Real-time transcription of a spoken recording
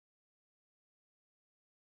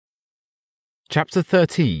Chapter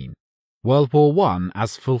 13. World War I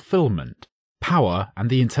as Fulfillment, Power and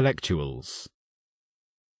the Intellectuals.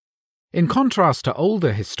 In contrast to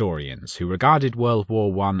older historians who regarded World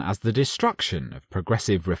War I as the destruction of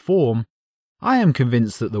progressive reform, I am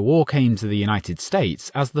convinced that the war came to the United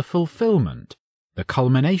States as the fulfillment, the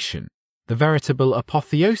culmination, the veritable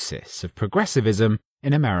apotheosis of progressivism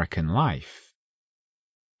in American life.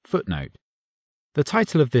 Footnote. The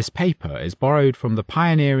title of this paper is borrowed from the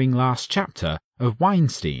pioneering last chapter of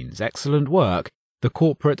Weinstein's excellent work, The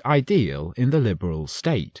Corporate Ideal in the Liberal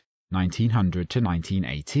State, 1900 to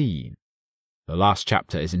 1918. The last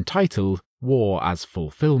chapter is entitled War as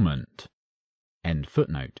Fulfillment. End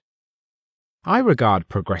footnote. I regard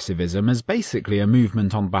progressivism as basically a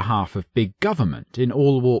movement on behalf of big government in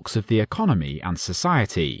all walks of the economy and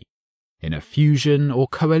society, in a fusion or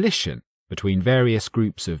coalition between various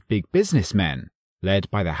groups of big businessmen, led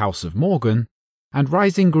by the House of Morgan, and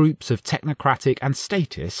rising groups of technocratic and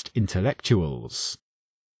statist intellectuals.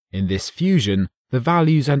 In this fusion, the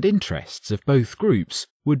values and interests of both groups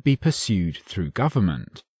would be pursued through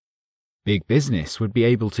government. Big business would be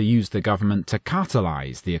able to use the government to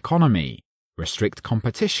cartelize the economy, restrict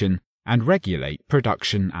competition, and regulate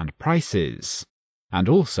production and prices, and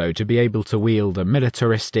also to be able to wield a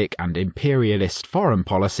militaristic and imperialist foreign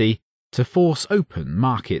policy to force open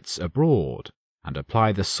markets abroad, and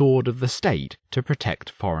apply the sword of the state to protect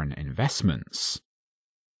foreign investments.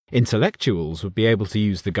 Intellectuals would be able to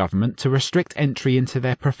use the government to restrict entry into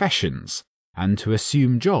their professions and to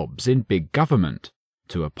assume jobs in big government,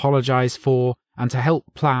 to apologize for and to help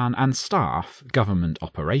plan and staff government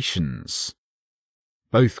operations.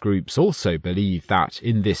 Both groups also believe that,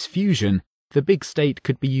 in this fusion, the big state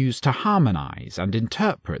could be used to harmonize and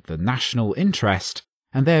interpret the national interest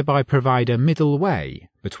and thereby provide a middle way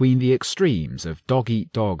between the extremes of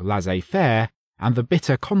dog-eat-dog laissez-faire and the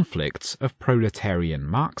bitter conflicts of proletarian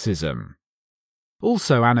Marxism.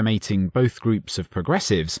 Also animating both groups of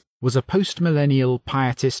progressives was a post-millennial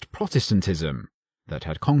pietist Protestantism that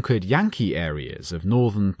had conquered Yankee areas of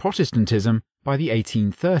northern Protestantism by the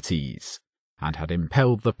 1830s, and had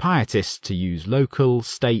impelled the pietists to use local,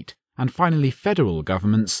 state, and finally federal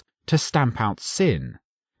governments to stamp out sin,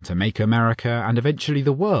 to make America and eventually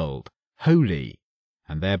the world holy,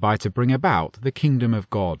 and thereby to bring about the kingdom of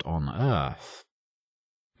God on earth.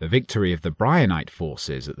 The victory of the Bryanite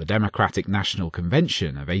forces at the Democratic National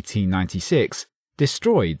Convention of 1896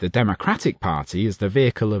 destroyed the Democratic Party as the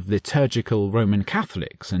vehicle of liturgical Roman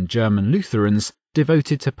Catholics and German Lutherans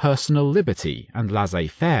devoted to personal liberty and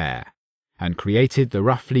laissez-faire, and created the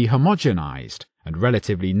roughly homogenized and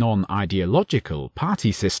relatively non-ideological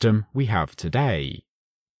party system we have today.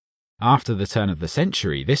 After the turn of the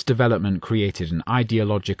century, this development created an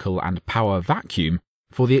ideological and power vacuum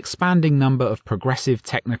for the expanding number of progressive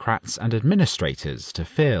technocrats and administrators to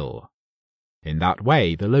fill. In that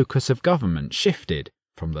way, the locus of government shifted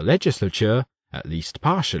from the legislature, at least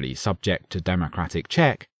partially subject to democratic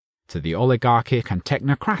check, to the oligarchic and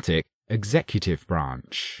technocratic executive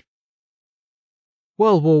branch.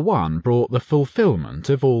 World War I brought the fulfillment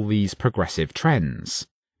of all these progressive trends: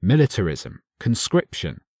 militarism,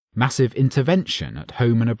 conscription, massive intervention at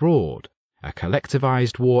home and abroad, a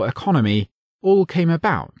collectivized war economy, all came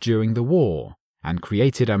about during the war and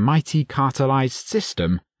created a mighty cartelized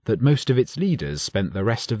system that most of its leaders spent the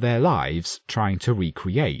rest of their lives trying to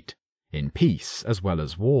recreate, in peace as well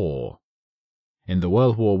as war. In the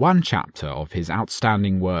World War I chapter of his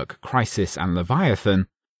outstanding work Crisis and Leviathan,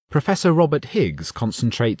 Professor Robert Higgs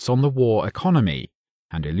concentrates on the war economy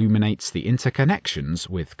and illuminates the interconnections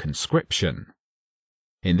with conscription.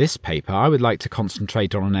 In this paper, I would like to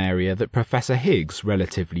concentrate on an area that Professor Higgs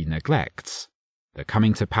relatively neglects: the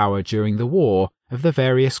coming to power during the war of the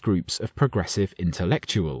various groups of progressive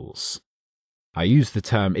intellectuals. I use the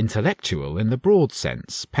term intellectual in the broad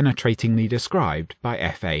sense penetratingly described by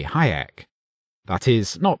F.A. Hayek. That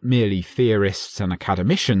is, not merely theorists and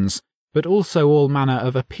academicians, but also all manner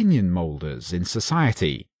of opinion moulders in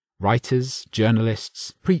society, writers,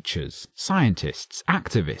 journalists, preachers, scientists,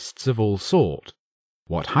 activists of all sort.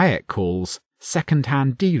 What Hayek calls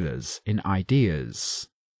second-hand dealers in ideas.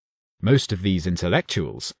 Most of these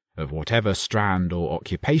intellectuals, of whatever strand or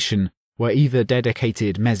occupation, were either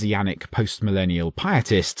dedicated messianic post-millennial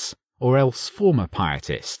pietists or else former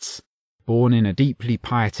pietists, born in a deeply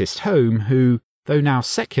pietist home who, though now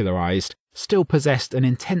secularized, still possessed an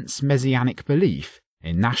intense messianic belief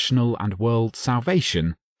in national and world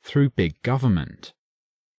salvation through big government.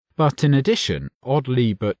 But in addition,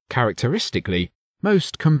 oddly but characteristically,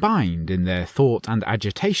 most combined in their thought and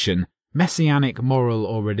agitation messianic moral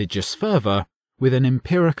or religious fervour with an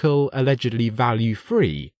empirical, allegedly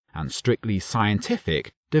value-free and strictly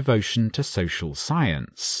scientific devotion to social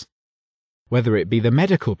science. Whether it be the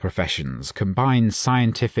medical profession's combined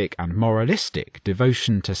scientific and moralistic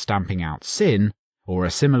devotion to stamping out sin, or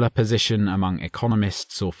a similar position among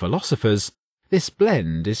economists or philosophers, this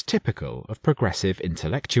blend is typical of progressive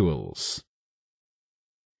intellectuals.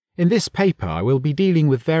 In this paper I will be dealing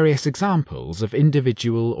with various examples of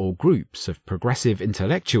individual or groups of progressive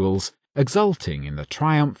intellectuals exulting in the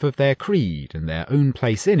triumph of their creed and their own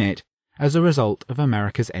place in it as a result of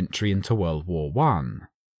America's entry into World War I.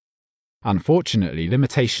 Unfortunately,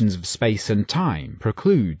 limitations of space and time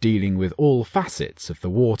preclude dealing with all facets of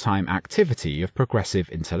the wartime activity of progressive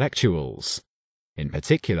intellectuals. In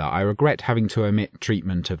particular, I regret having to omit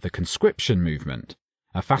treatment of the conscription movement,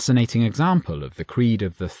 a fascinating example of the creed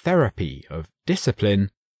of the therapy of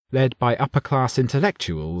discipline led by upper-class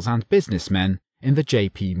intellectuals and businessmen in the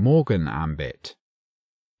J.P. Morgan ambit.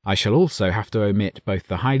 I shall also have to omit both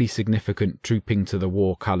the highly significant trooping to the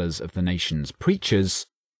war colours of the nation's preachers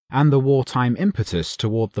and the wartime impetus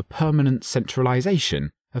toward the permanent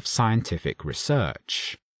centralisation of scientific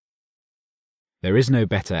research. There is no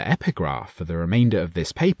better epigraph for the remainder of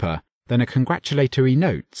this paper than a congratulatory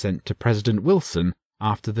note sent to President Wilson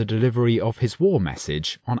after the delivery of his war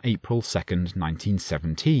message on April 2,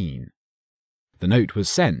 1917. The note was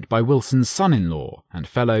sent by Wilson's son-in-law and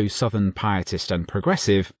fellow Southern pietist and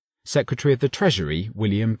progressive, Secretary of the Treasury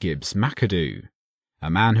William Gibbs McAdoo, a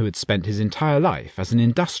man who had spent his entire life as an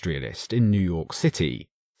industrialist in New York City,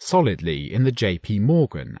 solidly in the J.P.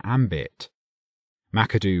 Morgan ambit.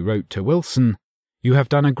 McAdoo wrote to Wilson, "You have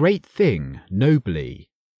done a great thing, nobly.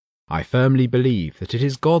 I firmly believe that it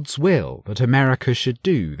is God's will that America should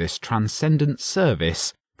do this transcendent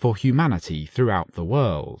service for humanity throughout the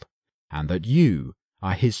world, and that you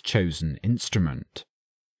are his chosen instrument."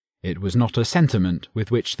 It was not a sentiment with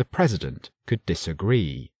which the President could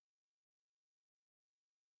disagree.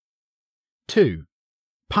 2.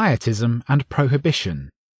 Pietism and Prohibition.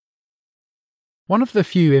 One of the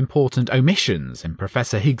few important omissions in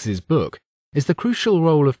Professor Higgs's book is the crucial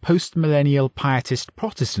role of post-millennial pietist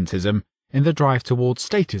Protestantism in the drive towards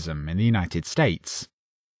statism in the United States.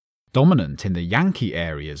 Dominant in the Yankee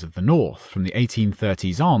areas of the North from the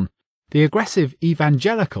 1830s on, the aggressive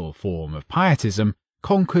evangelical form of pietism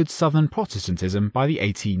conquered Southern Protestantism by the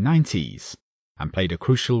 1890s, and played a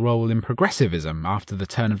crucial role in progressivism after the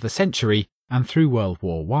turn of the century and through World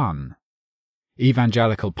War I.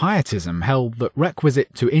 Evangelical pietism held that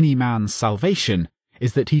requisite to any man's salvation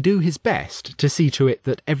is that he do his best to see to it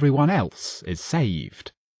that everyone else is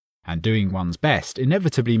saved, and doing one's best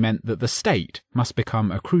inevitably meant that the state must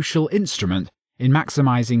become a crucial instrument in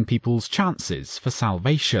maximising people's chances for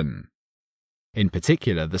salvation. In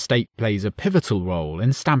particular, the state plays a pivotal role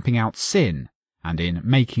in stamping out sin and in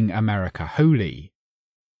making America holy.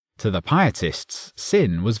 To the pietists,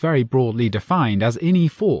 sin was very broadly defined as any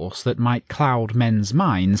force that might cloud men's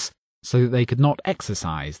minds so that they could not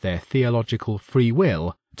exercise their theological free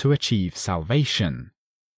will to achieve salvation.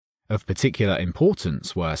 Of particular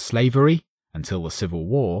importance were slavery, until the Civil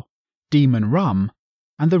War, demon rum,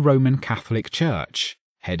 and the Roman Catholic Church,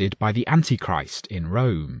 headed by the Antichrist in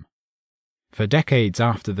Rome. For decades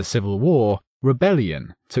after the Civil War,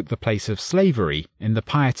 rebellion took the place of slavery in the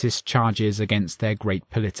pietist charges against their great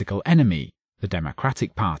political enemy, the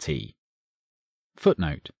Democratic Party.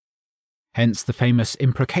 Footnote. Hence the famous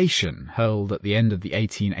imprecation hurled at the end of the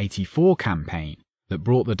 1884 campaign that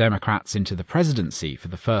brought the Democrats into the presidency for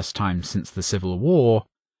the first time since the Civil War,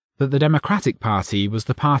 that the Democratic Party was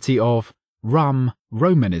the party of rum,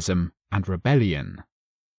 Romanism, and rebellion.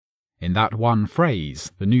 In that one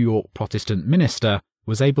phrase, the New York Protestant minister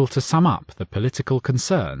was able to sum up the political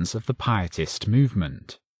concerns of the pietist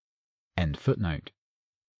movement. End footnote.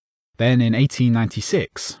 Then in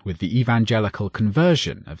 1896, with the evangelical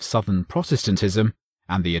conversion of Southern Protestantism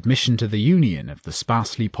and the admission to the Union of the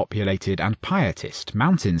sparsely populated and pietist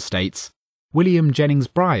mountain states, William Jennings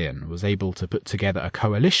Bryan was able to put together a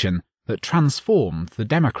coalition that transformed the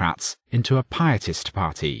Democrats into a pietist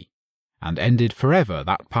party, and ended forever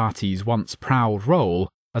that party's once proud role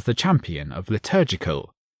as the champion of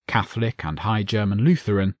liturgical, Catholic and High German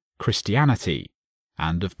Lutheran Christianity,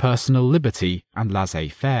 and of personal liberty and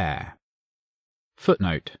laissez-faire.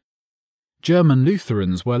 Footnote. German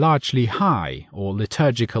Lutherans were largely high or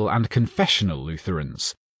liturgical and confessional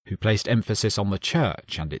Lutherans, who placed emphasis on the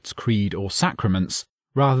Church and its creed or sacraments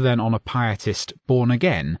rather than on a pietist,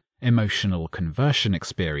 born-again, emotional conversion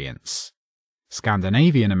experience.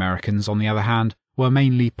 Scandinavian Americans, on the other hand, were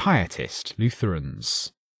mainly pietist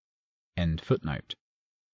Lutherans. End footnote.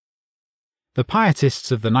 The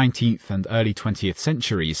pietists of the 19th and early 20th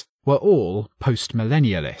centuries were all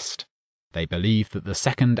post-millennialist. They believed that the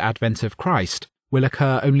second advent of Christ will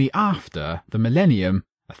occur only after the millennium,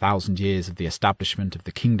 1,000 years of the establishment of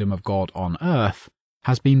the kingdom of God on earth,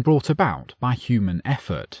 has been brought about by human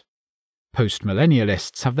effort.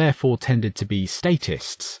 Post-millennialists have therefore tended to be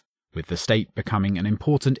statists, with the state becoming an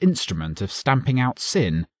important instrument of stamping out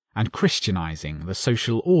sin and Christianizing the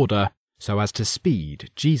social order so as to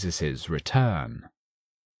speed Jesus' return.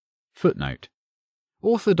 Footnote: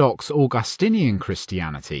 Orthodox Augustinian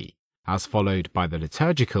Christianity, as followed by the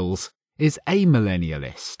liturgicals, is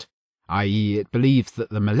amillennialist, i.e. it believes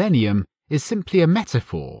that the millennium is simply a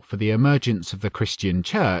metaphor for the emergence of the Christian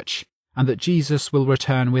Church, and that Jesus will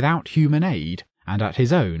return without human aid and at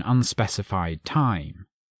his own unspecified time.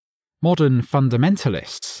 Modern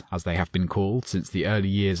fundamentalists, as they have been called since the early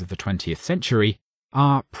years of the 20th century,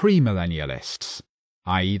 are premillennialists,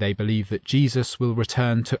 i.e. they believe that Jesus will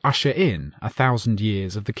return to usher in 1,000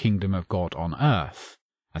 years of the kingdom of God on earth,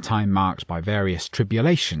 a time marked by various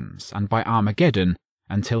tribulations and by Armageddon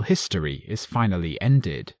until history is finally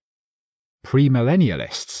ended.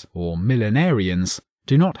 Premillennialists, or millenarians,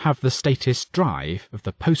 do not have the statist drive of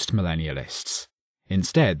the postmillennialists.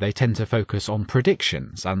 Instead, they tend to focus on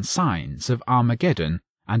predictions and signs of Armageddon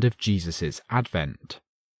and of Jesus' advent.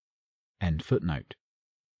 End footnote.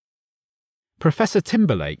 Professor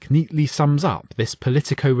Timberlake neatly sums up this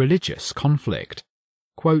politico-religious conflict.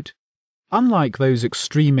 Quote, "Unlike those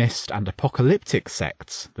extremist and apocalyptic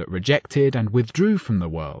sects that rejected and withdrew from the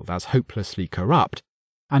world as hopelessly corrupt,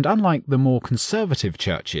 and unlike the more conservative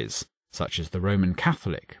churches, such as the Roman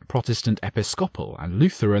Catholic, Protestant Episcopal and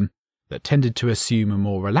Lutheran, that tended to assume a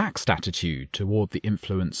more relaxed attitude toward the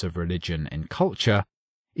influence of religion in culture,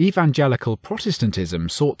 evangelical Protestantism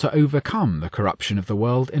sought to overcome the corruption of the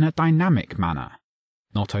world in a dynamic manner,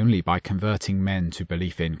 not only by converting men to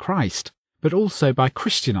belief in Christ, but also by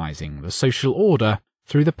Christianizing the social order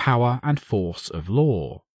through the power and force of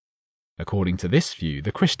law. According to this view,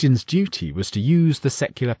 the Christian's duty was to use the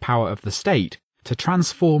secular power of the state to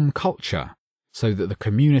transform culture so that the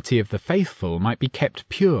community of the faithful might be kept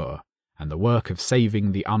pure and the work of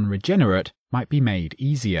saving the unregenerate might be made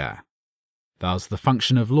easier. Thus, the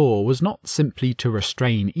function of law was not simply to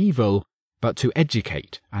restrain evil, but to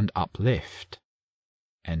educate and uplift."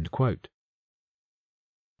 End quote.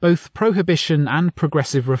 Both prohibition and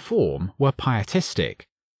progressive reform were pietistic,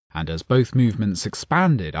 and as both movements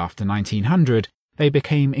expanded after 1900, they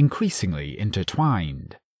became increasingly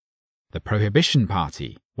intertwined. The Prohibition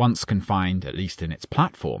Party, once confined, at least in its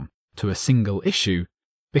platform, to a single issue,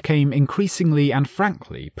 became increasingly and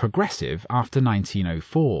frankly progressive after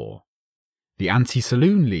 1904. The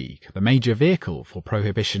Anti-Saloon League, the major vehicle for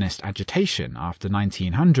prohibitionist agitation after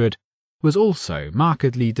 1900, was also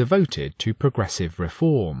markedly devoted to progressive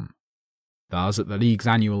reform. Thus, at the League's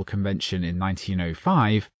annual convention in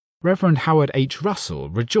 1905, Reverend Howard H. Russell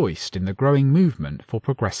rejoiced in the growing movement for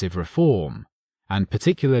progressive reform, and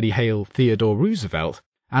particularly hailed Theodore Roosevelt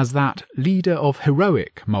as that leader of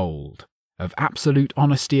heroic mould, of absolute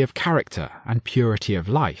honesty of character and purity of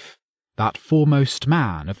life, that foremost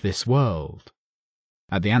man of this world.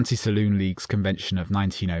 At the Anti-Saloon League's convention of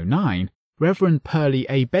 1909, Reverend Pearlie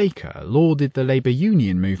A. Baker lauded the labour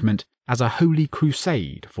union movement as a holy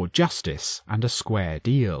crusade for justice and a square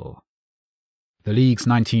deal. The League's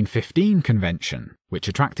 1915 convention, which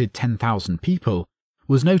attracted 10,000 people,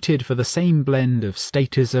 was noted for the same blend of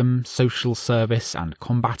statism, social service and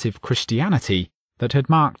combative Christianity that had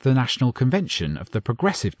marked the National Convention of the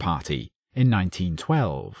Progressive Party in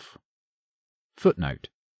 1912. Footnote: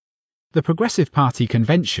 The Progressive Party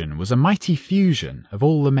convention was a mighty fusion of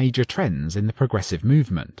all the major trends in the progressive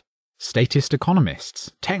movement: statist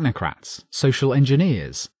economists, technocrats, social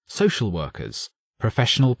engineers, social workers,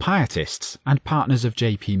 professional pietists, and partners of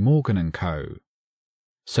J.P. Morgan and Co.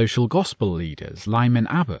 Social gospel leaders Lyman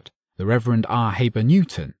Abbott, the Reverend R. Haber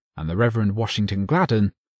Newton, and the Reverend Washington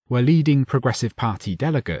Gladden were leading Progressive Party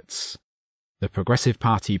delegates. The Progressive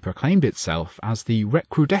Party proclaimed itself as the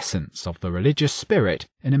recrudescence of the religious spirit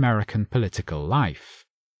in American political life.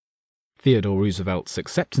 Theodore Roosevelt's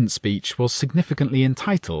acceptance speech was significantly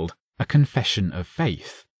entitled A Confession of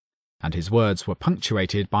Faith, and his words were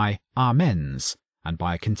punctuated by amens and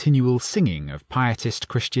by a continual singing of pietist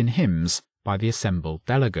Christian hymns by the assembled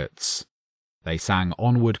delegates. They sang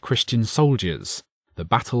Onward Christian Soldiers, the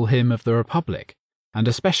Battle Hymn of the Republic, and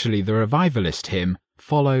especially the revivalist hymn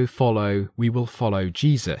Follow, Follow, We Will Follow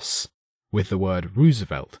Jesus, with the word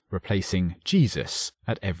Roosevelt replacing Jesus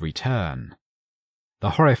at every turn.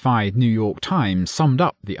 The horrified New York Times summed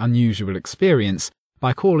up the unusual experience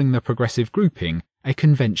by calling the progressive grouping a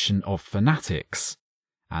convention of fanatics,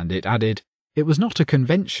 and it added, it was not a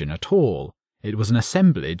convention at all, it was an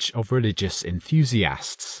assemblage of religious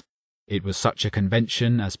enthusiasts. It was such a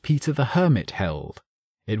convention as Peter the Hermit held.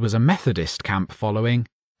 It was a Methodist camp following,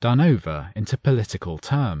 done over into political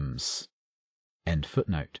terms. End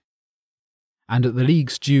footnote. And at the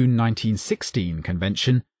League's June 1916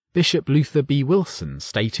 convention, Bishop Luther B. Wilson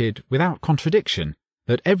stated, without contradiction,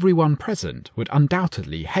 that everyone present would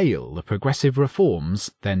undoubtedly hail the progressive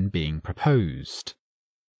reforms then being proposed.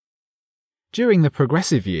 During the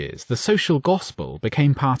progressive years, the social gospel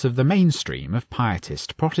became part of the mainstream of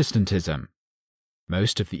pietist Protestantism.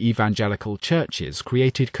 Most of the evangelical churches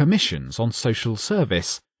created commissions on social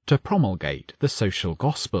service to promulgate the social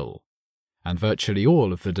gospel, and virtually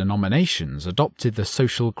all of the denominations adopted the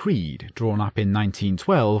social creed drawn up in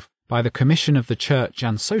 1912 by the Commission of the Church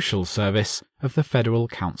and Social Service of the Federal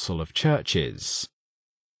Council of Churches.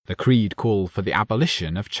 The creed called for the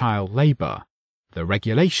abolition of child labour, the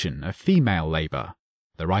regulation of female labour,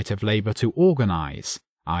 the right of labour to organise,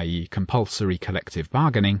 i.e. compulsory collective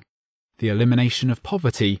bargaining, the elimination of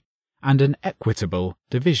poverty, and an equitable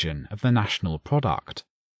division of the national product.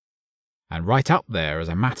 And right up there as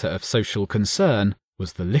a matter of social concern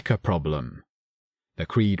was the liquor problem. The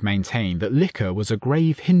creed maintained that liquor was a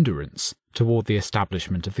grave hindrance toward the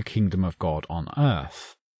establishment of the kingdom of God on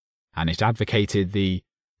earth, and it advocated the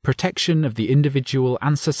protection of the individual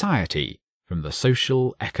and society from the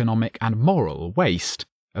social, economic and moral waste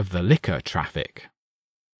of the liquor traffic.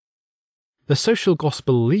 The social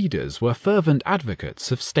gospel leaders were fervent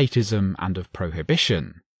advocates of statism and of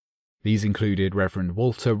prohibition. These included Reverend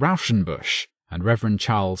Walter Rauschenbusch and Reverend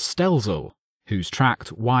Charles Stelzl, whose tract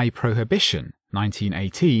Why Prohibition,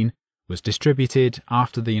 1918, was distributed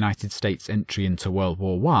after the United States entry into World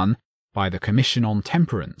War I by the Commission on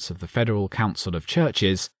Temperance of the Federal Council of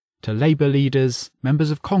Churches to labor leaders,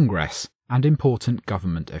 members of Congress, and important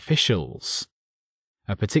government officials.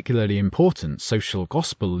 A particularly important social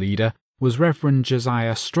gospel leader was Reverend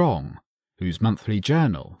Josiah Strong, whose monthly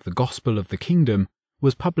journal, The Gospel of the Kingdom,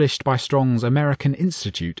 was published by Strong's American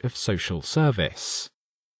Institute of Social Service.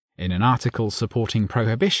 In an article supporting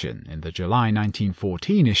prohibition in the July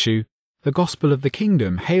 1914 issue, The Gospel of the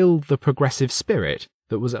Kingdom hailed the progressive spirit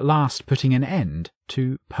that was at last putting an end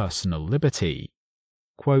to personal liberty.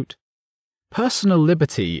 Quote, "Personal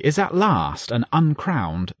liberty is at last an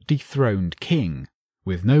uncrowned, dethroned king,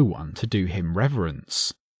 with no one to do him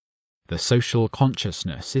reverence. The social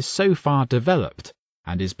consciousness is so far developed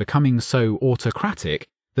and is becoming so autocratic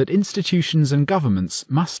that institutions and governments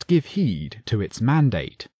must give heed to its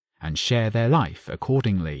mandate and share their life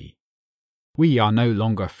accordingly. We are no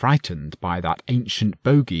longer frightened by that ancient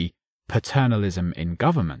bogey, paternalism in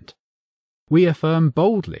government. We affirm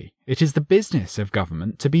boldly it is the business of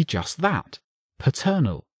government to be just that,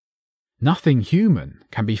 paternal. Nothing human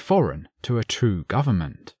can be foreign to a true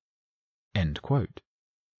government." End quote.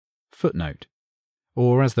 Footnote.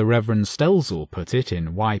 Or as the Reverend Stelzl put it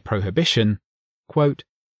in Why Prohibition, quote,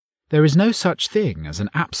 "There is no such thing as an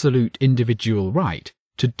absolute individual right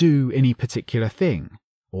to do any particular thing,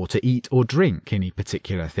 or to eat or drink any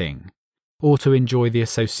particular thing, or to enjoy the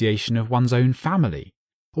association of one's own family,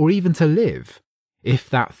 or even to live, if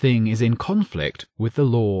that thing is in conflict with the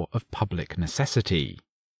law of public necessity."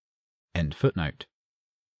 End footnote.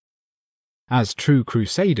 As true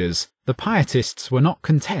crusaders, the pietists were not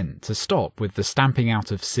content to stop with the stamping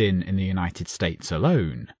out of sin in the United States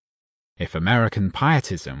alone. If American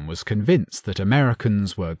pietism was convinced that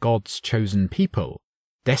Americans were God's chosen people,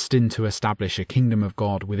 destined to establish a kingdom of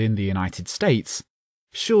God within the United States,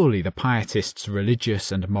 surely the pietists'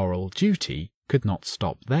 religious and moral duty could not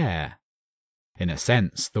stop there. In a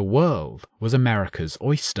sense, the world was America's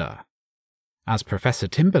oyster. As Professor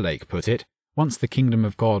Timberlake put it, once the kingdom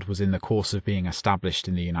of God was in the course of being established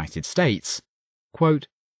in the United States, quote,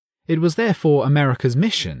 "It was therefore America's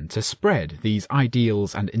mission to spread these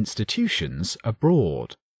ideals and institutions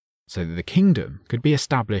abroad, so that the kingdom could be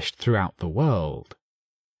established throughout the world.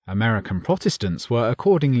 American Protestants were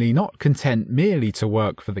accordingly not content merely to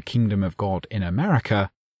work for the kingdom of God in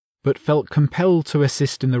America, but felt compelled to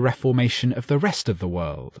assist in the reformation of the rest of the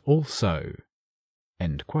world also."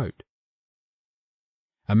 End quote.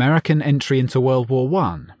 American entry into World War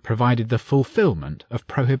I provided the fulfillment of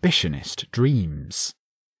prohibitionist dreams.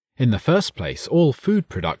 In the first place, all food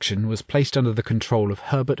production was placed under the control of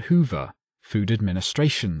Herbert Hoover, Food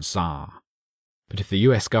Administration Czar. But if the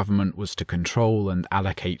US government was to control and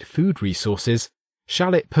allocate food resources,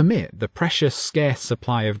 shall it permit the precious scarce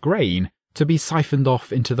supply of grain to be siphoned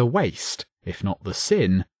off into the waste, if not the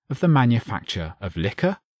sin, of the manufacture of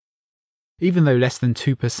liquor? even though less than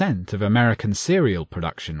 2% of American cereal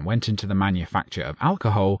production went into the manufacture of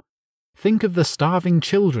alcohol, think of the starving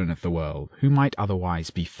children of the world who might otherwise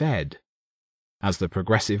be fed. As the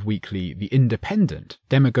progressive weekly The Independent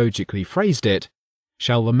demagogically phrased it,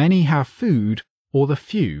 shall the many have food or the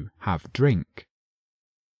few have drink?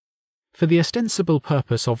 For the ostensible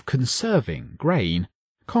purpose of conserving grain,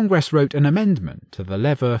 Congress wrote an amendment to the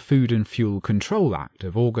Lever Food and Fuel Control Act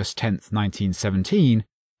of August 10, 1917,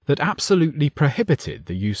 that absolutely prohibited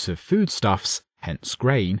the use of foodstuffs, hence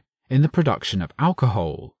grain, in the production of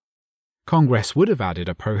alcohol. Congress would have added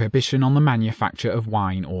a prohibition on the manufacture of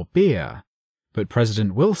wine or beer, but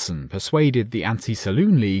President Wilson persuaded the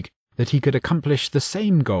Anti-Saloon League that he could accomplish the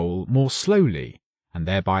same goal more slowly and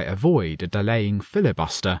thereby avoid a delaying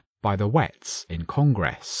filibuster by the wets in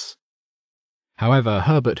Congress. However,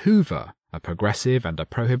 Herbert Hoover, a progressive and a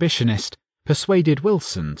prohibitionist, persuaded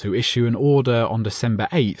Wilson to issue an order on December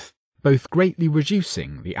 8th, both greatly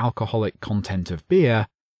reducing the alcoholic content of beer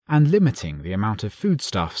and limiting the amount of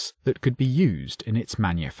foodstuffs that could be used in its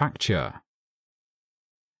manufacture.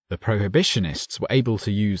 The prohibitionists were able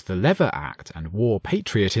to use the Lever Act and war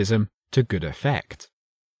patriotism to good effect.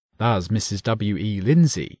 Thus, Mrs. W. E.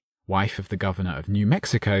 Lindsay, wife of the governor of New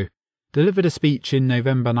Mexico, delivered a speech in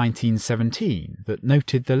November 1917 that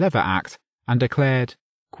noted the Lever Act and declared,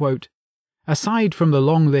 quote, "Aside from the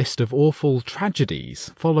long list of awful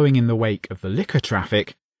tragedies following in the wake of the liquor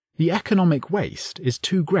traffic, the economic waste is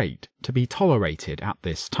too great to be tolerated at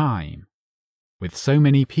this time. With so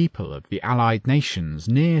many people of the Allied nations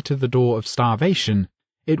near to the door of starvation,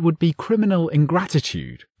 it would be criminal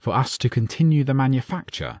ingratitude for us to continue the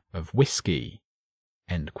manufacture of whiskey."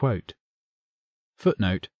 End quote.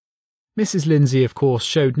 Footnote: Mrs. Lindsay, of course,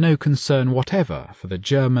 showed no concern whatever for the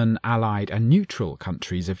German, Allied and neutral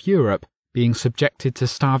countries of Europe being subjected to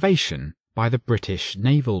starvation by the British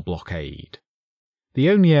naval blockade. The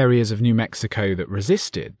only areas of New Mexico that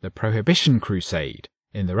resisted the Prohibition Crusade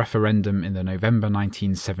in the referendum in the November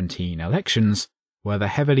 1917 elections were the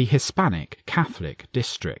heavily Hispanic Catholic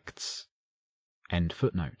districts. End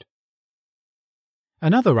footnote.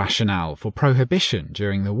 Another rationale for prohibition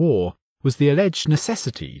during the war was the alleged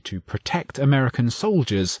necessity to protect American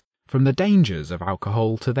soldiers from the dangers of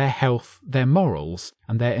alcohol to their health, their morals,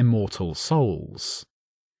 and their immortal souls.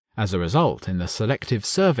 As a result, in the Selective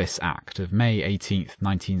Service Act of May 18,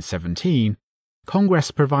 1917,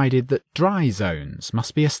 Congress provided that dry zones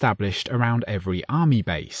must be established around every army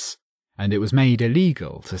base, and it was made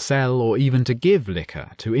illegal to sell or even to give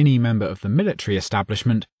liquor to any member of the military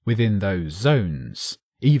establishment within those zones,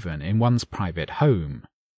 even in one's private home.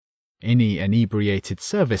 Any inebriated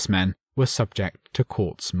servicemen were subject to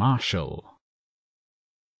courts-martial.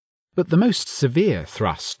 But the most severe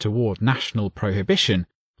thrust toward national prohibition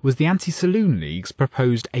was the Anti-Saloon League's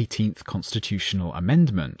proposed 18th Constitutional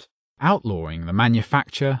Amendment, outlawing the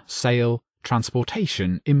manufacture, sale,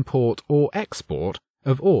 transportation, import or export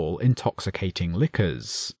of all intoxicating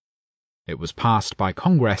liquors. It was passed by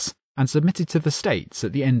Congress and submitted to the states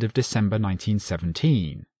at the end of December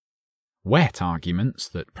 1917. Wet arguments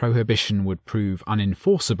that prohibition would prove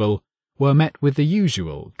unenforceable were met with the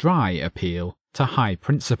usual dry appeal to high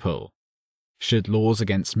principle. Should laws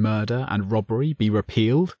against murder and robbery be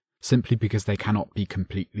repealed simply because they cannot be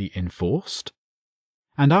completely enforced?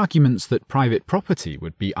 And arguments that private property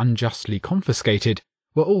would be unjustly confiscated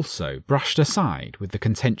were also brushed aside with the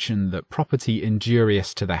contention that property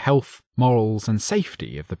injurious to the health, morals and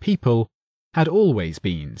safety of the people had always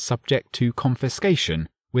been subject to confiscation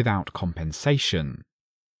without compensation.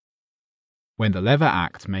 When the Lever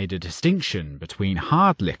Act made a distinction between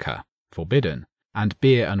hard liquor, forbidden, and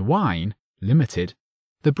beer and wine, limited,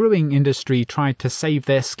 the brewing industry tried to save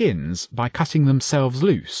their skins by cutting themselves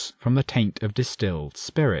loose from the taint of distilled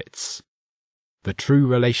spirits. The true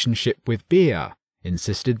relationship with beer,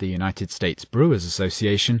 insisted the United States Brewers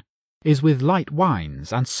Association, is with light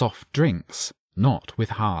wines and soft drinks, not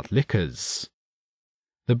with hard liquors.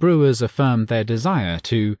 The brewers affirmed their desire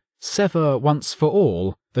to sever once for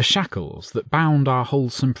all the shackles that bound our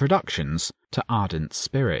wholesome productions to ardent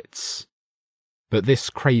spirits. But this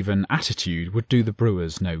craven attitude would do the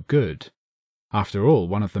brewers no good. After all,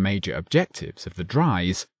 one of the major objectives of the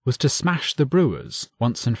dries was to smash the brewers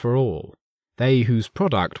once and for all, they whose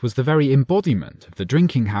product was the very embodiment of the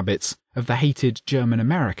drinking habits of the hated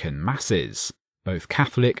German-American masses, both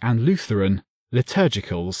Catholic and Lutheran,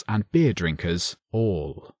 liturgicals and beer drinkers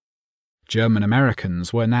all.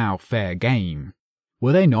 German-Americans were now fair game.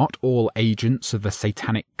 Were they not all agents of the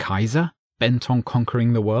satanic Kaiser, bent on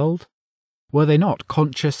conquering the world? Were they not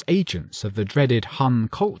conscious agents of the dreaded Hun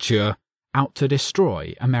culture, out to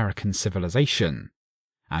destroy American civilization?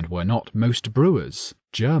 and were not most brewers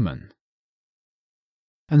German.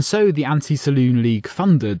 And so the Anti-Saloon League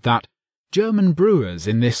thundered that German brewers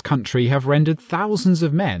in this country have rendered thousands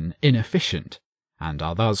of men inefficient, and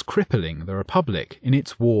are thus crippling the Republic in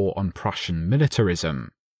its war on Prussian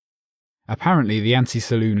militarism. Apparently the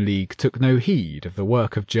Anti-Saloon League took no heed of the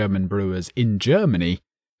work of German brewers in Germany,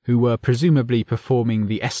 who were presumably performing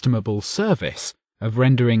the estimable service of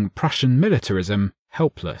rendering Prussian militarism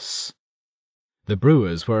helpless. The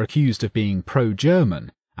brewers were accused of being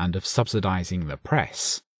pro-German and of subsidizing the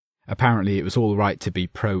press. Apparently it was all right to be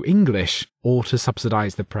pro-English or to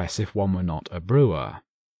subsidize the press if one were not a brewer.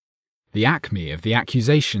 The acme of the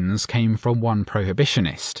accusations came from one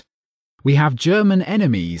prohibitionist. "We have German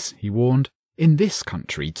enemies," he warned, "in this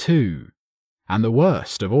country too. And the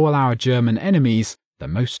worst of all our German enemies, the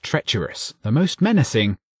most treacherous, the most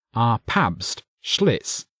menacing, are Pabst,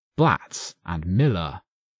 Schlitz, Blatz, and Miller."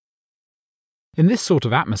 In this sort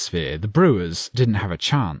of atmosphere, the brewers didn't have a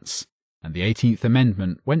chance, and the 18th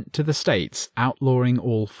Amendment went to the states outlawing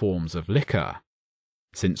all forms of liquor.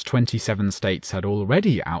 Since 27 states had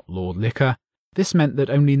already outlawed liquor, this meant that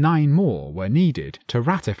only 9 more were needed to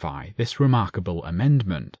ratify this remarkable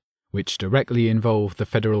amendment, which directly involved the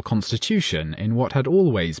federal constitution in what had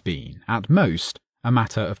always been, at most, a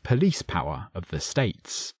matter of police power of the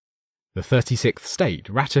states. The 36th state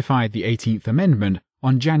ratified the 18th Amendment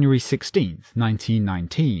on January 16,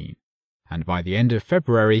 1919, and by the end of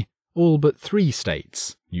February, all but 3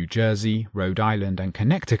 states, New Jersey, Rhode Island and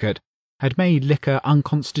Connecticut, had made liquor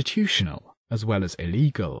unconstitutional as well as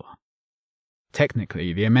illegal.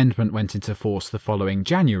 Technically, the amendment went into force the following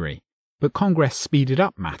January, but Congress speeded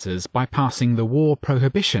up matters by passing the War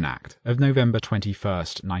Prohibition Act of November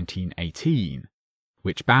 21, 1918,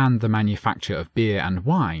 which banned the manufacture of beer and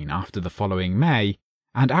wine after the following May,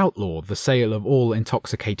 and outlawed the sale of all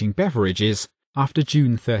intoxicating beverages after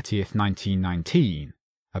June 30, 1919,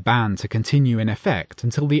 a ban to continue in effect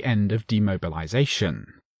until the end of demobilization.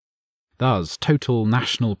 Thus, total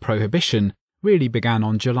national prohibition really began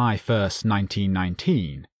on July 1,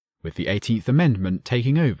 1919, with the 18th Amendment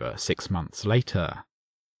taking over 6 months later.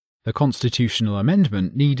 The constitutional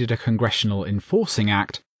amendment needed a congressional enforcing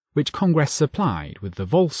act, which Congress supplied with the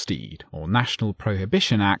Volstead, or National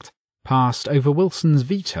Prohibition Act, passed over Wilson's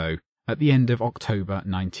veto at the end of October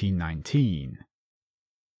 1919.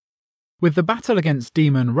 With the battle against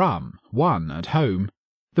demon rum won at home,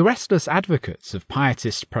 the restless advocates of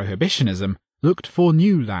pietist prohibitionism looked for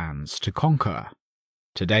new lands to conquer.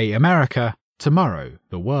 Today America, tomorrow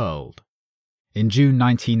the world. In June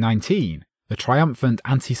 1919, the triumphant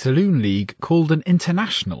Anti-Saloon League called an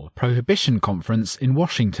international prohibition conference in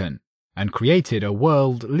Washington and created a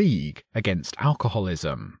World League against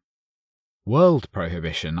alcoholism. World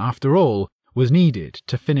prohibition, after all, was needed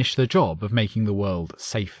to finish the job of making the world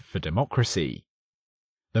safe for democracy.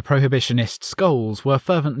 The prohibitionists' goals were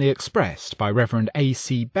fervently expressed by Reverend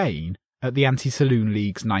A.C. Bain at the Anti-Saloon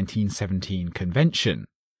League's 1917 convention,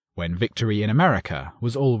 when victory in America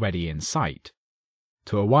was already in sight.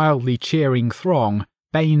 To a wildly cheering throng,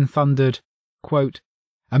 Bain thundered, quote,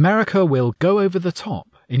 "America will go over the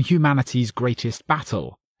top in humanity's greatest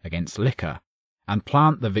battle against liquor, and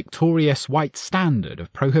plant the victorious white standard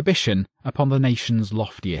of prohibition upon the nation's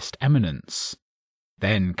loftiest eminence.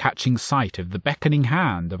 Then, catching sight of the beckoning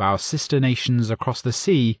hand of our sister nations across the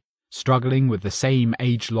sea, struggling with the same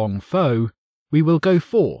age-long foe, we will go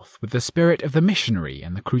forth with the spirit of the missionary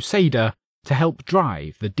and the crusader to help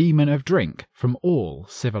drive the demon of drink from all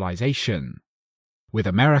civilization. With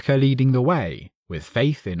America leading the way, with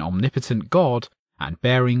faith in omnipotent God, and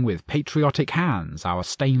bearing with patriotic hands our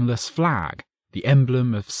stainless flag, the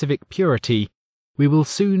emblem of civic purity, we will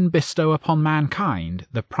soon bestow upon mankind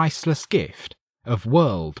the priceless gift of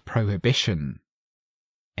world prohibition."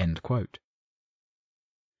 End quote.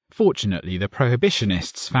 Fortunately, the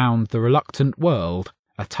prohibitionists found the reluctant world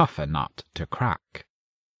a tougher nut to crack.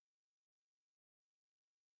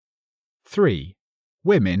 3.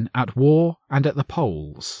 Women at war and at the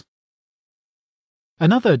polls.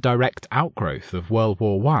 Another direct outgrowth of World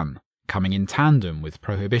War I, coming in tandem with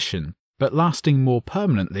prohibition, but lasting more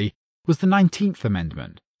permanently, was the 19th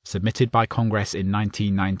Amendment, submitted by Congress in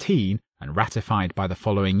 1919 and ratified by the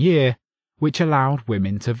following year, which allowed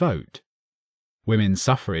women to vote. Women's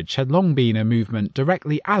suffrage had long been a movement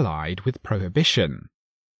directly allied with prohibition.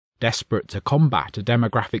 Desperate to combat a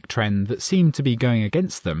demographic trend that seemed to be going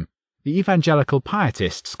against them, the evangelical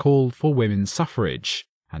pietists called for women's suffrage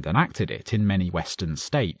and enacted it in many Western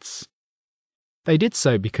states. They did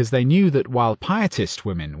so because they knew that while pietist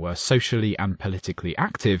women were socially and politically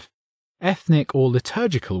active, ethnic or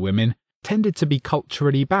liturgical women tended to be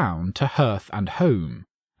culturally bound to hearth and home,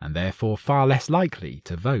 and therefore far less likely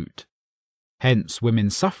to vote. Hence,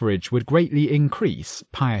 women's suffrage would greatly increase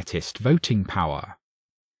pietist voting power.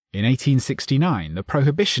 In 1869, the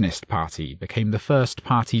Prohibitionist Party became the first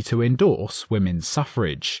party to endorse women's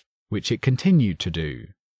suffrage, which it continued to do.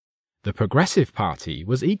 The Progressive Party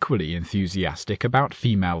was equally enthusiastic about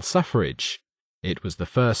female suffrage. It was the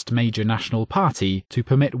first major national party to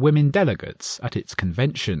permit women delegates at its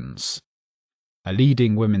conventions. A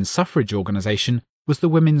leading women's suffrage organisation was the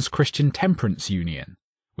Women's Christian Temperance Union,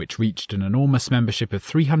 which reached an enormous membership of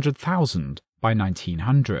 300,000 by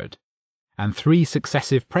 1900, and 3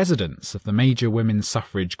 successive presidents of the major women's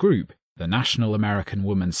suffrage group, the National American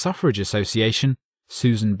Woman Suffrage Association,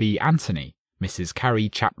 Susan B. Anthony, Mrs. Carrie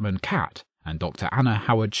Chapman Catt, and Dr. Anna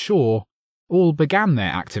Howard Shaw, all began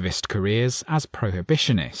their activist careers as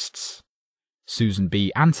prohibitionists. Susan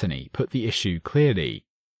B. Anthony put the issue clearly.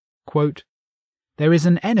 Quote, "There is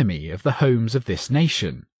an enemy of the homes of this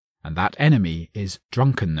nation, and that enemy is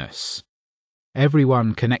drunkenness.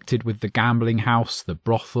 Everyone connected with the gambling house, the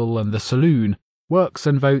brothel, and the saloon works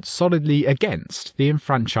and votes solidly against the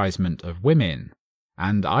enfranchisement of women.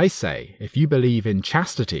 And I say, if you believe in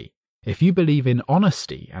chastity, if you believe in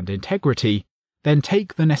honesty and integrity, then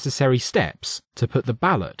take the necessary steps to put the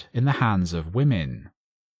ballot in the hands of women."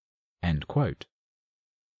 End quote.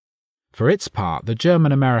 For its part, the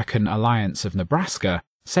German-American Alliance of Nebraska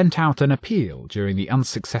sent out an appeal during the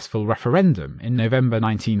unsuccessful referendum in November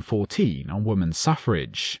 1914 on women's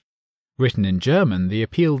suffrage. Written in German, the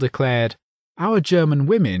appeal declared, "Our German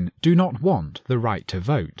women do not want the right to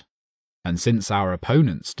vote. And since our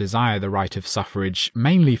opponents desire the right of suffrage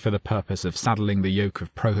mainly for the purpose of saddling the yoke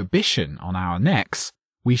of prohibition on our necks,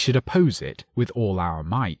 we should oppose it with all our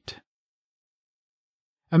might."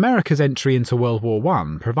 America's entry into World War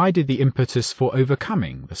I provided the impetus for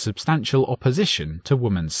overcoming the substantial opposition to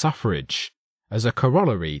women's suffrage, as a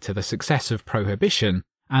corollary to the success of prohibition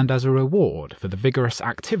and as a reward for the vigorous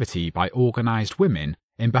activity by organised women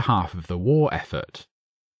in behalf of the war effort.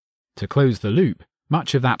 To close the loop,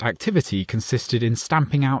 much of that activity consisted in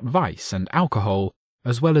stamping out vice and alcohol,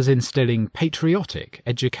 as well as instilling patriotic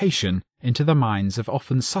education into the minds of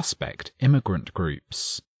often suspect immigrant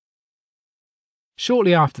groups.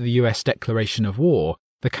 Shortly after the US declaration of war,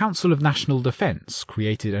 the Council of National Defense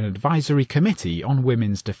created an advisory committee on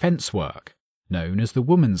women's defense work, known as the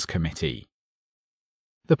Women's Committee.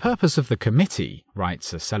 The purpose of the committee,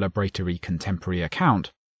 writes a celebratory contemporary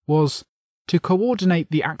account, was to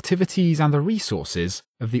coordinate the activities and the resources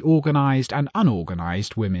of the organised and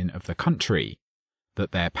unorganised women of the country,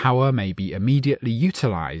 that their power may be immediately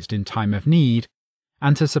utilised in time of need,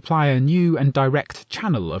 and to supply a new and direct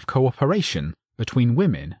channel of cooperation between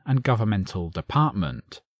women and governmental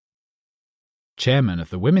department. Chairman of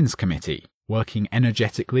the Women's Committee, working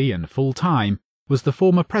energetically and full-time, was the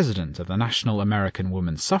former president of the National American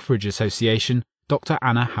Woman Suffrage Association, Dr.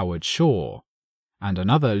 Anna Howard Shaw, and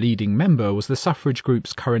another leading member was the suffrage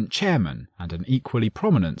group's current chairman and an equally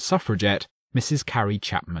prominent suffragette, Mrs. Carrie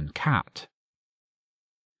Chapman Catt.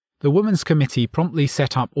 The Women's Committee promptly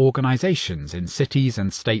set up organisations in cities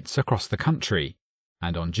and states across the country,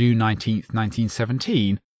 and on June 19,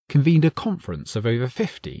 1917, convened a conference of over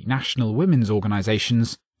 50 national women's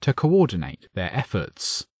organisations to coordinate their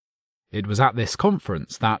efforts. It was at this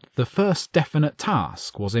conference that the first definite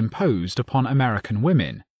task was imposed upon American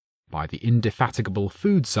women by the indefatigable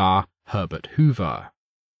food czar Herbert Hoover.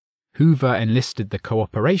 Hoover enlisted the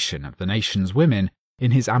cooperation of the nation's women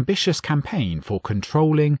in his ambitious campaign for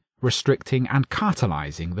controlling, restricting and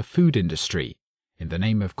cartelizing the food industry in the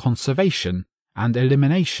name of conservation and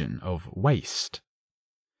elimination of waste.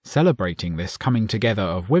 Celebrating this coming together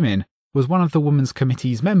of women was one of the Women's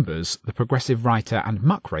Committee's members, the progressive writer and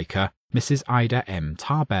muckraker Mrs. Ida M.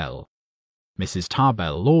 Tarbell. Mrs.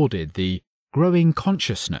 Tarbell lauded the growing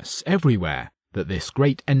consciousness everywhere that this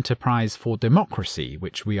great enterprise for democracy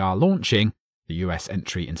which we are launching, the US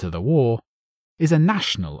entry into the war, is a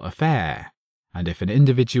national affair, and if an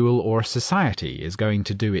individual or a society is going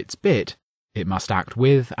to do its bit, it must act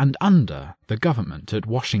with and under the government at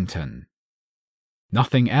Washington.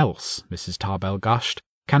 Nothing else, Mrs. Tarbell gushed,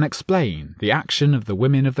 can explain the action of the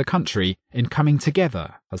women of the country in coming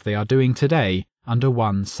together as they are doing today under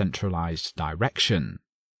one centralized direction.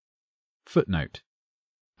 Footnote.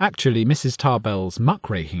 Actually, Mrs. Tarbell's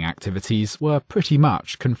muckraking activities were pretty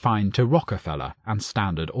much confined to Rockefeller and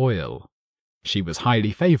Standard Oil. She was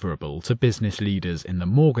highly favourable to business leaders in the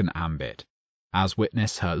Morgan ambit, as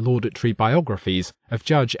witness her laudatory biographies of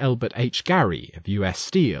Judge Elbert H. Gary of U.S.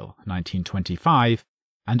 Steel, 1925,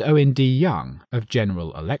 and Owen D. Young of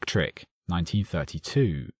General Electric,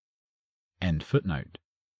 1932. End footnote.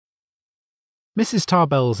 Mrs.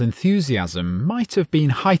 Tarbell's enthusiasm might have been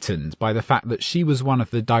heightened by the fact that she was one of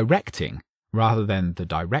the directing rather than the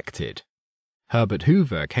directed. Herbert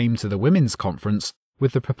Hoover came to the Women's Conference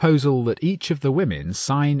with the proposal that each of the women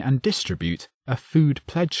sign and distribute a food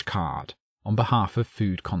pledge card on behalf of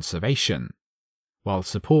food conservation. While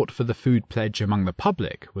support for the food pledge among the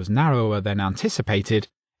public was narrower than anticipated,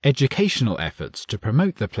 educational efforts to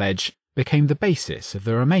promote the pledge became the basis of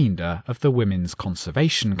the remainder of the Women's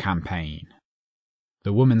Conservation Campaign.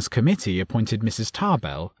 The Women's Committee appointed Mrs.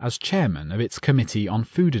 Tarbell as chairman of its Committee on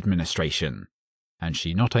Food Administration, and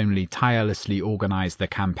she not only tirelessly organised the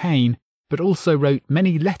campaign, but also wrote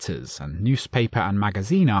many letters and newspaper and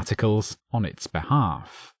magazine articles on its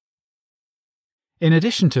behalf. In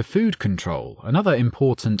addition to food control, another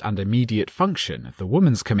important and immediate function of the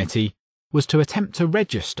Women's Committee was to attempt to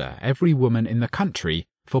register every woman in the country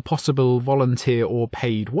for possible volunteer or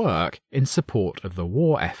paid work in support of the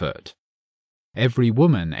war effort. Every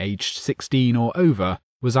woman aged 16 or over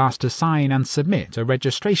was asked to sign and submit a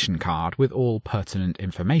registration card with all pertinent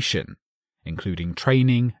information, including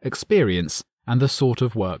training, experience, and the sort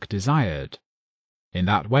of work desired. In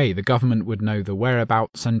that way, the government would know the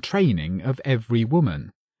whereabouts and training of every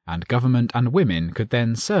woman, and government and women could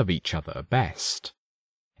then serve each other best.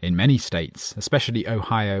 In many states, especially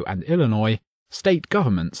Ohio and Illinois, state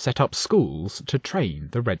governments set up schools to train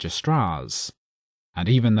the registrars. And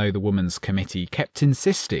even though the Women's Committee kept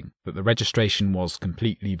insisting that the registration was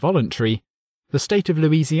completely voluntary, the state of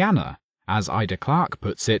Louisiana, as Ida Clark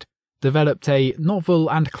puts it, developed a novel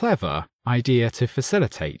and clever idea to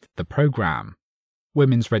facilitate the program.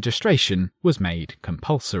 Women's registration was made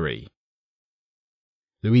compulsory.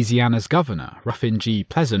 Louisiana's governor, Ruffin G.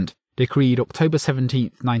 Pleasant, decreed October 17,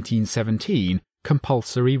 1917,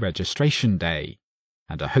 Compulsory Registration Day,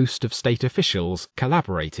 and a host of state officials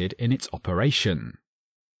collaborated in its operation.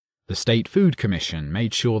 The State Food Commission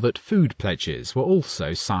made sure that food pledges were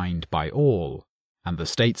also signed by all, and the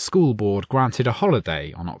State School Board granted a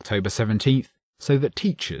holiday on October 17th so that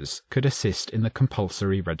teachers could assist in the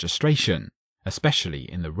compulsory registration, especially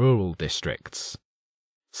in the rural districts.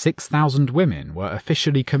 6,000 women were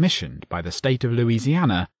officially commissioned by the state of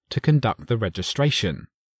Louisiana to conduct the registration,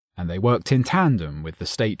 and they worked in tandem with the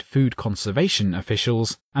state food conservation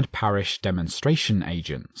officials and parish demonstration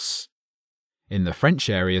agents. In the French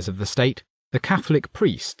areas of the state, the Catholic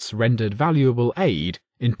priests rendered valuable aid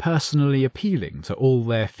in personally appealing to all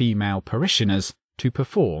their female parishioners to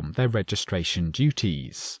perform their registration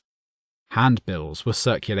duties. Handbills were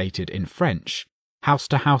circulated in French,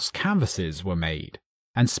 house-to-house canvasses were made,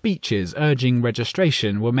 and speeches urging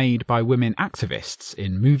registration were made by women activists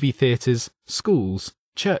in movie theatres, schools,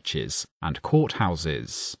 churches, and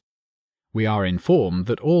courthouses. We are informed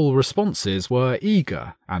that all responses were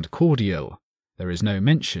eager and cordial. There is no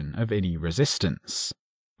mention of any resistance.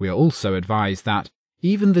 We are also advised that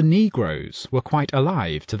even the Negroes were quite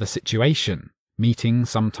alive to the situation, meeting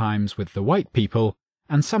sometimes with the white people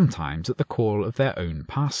and sometimes at the call of their own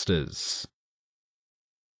pastors.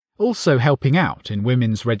 Also helping out in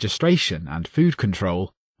women's registration and food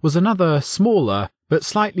control was another smaller but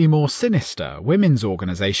slightly more sinister women's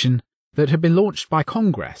organisation that had been launched by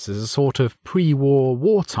Congress as a sort of pre-war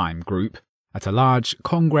wartime group at a large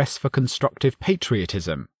Congress for Constructive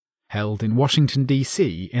Patriotism held in Washington,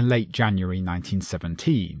 D.C. in late January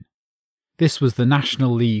 1917. This was the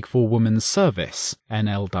National League for Women's Service,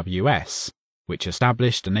 NLWS, which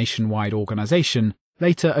established a nationwide organisation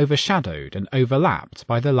later overshadowed and overlapped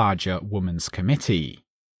by the larger Women's Committee.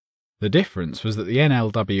 The difference was that the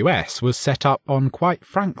NLWS was set up on, quite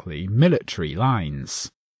frankly, military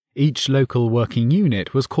lines. Each local working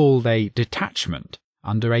unit was called a detachment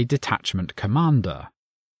under a detachment commander.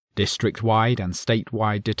 District-wide and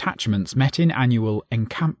state-wide detachments met in annual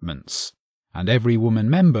encampments, and every woman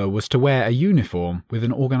member was to wear a uniform with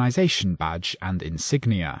an organisation badge and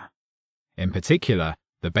insignia. In particular,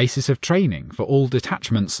 the basis of training for all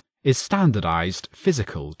detachments is standardised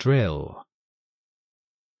physical drill.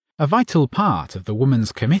 A vital part of the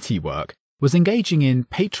Women's Committee work was engaging in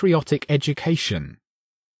patriotic education.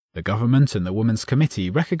 The government and the Women's Committee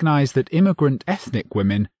recognised that immigrant ethnic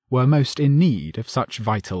women were most in need of such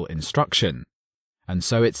vital instruction, and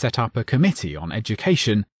so it set up a committee on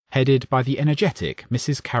education headed by the energetic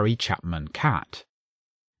Mrs. Carrie Chapman Catt.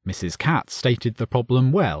 Mrs. Catt stated the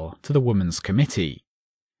problem well to the Women's Committee.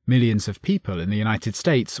 Millions of people in the United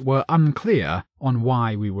States were unclear on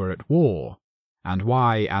why we were at war, and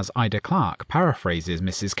why, as Ida Clark paraphrases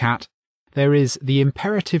Mrs. Catt, there is the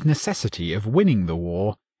imperative necessity of winning the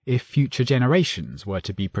war if future generations were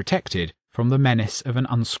to be protected from the menace of an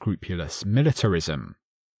unscrupulous militarism.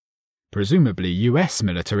 Presumably US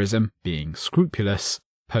militarism, being scrupulous,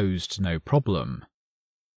 posed no problem.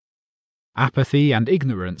 Apathy and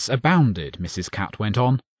ignorance abounded, Mrs. Catt went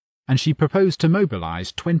on, and she proposed to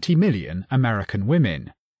mobilize 20 million American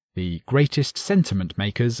women, the greatest sentiment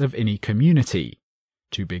makers of any community,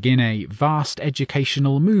 to begin a vast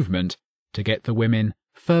educational movement to get the women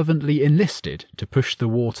fervently enlisted to push the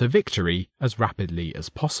war to victory as rapidly as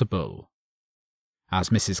possible. As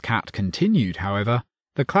Mrs. Catt continued, however,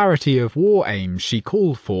 the clarity of war aims she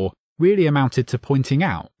called for really amounted to pointing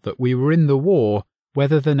out that we were in the war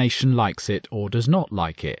whether the nation likes it or does not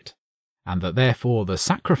like it, and that therefore the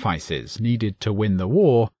sacrifices needed to win the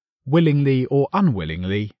war, willingly or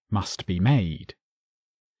unwillingly, must be made.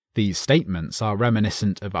 These statements are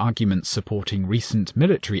reminiscent of arguments supporting recent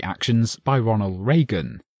military actions by Ronald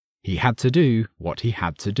Reagan. He had to do what he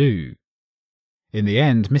had to do. In the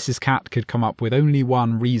end, Mrs. Catt could come up with only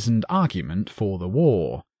one reasoned argument for the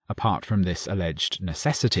war, apart from this alleged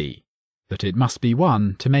necessity, that it must be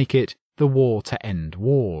won to make it the war to end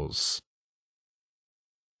wars.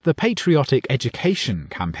 The patriotic education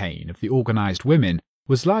campaign of the organised women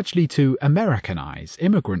was largely to Americanise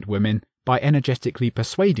immigrant women by energetically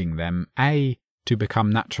persuading them A. to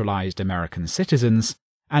become naturalised American citizens,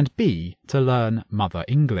 and B. to learn Mother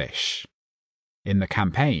English. In the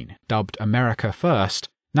campaign, dubbed America First,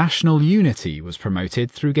 national unity was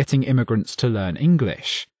promoted through getting immigrants to learn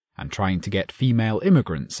English, and trying to get female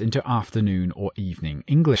immigrants into afternoon or evening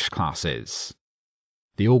English classes.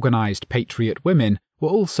 The organised patriot women were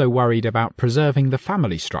also worried about preserving the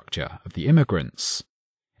family structure of the immigrants.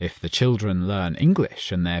 If the children learn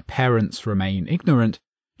English and their parents remain ignorant,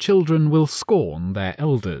 children will scorn their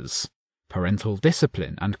elders. Parental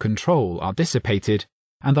discipline and control are dissipated,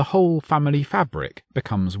 and the whole family fabric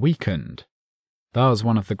becomes weakened. Thus,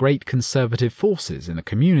 one of the great conservative forces in the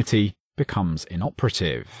community becomes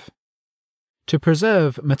inoperative. To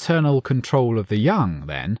preserve maternal control of the young,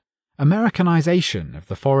 then, Americanization of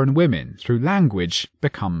the foreign women through language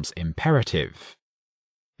becomes imperative.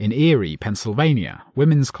 In Erie, Pennsylvania,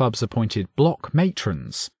 women's clubs appointed block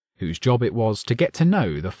matrons, whose job it was to get to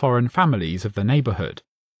know the foreign families of the neighbourhood,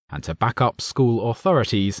 and to back up school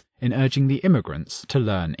authorities in urging the immigrants to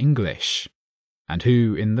learn English, and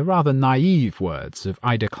who, in the rather naive words of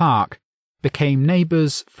Ida Clark, became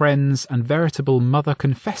neighbours, friends, and veritable mother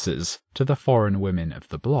confessors to the foreign women of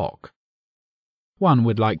the bloc. One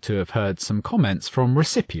would like to have heard some comments from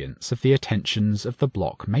recipients of the attentions of the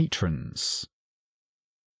bloc matrons.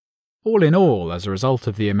 All in all, as a result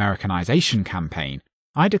of the Americanization campaign,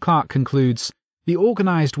 Ida Clark concludes, the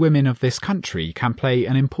organised women of this country can play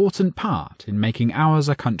an important part in making ours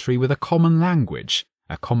a country with a common language,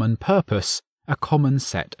 a common purpose, a common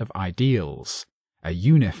set of ideals, a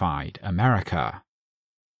unified America.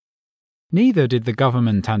 Neither did the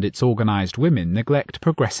government and its organised women neglect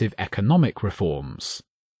progressive economic reforms.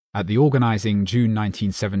 At the organising June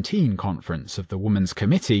 1917 conference of the Women's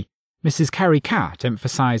Committee, Mrs. Carrie Catt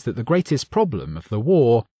emphasised that the greatest problem of the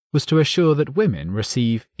war was to assure that women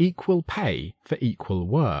receive equal pay for equal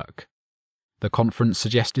work. The conference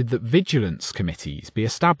suggested that vigilance committees be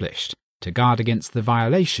established to guard against the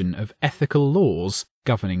violation of ethical laws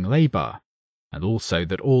governing labour, and also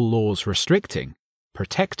that all laws restricting,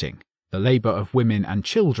 protecting, the labour of women and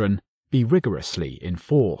children be rigorously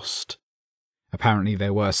enforced. Apparently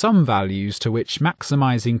there were some values to which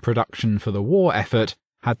maximising production for the war effort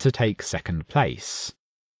had to take second place.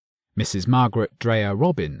 Mrs. Margaret Dreher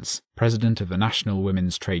Robbins, president of the National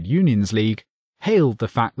Women's Trade Unions League, hailed the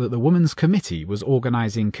fact that the Women's Committee was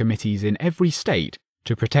organising committees in every state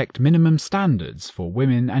to protect minimum standards for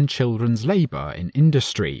women and children's labour in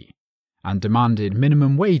industry, and demanded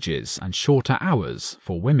minimum wages and shorter hours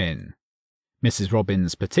for women. Mrs.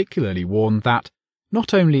 Robbins particularly warned that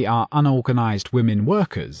not only are unorganised women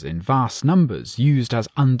workers in vast numbers used as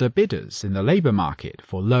underbidders in the labour market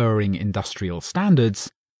for lowering industrial standards,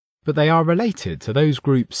 but they are related to those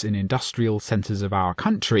groups in industrial centres of our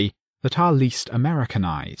country that are least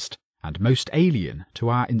Americanised and most alien to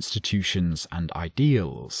our institutions and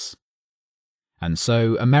ideals. And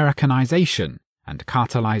so Americanisation and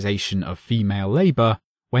cartelisation of female labour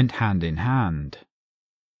went hand in hand.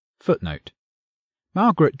 Footnote: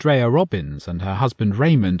 Margaret Dreher Robbins and her husband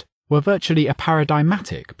Raymond were virtually a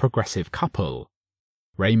paradigmatic progressive couple.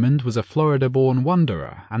 Raymond was a Florida-born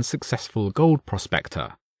wanderer and successful gold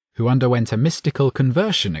prospector, who underwent a mystical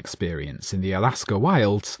conversion experience in the Alaska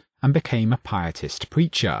wilds and became a pietist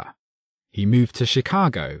preacher. He moved to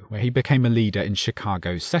Chicago, where he became a leader in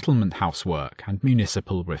Chicago's settlement housework and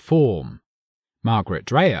municipal reform. Margaret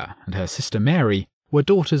Dreher and her sister Mary were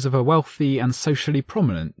daughters of a wealthy and socially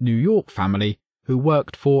prominent New York family who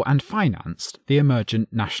worked for and financed the emergent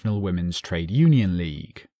National Women's Trade Union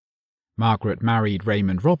League. Margaret married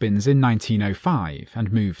Raymond Robbins in 1905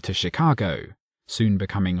 and moved to Chicago, soon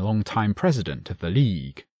becoming longtime president of the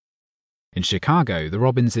League. In Chicago, the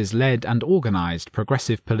Robbinses led and organized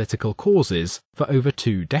progressive political causes for over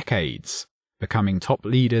 2 decades, becoming top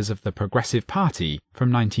leaders of the Progressive Party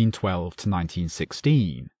from 1912 to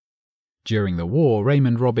 1916. During the war,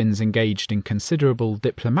 Raymond Robbins engaged in considerable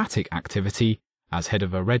diplomatic activity as head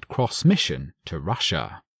of a Red Cross mission to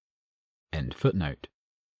Russia. End footnote.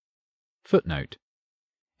 Footnote.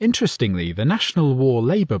 Interestingly, the National War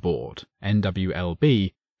Labour Board,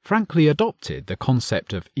 NWLB, frankly adopted the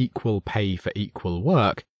concept of equal pay for equal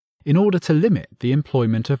work in order to limit the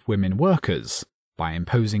employment of women workers by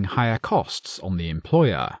imposing higher costs on the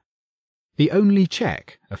employer. The only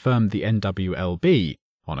check, affirmed the NWLB,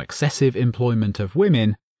 on excessive employment of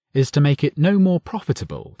women is to make it no more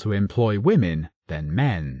profitable to employ women than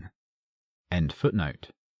men. End footnote.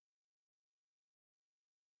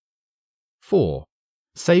 4.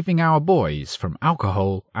 Saving our boys from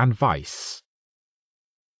alcohol and vice.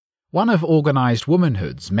 One of organised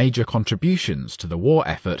womanhood's major contributions to the war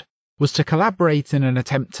effort was to collaborate in an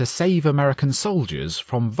attempt to save American soldiers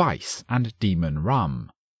from vice and demon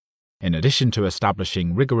rum. In addition to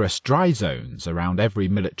establishing rigorous dry zones around every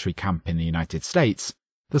military camp in the United States,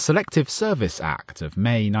 the Selective Service Act of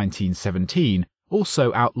May 1917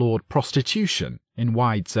 also outlawed prostitution in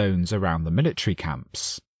wide zones around the military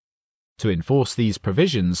camps. To enforce these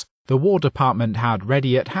provisions, the War Department had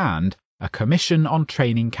ready at hand a Commission on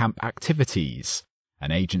Training Camp Activities,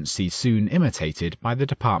 an agency soon imitated by the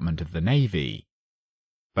Department of the Navy.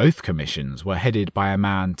 Both commissions were headed by a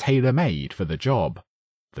man tailor-made for the job,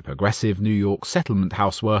 the progressive New York settlement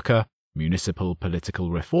house worker, municipal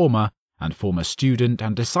political reformer, and former student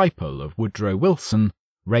and disciple of Woodrow Wilson,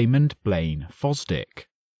 Raymond Blaine Fosdick.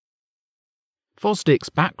 Fosdick's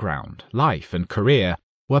background, life, and career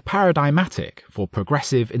were paradigmatic for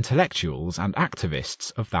progressive intellectuals and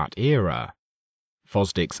activists of that era.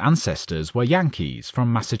 Fosdick's ancestors were Yankees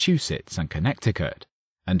from Massachusetts and Connecticut,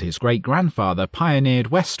 and his great-grandfather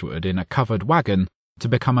pioneered westward in a covered wagon to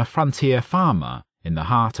become a frontier farmer in the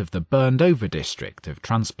heart of the burned-over district of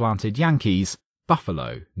transplanted Yankees,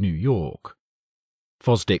 Buffalo, New York.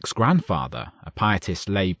 Fosdick's grandfather, a pietist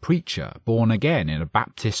lay preacher born again in a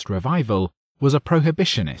Baptist revival, was a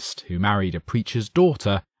prohibitionist who married a preacher's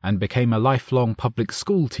daughter and became a lifelong public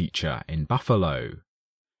school teacher in Buffalo.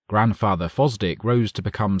 Grandfather Fosdick rose to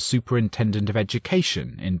become superintendent of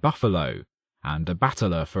education in Buffalo and a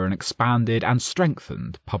battler for an expanded and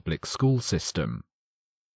strengthened public school system.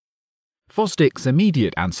 Fosdick's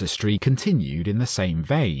immediate ancestry continued in the same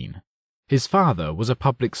vein. His father was a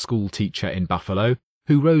public school teacher in Buffalo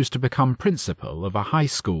who rose to become principal of a high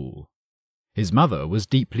school. His mother was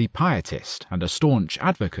deeply pietist and a staunch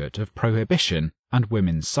advocate of prohibition and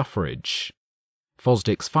women's suffrage.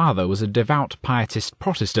 Fosdick's father was a devout pietist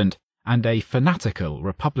Protestant and a fanatical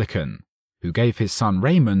Republican, who gave his son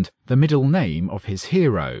Raymond the middle name of his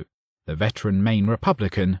hero, the veteran Maine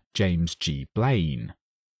Republican James G. Blaine.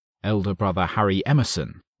 Elder brother Harry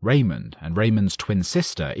Emerson, Raymond, and Raymond's twin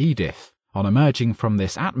sister Edith, on emerging from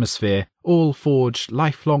this atmosphere, all forged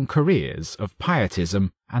lifelong careers of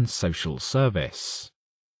pietism and social service.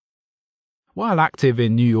 While active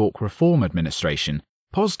in New York Reform Administration,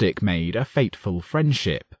 Fosdick made a fateful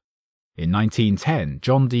friendship. In 1910,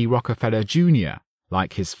 John D. Rockefeller Jr.,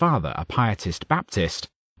 like his father a pietist Baptist,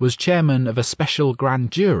 was chairman of a special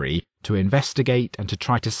grand jury to investigate and to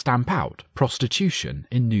try to stamp out prostitution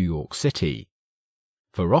in New York City.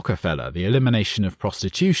 For Rockefeller, the elimination of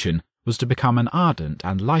prostitution was to become an ardent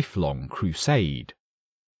and lifelong crusade.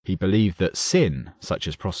 He believed that sin, such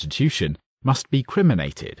as prostitution, must be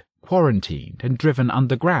criminated, quarantined, and driven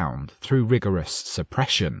underground through rigorous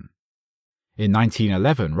suppression. In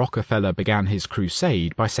 1911, Rockefeller began his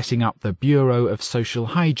crusade by setting up the Bureau of Social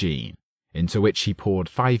Hygiene, into which he poured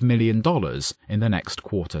 $5 million in the next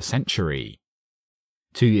quarter century.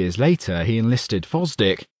 2 years later, he enlisted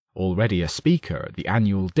Fosdick, already a speaker at the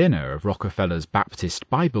annual dinner of Rockefeller's Baptist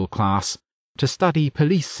Bible class, to study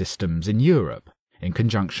police systems in Europe in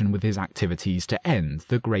conjunction with his activities to end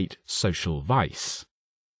the great social vice.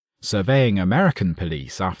 Surveying American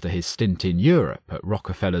police after his stint in Europe at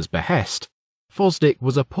Rockefeller's behest, Fosdick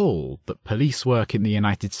was appalled that police work in the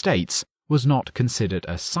United States was not considered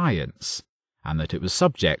a science, and that it was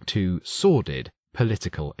subject to sordid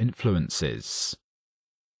political influences.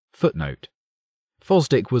 Footnote.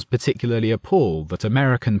 Fosdick was particularly appalled that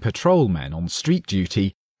American patrolmen on street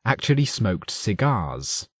duty actually smoked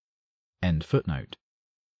cigars. End footnote.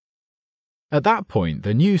 At that point,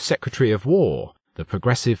 the new Secretary of War, the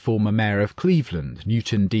progressive former mayor of Cleveland,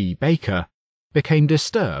 Newton D. Baker, became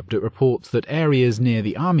disturbed at reports that areas near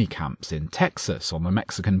the army camps in Texas on the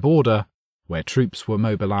Mexican border, where troops were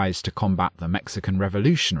mobilized to combat the Mexican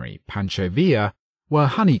revolutionary Pancho Villa, were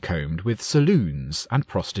honeycombed with saloons and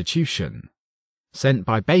prostitution. Sent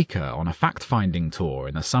by Baker on a fact-finding tour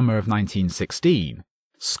in the summer of 1916,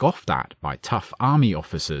 scoffed at by tough army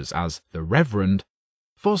officers as the Reverend,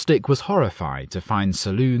 Fosdick was horrified to find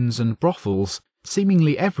saloons and brothels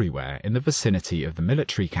seemingly everywhere in the vicinity of the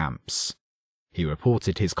military camps. He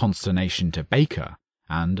reported his consternation to Baker,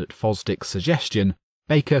 and at Fosdick's suggestion,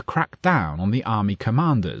 Baker cracked down on the army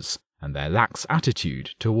commanders and their lax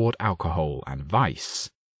attitude toward alcohol and vice.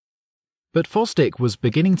 But Fosdick was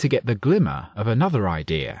beginning to get the glimmer of another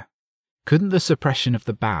idea. Couldn't the suppression of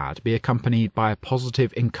the bad be accompanied by a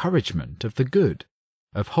positive encouragement of the good,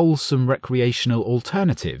 of wholesome recreational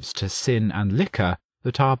alternatives to sin and liquor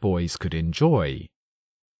that our boys could enjoy?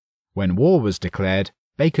 When war was declared,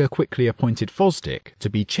 Baker quickly appointed Fosdick to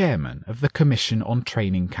be chairman of the Commission on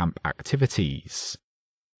Training Camp Activities.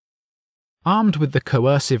 Armed with the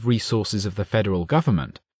coercive resources of the federal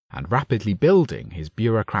government, and rapidly building his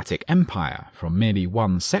bureaucratic empire from merely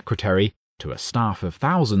one secretary to a staff of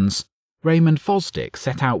thousands, Raymond Fosdick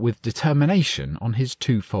set out with determination on his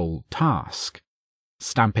twofold task: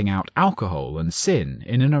 stamping out alcohol and sin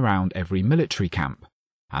in and around every military camp,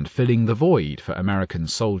 and filling the void for American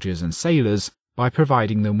soldiers and sailors by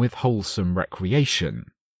providing them with wholesome recreation.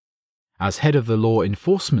 As head of the Law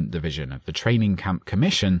Enforcement Division of the Training Camp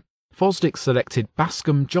Commission, Fosdick selected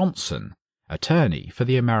Bascom Johnson, attorney for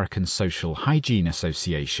the American Social Hygiene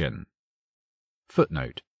Association.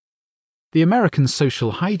 Footnote: the American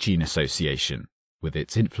Social Hygiene Association, with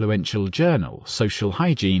its influential journal Social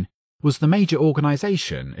Hygiene, was the major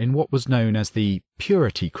organization in what was known as the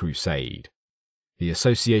Purity Crusade. The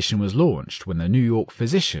association was launched when the New York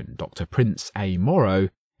physician Dr. Prince A. Morrow,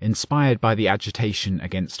 inspired by the agitation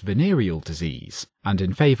against venereal disease and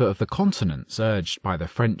in favor of the continence urged by the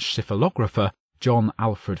French syphilographer John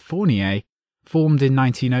Alfred Fournier, formed in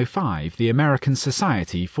 1905 the American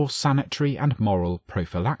Society for Sanitary and Moral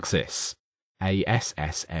Prophylaxis,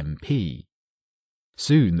 ASSMP.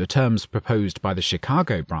 Soon the terms proposed by the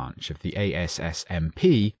Chicago branch of the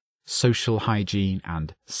ASSMP, social hygiene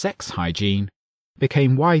and sex hygiene,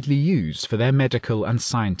 became widely used for their medical and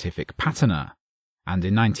scientific patina, and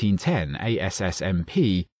in 1910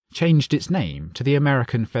 ASSMP changed its name to the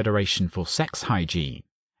American Federation for Sex Hygiene,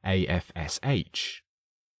 AFSH.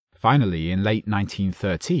 Finally, in late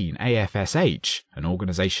 1913, AFSH, an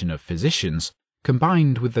organization of physicians,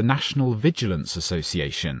 combined with the National Vigilance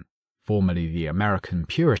Association, formerly the American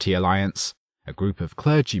Purity Alliance, a group of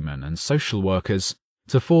clergymen and social workers,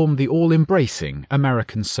 to form the all-embracing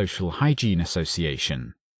American Social Hygiene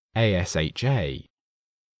Association, ASHA.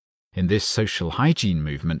 In this social hygiene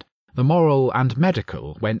movement, the moral and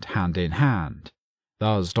medical went hand in hand.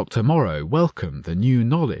 Thus, Dr. Morrow welcomed the new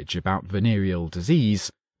knowledge about venereal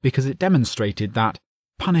disease because it demonstrated that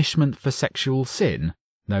punishment for sexual sin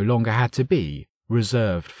no longer had to be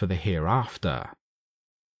reserved for the hereafter.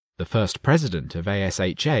 The first president of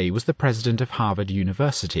ASHA was the president of Harvard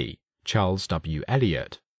University, Charles W.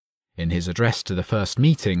 Eliot. In his address to the first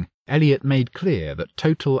meeting, Eliot made clear that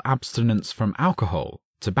total abstinence from alcohol,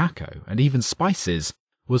 tobacco, and even spices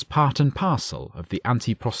was part and parcel of the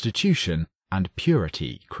anti-prostitution and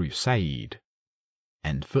purity crusade.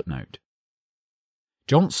 End footnote.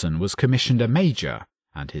 Johnson was commissioned a major,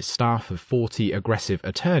 and his staff of 40 aggressive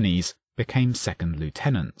attorneys became second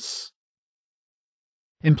lieutenants.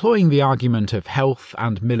 Employing the argument of health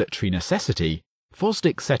and military necessity,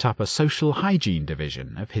 Fosdick set up a social hygiene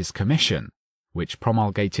division of his commission, which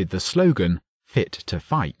promulgated the slogan, "Fit to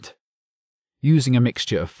Fight." Using a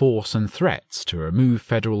mixture of force and threats to remove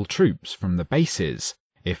federal troops from the bases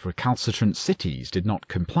if recalcitrant cities did not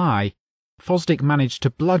comply, Fosdick managed to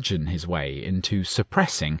bludgeon his way into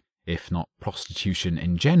suppressing, if not prostitution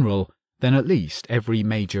in general, then at least every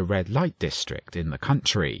major red light district in the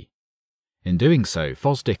country. In doing so,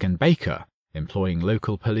 Fosdick and Baker, employing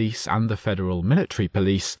local police and the federal military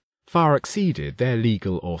police, far exceeded their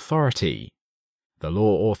legal authority. The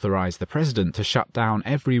law authorized the president to shut down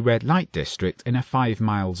every red light district in a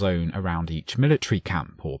 5-mile zone around each military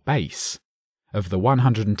camp or base. Of the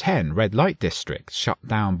 110 red light districts shut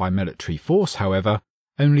down by military force, however,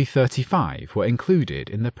 only 35 were included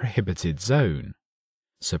in the prohibited zone.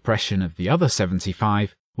 Suppression of the other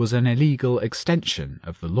 75 was an illegal extension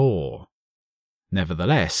of the law.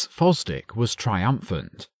 Nevertheless, Fosdick was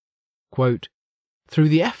triumphant. Quote, "Through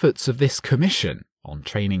the efforts of this commission on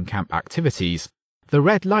training camp activities, the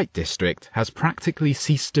red light district has practically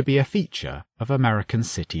ceased to be a feature of American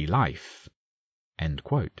city life." End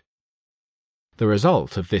quote. The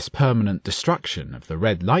result of this permanent destruction of the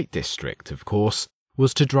red light district, of course,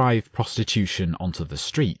 was to drive prostitution onto the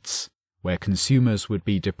streets, where consumers would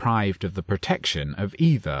be deprived of the protection of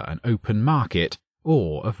either an open market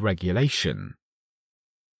or of regulation.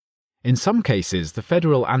 In some cases, the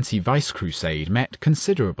federal anti-vice crusade met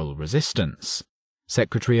considerable resistance.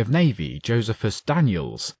 Secretary of Navy Josephus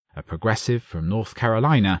Daniels, a progressive from North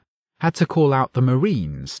Carolina, had to call out the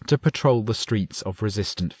Marines to patrol the streets of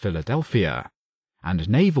resistant Philadelphia, and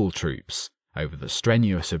naval troops, over the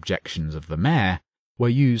strenuous objections of the mayor, were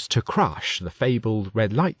used to crush the fabled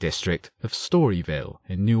red light district of Storyville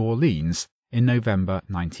in New Orleans in November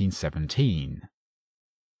 1917.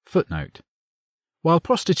 Footnote: while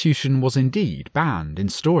prostitution was indeed banned in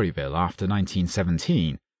Storyville after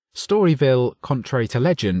 1917, Storyville, contrary to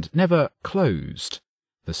legend, never closed.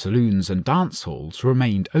 The saloons and dance halls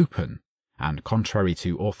remained open, and contrary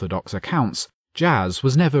to orthodox accounts, jazz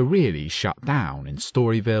was never really shut down in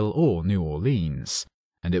Storyville or New Orleans,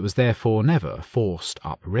 and it was therefore never forced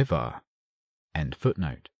upriver. End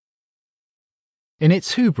footnote. In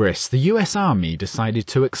its hubris, the US Army decided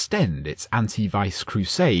to extend its anti-vice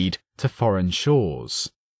crusade to foreign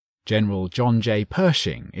shores. General John J.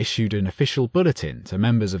 Pershing issued an official bulletin to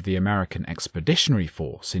members of the American Expeditionary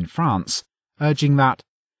Force in France, urging that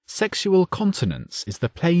sexual continence is the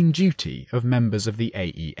plain duty of members of the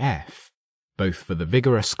AEF, both for the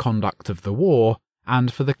vigorous conduct of the war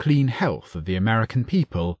and for the clean health of the American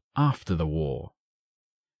people after the war.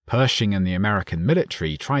 Pershing and the American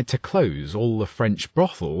military tried to close all the French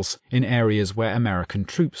brothels in areas where American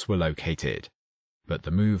troops were located, but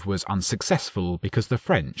the move was unsuccessful because the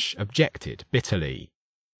French objected bitterly.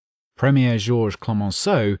 Premier Georges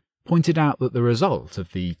Clemenceau pointed out that the result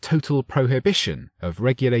of the total prohibition of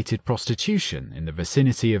regulated prostitution in the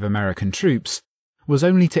vicinity of American troops was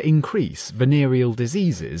only to increase venereal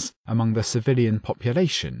diseases among the civilian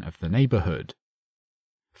population of the neighborhood.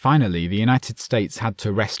 Finally, the United States had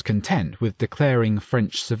to rest content with declaring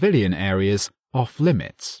French civilian areas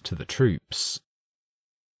off-limits to the troops.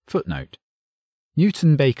 Footnote: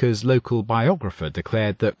 Newton Baker's local biographer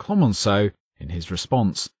declared that Clemenceau, in his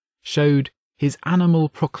response, showed his animal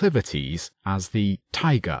proclivities as the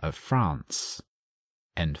tiger of France.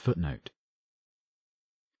 End footnote.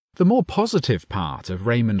 The more positive part of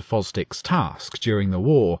Raymond Fosdick's task during the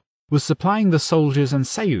war was supplying the soldiers and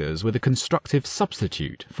sailors with a constructive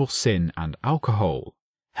substitute for sin and alcohol,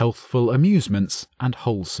 healthful amusements and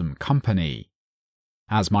wholesome company.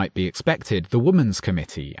 As might be expected, the Women's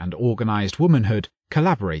Committee and Organised Womanhood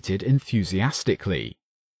collaborated enthusiastically.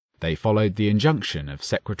 They followed the injunction of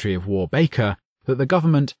Secretary of War Baker that the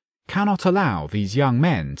government cannot allow these young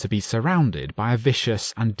men to be surrounded by a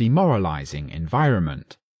vicious and demoralising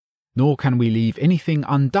environment, nor can we leave anything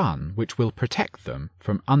undone which will protect them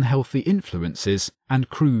from unhealthy influences and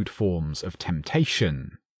crude forms of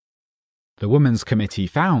temptation. The Women's Committee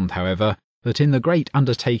found, however, that in the great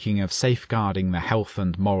undertaking of safeguarding the health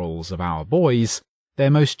and morals of our boys, their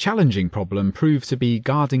most challenging problem proved to be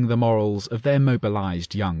guarding the morals of their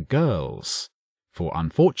mobilised young girls. For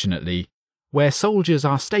unfortunately, where soldiers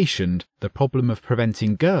are stationed, the problem of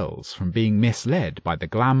preventing girls from being misled by the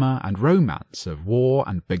glamour and romance of war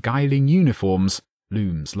and beguiling uniforms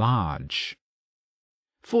looms large.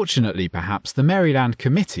 Fortunately, perhaps, the Maryland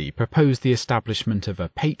Committee proposed the establishment of a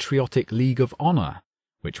Patriotic League of Honor,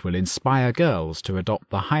 which will inspire girls to adopt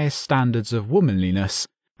the highest standards of womanliness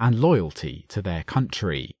and loyalty to their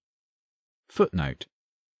country. Footnote: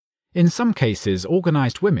 in some cases,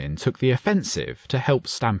 organised women took the offensive to help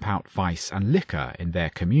stamp out vice and liquor in their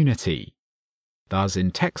community. Thus,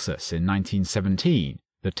 in Texas in 1917,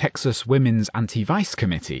 the Texas Women's Anti-Vice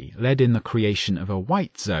Committee led in the creation of a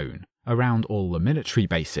white zone around all the military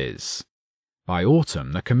bases. By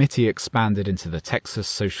autumn, the committee expanded into the Texas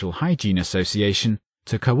Social Hygiene Association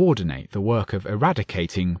to coordinate the work of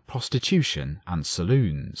eradicating prostitution and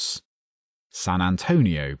saloons. San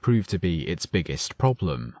Antonio proved to be its biggest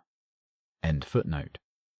problem. End footnote.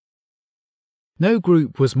 No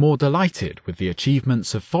group was more delighted with the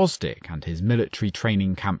achievements of Fosdick and his military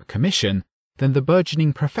training camp commission than the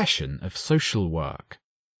burgeoning profession of social work.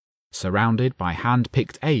 Surrounded by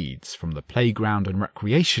hand-picked aides from the Playground and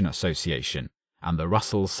Recreation Association and the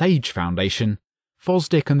Russell Sage Foundation,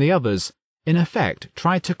 Fosdick and the others in effect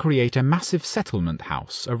tried to create a massive settlement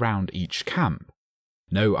house around each camp.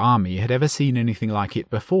 No army had ever seen anything like it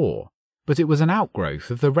before, but it was an outgrowth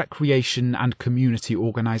of the recreation and community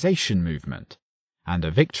organisation movement, and a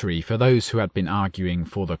victory for those who had been arguing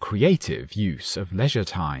for the creative use of leisure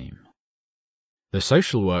time. The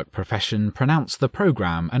social work profession pronounced the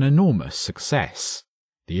program an enormous success.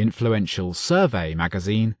 The influential Survey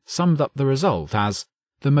magazine summed up the result as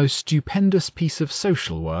the most stupendous piece of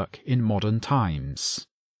social work in modern times.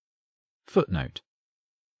 Footnote.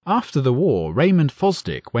 After the war, Raymond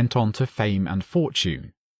Fosdick went on to fame and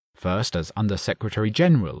fortune, first as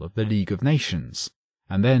Under-Secretary-General of the League of Nations,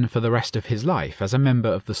 and then for the rest of his life as a member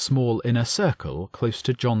of the small inner circle close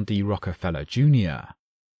to John D. Rockefeller, Jr.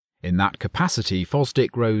 In that capacity,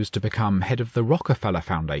 Fosdick rose to become head of the Rockefeller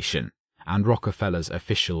Foundation and Rockefeller's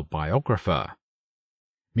official biographer.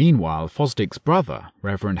 Meanwhile, Fosdick's brother,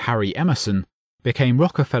 Reverend Harry Emerson, became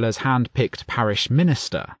Rockefeller's hand-picked parish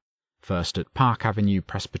minister, first at Park Avenue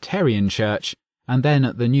Presbyterian Church and then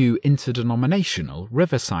at the new interdenominational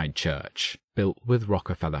Riverside Church, built with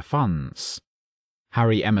Rockefeller funds.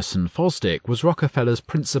 Harry Emerson Fosdick was Rockefeller's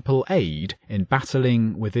principal aide in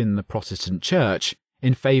battling within the Protestant Church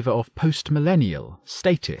in favour of post-millennial,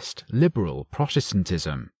 statist, liberal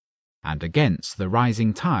Protestantism, and against the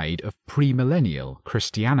rising tide of premillennial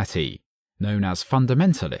Christianity, known as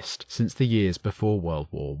fundamentalist since the years before World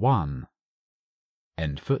War I.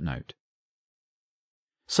 End footnote.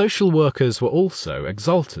 Social workers were also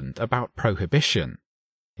exultant about prohibition.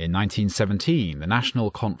 In 1917, the National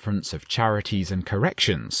Conference of Charities and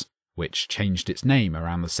Corrections, which changed its name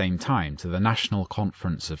around the same time to the National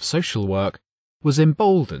Conference of Social Work, was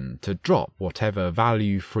emboldened to drop whatever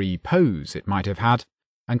value-free pose it might have had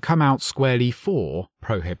and come out squarely for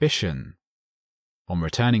prohibition. On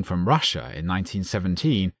returning from Russia in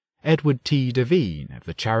 1917, Edward T. Devine of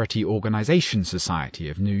the Charity Organization Society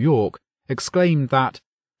of New York exclaimed that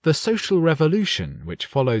the social revolution which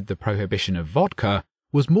followed the prohibition of vodka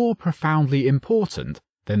was more profoundly important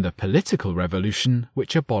than the political revolution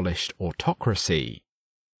which abolished autocracy.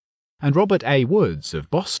 And Robert A. Woods of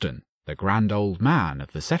Boston, the grand old man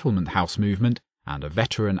of the settlement house movement and a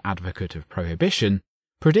veteran advocate of prohibition,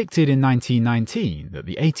 predicted in 1919 that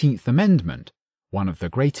the 18th Amendment, one of the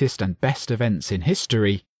greatest and best events in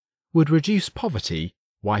history, would reduce poverty,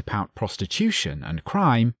 wipe out prostitution and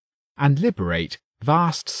crime, and liberate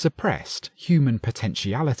vast suppressed human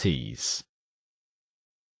potentialities.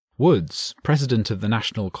 Woods, president of the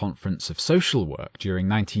National Conference of Social Work during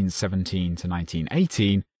 1917 to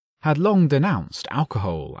 1918, had long denounced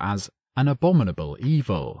alcohol as an abominable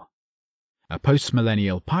evil. A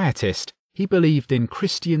postmillennial pietist, he believed in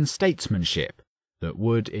Christian statesmanship that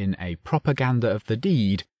would, in a propaganda of the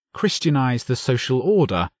deed, Christianize the social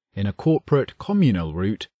order in a corporate communal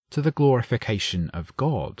route to the glorification of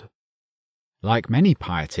God. Like many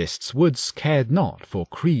pietists, Woods cared not for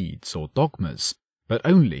creeds or dogmas, but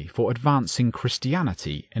only for advancing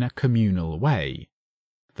Christianity in a communal way.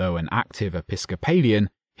 Though an active Episcopalian,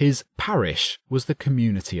 his parish was the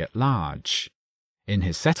community at large. In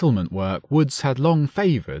his settlement work, Woods had long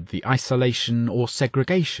favoured the isolation or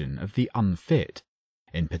segregation of the unfit,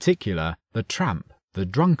 in particular the tramp, the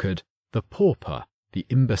drunkard, the pauper, the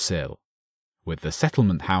imbecile, with the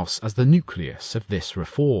settlement house as the nucleus of this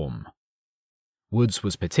reform. Woods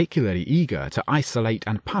was particularly eager to isolate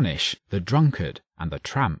and punish the drunkard and the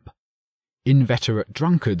tramp. Inveterate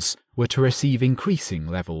drunkards were to receive increasing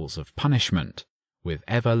levels of punishment, with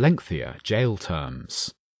ever lengthier jail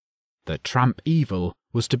terms. The tramp evil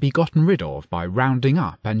was to be gotten rid of by rounding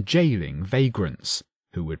up and jailing vagrants,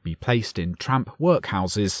 who would be placed in tramp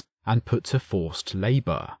workhouses and put to forced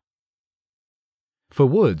labour. For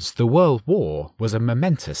Woods, the World War was a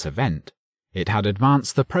momentous event. It had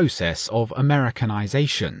advanced the process of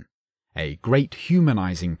Americanization, a great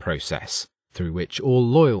humanizing process through which all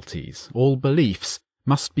loyalties, all beliefs,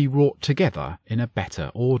 must be wrought together in a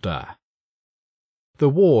better order. The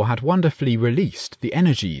war had wonderfully released the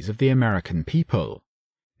energies of the American people.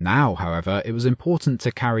 Now, however, it was important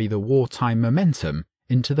to carry the wartime momentum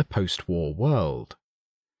into the post-war world.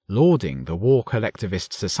 Lauding the War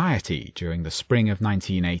Collectivist Society during the spring of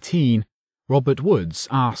 1918, Robert Woods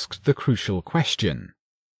asked the crucial question: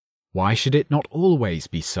 why should it not always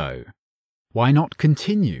be so? Why not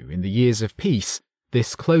continue in the years of peace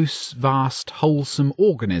this close, vast, wholesome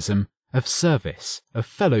organism of service, of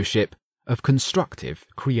fellowship, of constructive,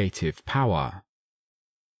 creative power?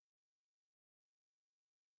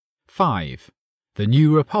 5. The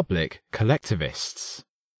New Republic Collectivists.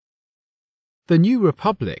 The New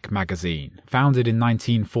Republic magazine, founded in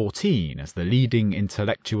 1914 as the leading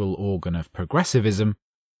intellectual organ of progressivism,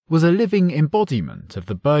 was a living embodiment of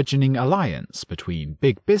the burgeoning alliance between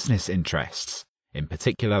big business interests, in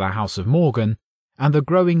particular the House of Morgan, and the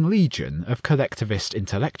growing legion of collectivist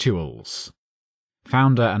intellectuals.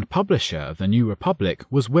 Founder and publisher of the New Republic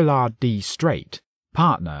was Willard D. Straight,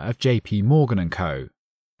 partner of J.P. Morgan & Co.,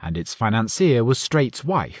 and its financier was Straight's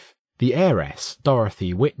wife, the heiress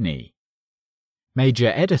Dorothy Whitney.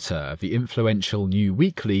 Major editor of the influential New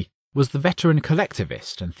Weekly was the veteran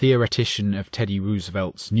collectivist and theoretician of Teddy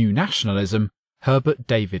Roosevelt's New Nationalism, Herbert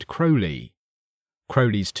David Crowley.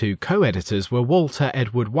 Crowley's two co-editors were Walter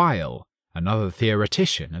Edward Weil, another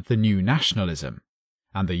theoretician of the New Nationalism,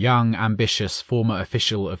 and the young, ambitious former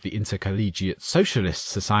official of the Intercollegiate Socialist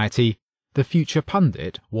Society, the future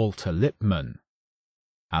pundit Walter Lippmann.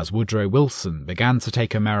 As Woodrow Wilson began to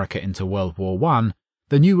take America into World War I,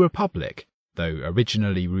 the New Republic, though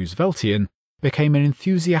originally Rooseveltian, became an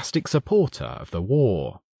enthusiastic supporter of the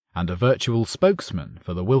war, and a virtual spokesman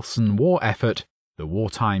for the Wilson war effort, the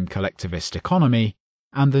wartime collectivist economy,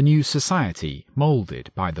 and the new society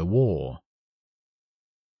moulded by the war.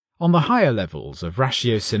 On the higher levels of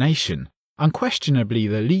ratiocination, unquestionably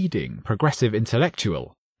the leading progressive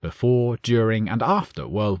intellectual, before, during, and after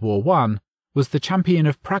World War I, was the champion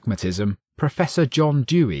of pragmatism, Professor John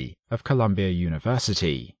Dewey of Columbia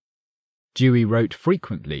University. Dewey wrote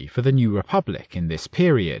frequently for the New Republic in this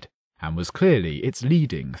period, and was clearly its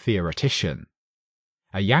leading theoretician.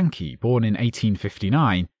 A Yankee born in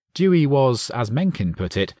 1859, Dewey was, as Mencken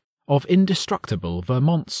put it, of indestructible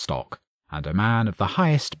Vermont stock, and a man of the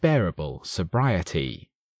highest bearable sobriety.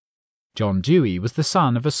 John Dewey was the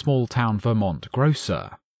son of a small-town Vermont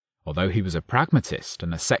grocer. Although he was a pragmatist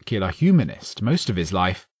and a secular humanist most of his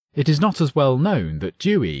life, it is not as well known that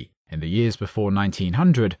Dewey, in the years before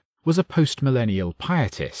 1900, was a post-millennial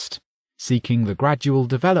pietist, seeking the gradual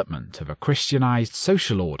development of a Christianized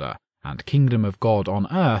social order and kingdom of God on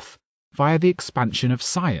earth via the expansion of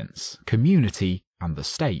science, community, and the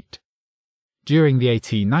state. During the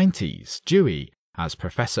 1890s, Dewey, as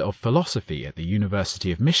professor of philosophy at the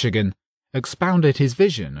University of Michigan, expounded his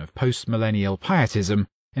vision of post-millennial pietism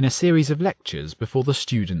in a series of lectures before the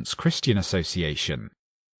Students' Christian Association.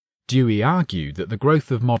 Dewey argued that the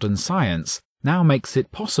growth of modern science now makes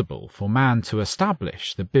it possible for man to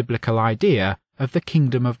establish the biblical idea of the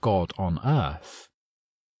kingdom of God on earth.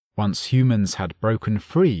 Once humans had broken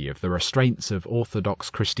free of the restraints of Orthodox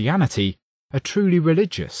Christianity, a truly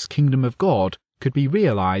religious kingdom of God could be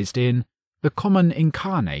realized in the common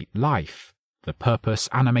incarnate life, the purpose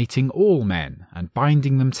animating all men and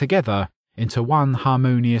binding them together into one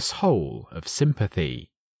harmonious whole of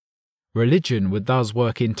sympathy. Religion would thus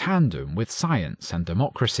work in tandem with science and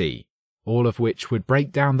democracy, all of which would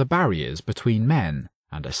break down the barriers between men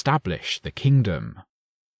and establish the kingdom.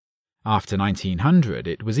 After 1900,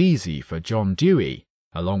 it was easy for John Dewey,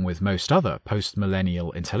 along with most other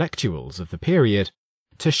post-millennial intellectuals of the period,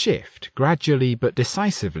 to shift gradually but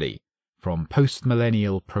decisively from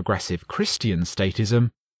post-millennial progressive Christian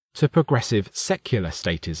statism to progressive secular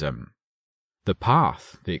statism. The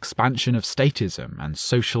path, the expansion of statism and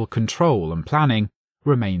social control and planning,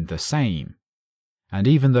 remained the same. And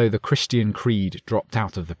even though the Christian creed dropped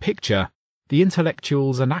out of the picture, the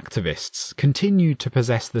intellectuals and activists continued to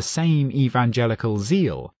possess the same evangelical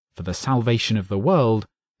zeal for the salvation of the world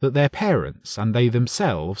that their parents and they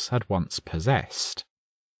themselves had once possessed.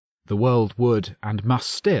 The world would and must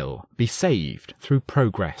still be saved through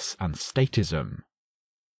progress and statism.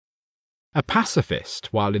 A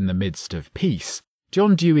pacifist while in the midst of peace,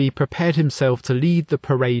 John Dewey prepared himself to lead the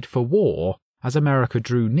parade for war as America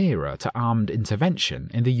drew nearer to armed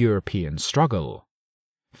intervention in the European struggle.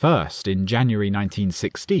 First, in January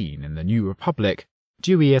 1916 in the New Republic,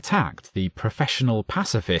 Dewey attacked the professional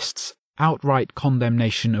pacifists' outright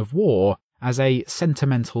condemnation of war as a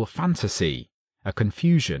sentimental fantasy, a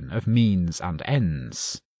confusion of means and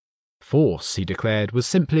ends. Force, he declared, was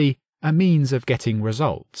simply a means of getting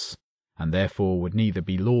results, and therefore would neither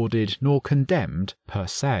be lauded nor condemned per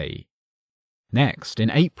se. Next, in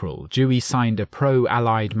April, Dewey signed a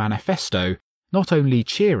pro-Allied manifesto, not only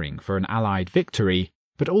cheering for an Allied victory,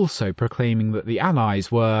 but also proclaiming that the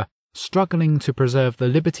Allies were struggling to preserve the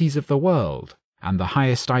liberties of the world and the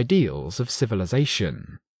highest ideals of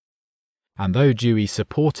civilization. And though Dewey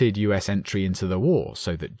supported US entry into the war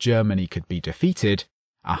so that Germany could be defeated,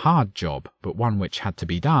 a hard job but one which had to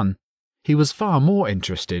be done, he was far more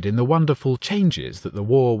interested in the wonderful changes that the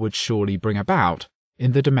war would surely bring about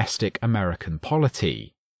in the domestic American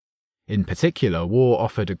polity. In particular, war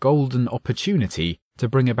offered a golden opportunity to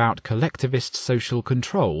bring about collectivist social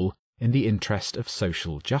control in the interest of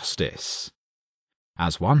social justice.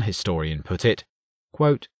 As one historian put it,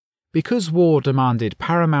 quote, "Because war demanded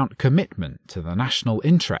paramount commitment to the national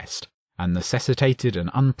interest and necessitated an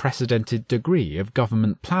unprecedented degree of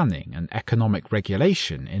government planning and economic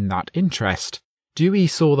regulation in that interest, Dewey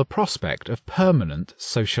saw the prospect of permanent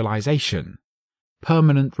socialization,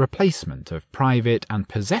 permanent replacement of private and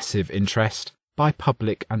possessive interest by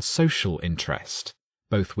public and social interest,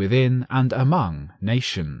 both within and among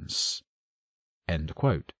nations." End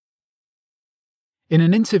quote. In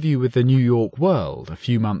an interview with the New York World a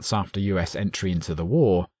few months after US entry into the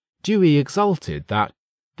war, Dewey exulted that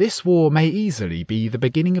this war may easily be the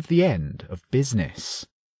beginning of the end of business.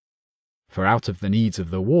 For out of the needs of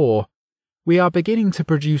the war, we are beginning to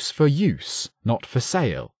produce for use, not for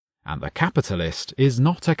sale, and the capitalist is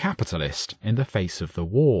not a capitalist in the face of the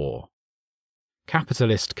war.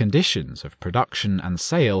 Capitalist conditions of production and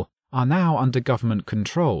sale are now under government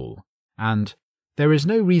control, and there is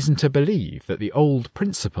no reason to believe that the old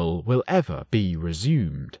principle will ever be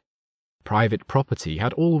resumed. Private property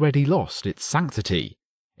had already lost its sanctity.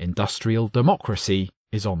 Industrial democracy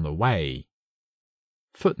is on the way.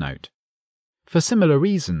 Footnote. For similar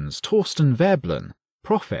reasons, Torsten Veblen,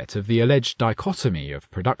 prophet of the alleged dichotomy of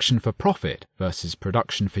production for profit versus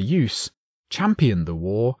production for use, championed the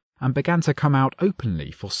war and began to come out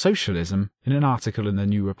openly for socialism in an article in the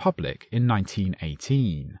New Republic in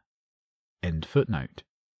 1918. End footnote.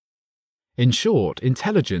 In short,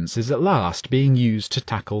 intelligence is at last being used to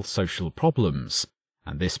tackle social problems,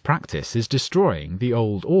 and this practice is destroying the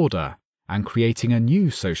old order and creating a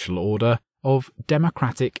new social order of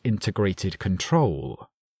democratic integrated control.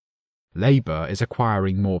 Labour is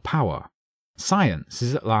acquiring more power, science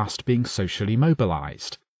is at last being socially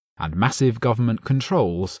mobilised, and massive government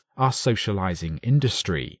controls are socialising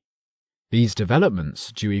industry. These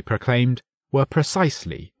developments, Dewey proclaimed, were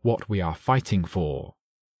precisely what we are fighting for.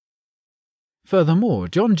 Furthermore,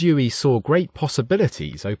 John Dewey saw great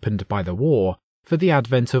possibilities opened by the war for the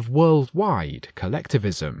advent of worldwide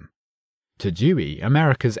collectivism. To Dewey,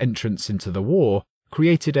 America's entrance into the war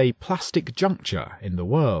created a plastic juncture in the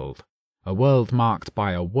world, a world marked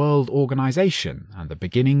by a world organization and the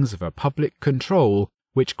beginnings of a public control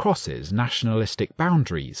which crosses nationalistic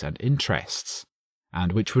boundaries and interests,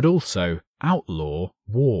 and which would also outlaw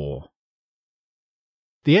war.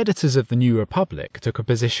 The editors of the New Republic took a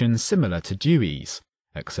position similar to Dewey's,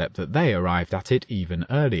 except that they arrived at it even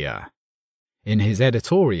earlier. In his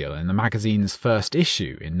editorial in the magazine's first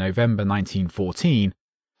issue in November 1914,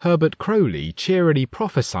 Herbert Croly cheerily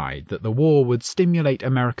prophesied that the war would stimulate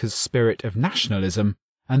America's spirit of nationalism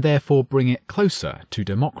and therefore bring it closer to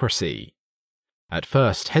democracy. At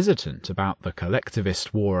first hesitant about the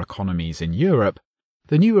collectivist war economies in Europe,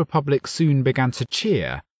 the New Republic soon began to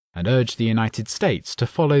cheer and urged the United States to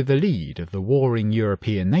follow the lead of the warring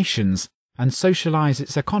European nations and socialize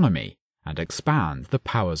its economy and expand the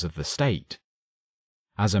powers of the state.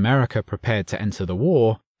 As America prepared to enter the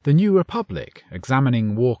war, the New Republic,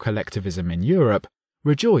 examining war collectivism in Europe,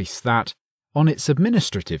 rejoiced that, on its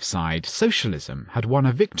administrative side, socialism had won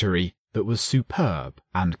a victory that was superb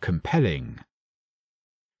and compelling.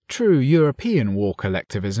 True, European war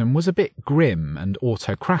collectivism was a bit grim and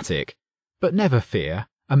autocratic, but never fear,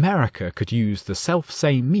 America could use the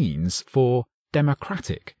self-same means for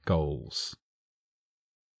democratic goals.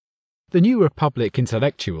 The New Republic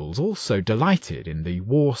intellectuals also delighted in the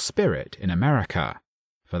war spirit in America,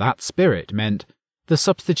 for that spirit meant the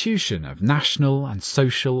substitution of national and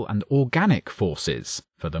social and organic forces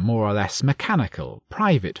for the more or less mechanical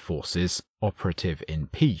private forces operative in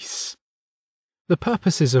peace. The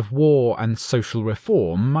purposes of war and social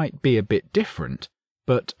reform might be a bit different,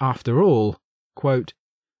 but after all, quote,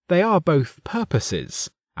 they are both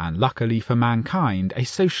purposes, and luckily for mankind a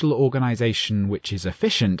social organisation which is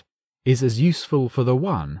efficient is as useful for the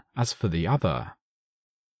one as for the other.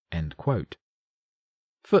 End quote.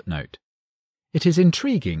 Footnote. It is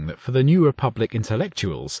intriguing that for the New Republic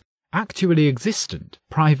intellectuals, actually existent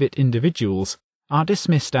private individuals are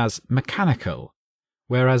dismissed as mechanical,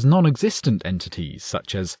 whereas non-existent entities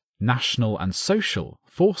such as national and social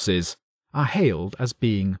forces are hailed as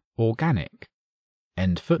being organic.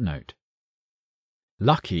 End footnote.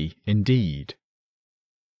 Lucky indeed.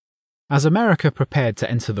 As America prepared to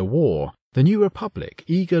enter the war, the New Republic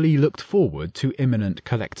eagerly looked forward to imminent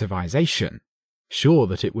collectivization, sure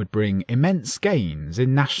that it would bring immense gains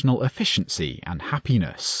in national efficiency and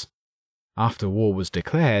happiness. After war was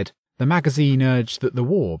declared, the magazine urged that the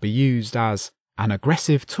war be used as an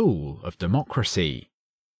aggressive tool of democracy.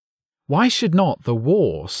 Why should not the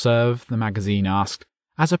war serve, the magazine asked,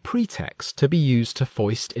 as a pretext to be used to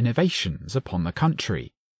foist innovations upon the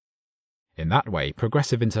country? In that way,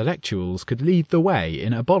 progressive intellectuals could lead the way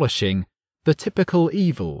in abolishing the typical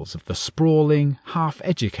evils of the sprawling,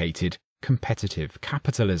 half-educated, competitive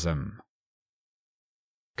capitalism.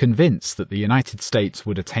 Convinced that the United States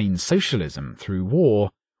would attain socialism through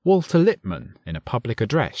war, Walter Lippmann, in a public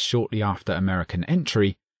address shortly after American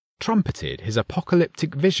entry, trumpeted his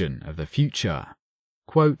apocalyptic vision of the future.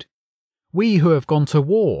 Quote, We who have gone to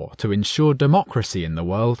war to ensure democracy in the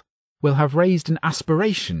world will have raised an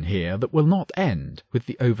aspiration here that will not end with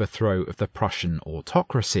the overthrow of the Prussian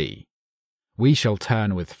autocracy. We shall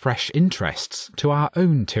turn with fresh interests to our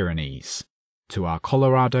own tyrannies, to our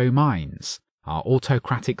Colorado mines, our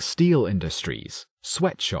autocratic steel industries,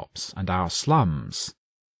 sweatshops, and our slums.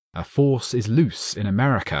 A force is loose in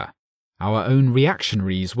America. Our own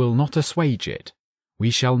reactionaries will not assuage it.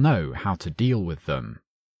 We shall know how to deal with them."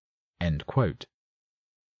 End quote.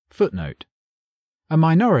 Footnote: a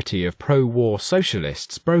minority of pro-war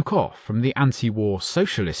socialists broke off from the anti-war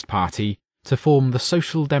Socialist Party to form the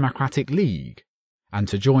Social Democratic League, and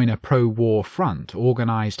to join a pro-war front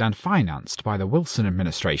organised and financed by the Wilson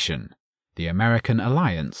administration, the American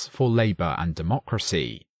Alliance for Labour and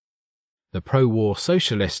Democracy. The pro-war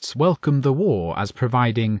socialists welcomed the war as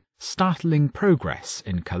providing startling progress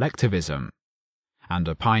in collectivism, and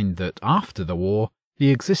opined that after the war, the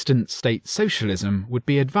existent state socialism would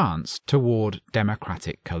be advanced toward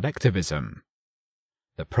democratic collectivism.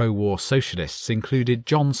 The pro-war socialists included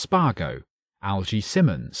John Spargo, Algie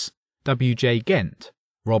Simmons, W.J. Gent,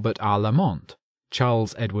 Robert R. Lamont,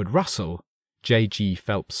 Charles Edward Russell, J.G.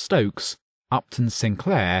 Phelps Stokes, Upton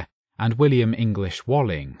Sinclair, and William English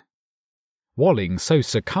Walling. Walling so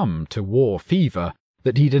succumbed to war fever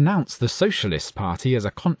that he denounced the Socialist Party as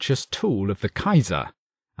a conscious tool of the Kaiser,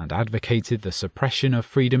 and advocated the suppression of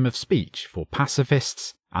freedom of speech for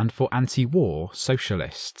pacifists and for anti-war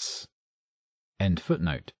socialists. End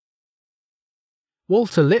footnote.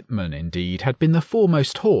 Walter Lippmann, indeed, had been the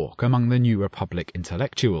foremost hawk among the New Republic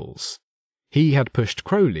intellectuals. He had pushed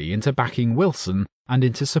Crowley into backing Wilson and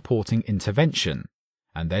into supporting intervention,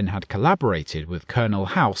 and then had collaborated with Colonel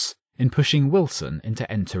House in pushing Wilson into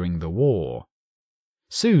entering the war.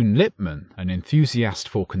 Soon Lippmann, an enthusiast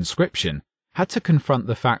for conscription, had to confront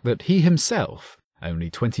the fact that he himself, only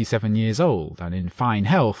 27 years old and in fine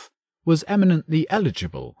health, was eminently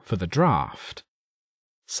eligible for the draft.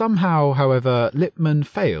 Somehow, however, Lippmann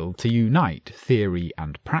failed to unite theory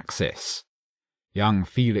and praxis. Young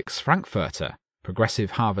Felix Frankfurter,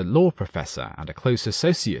 progressive Harvard law professor and a close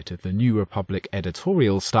associate of the New Republic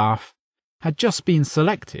editorial staff, had just been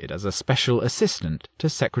selected as a special assistant to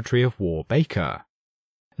Secretary of War Baker.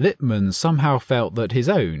 Lippmann somehow felt that his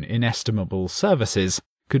own inestimable services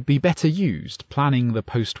could be better used planning the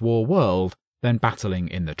post-war world than battling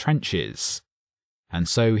in the trenches, and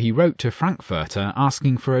so he wrote to Frankfurter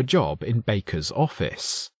asking for a job in Baker's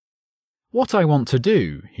office. "What I want to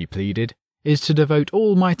do," he pleaded, "is to devote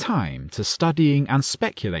all my time to studying and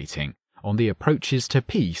speculating on the approaches to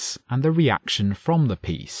peace and the reaction from the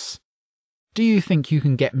peace. Do you think you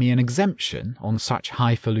can get me an exemption on such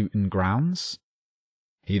highfalutin grounds?"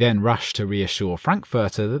 He then rushed to reassure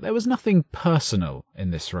Frankfurter that there was nothing personal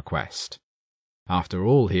in this request. After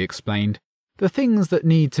all, he explained, the things that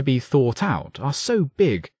need to be thought out are so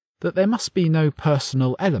big that there must be no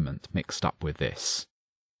personal element mixed up with this.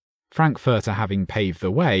 Frankfurter having paved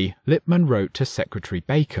the way, Lippmann wrote to Secretary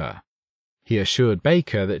Baker. He assured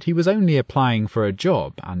Baker that he was only applying for a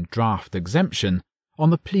job and draft exemption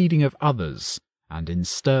on the pleading of others and in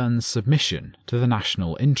stern submission to the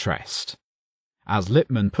national interest. As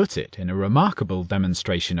Lippmann put it in a remarkable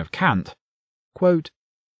demonstration of cant, quote,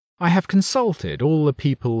 "I have consulted all the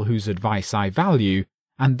people whose advice I value,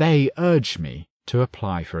 and they urge me to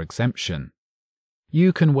apply for exemption.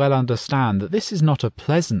 You can well understand that this is not a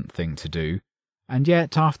pleasant thing to do, and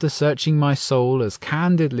yet after searching my soul as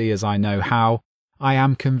candidly as I know how, I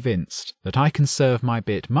am convinced that I can serve my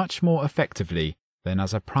bit much more effectively than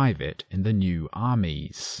as a private in the new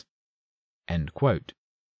armies." End quote.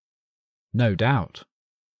 No doubt.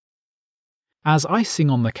 As icing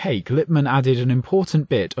on the cake, Lippmann added an important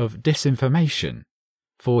bit of disinformation,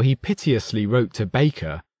 for he piteously wrote to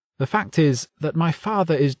Baker, "The fact is that my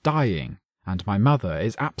father is dying, and my mother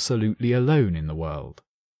is absolutely alone in the world.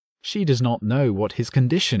 She does not know what his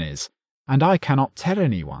condition is, and I cannot tell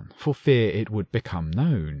anyone for fear it would become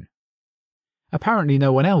known." Apparently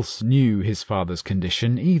no one else knew his father's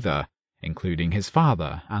condition either, including his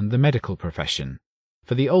father and the medical profession,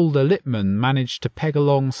 for the older Lippmann managed to peg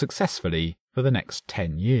along successfully for the next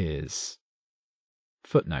 10 years.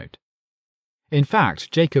 Footnote. In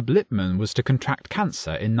fact, Jacob Lippmann was to contract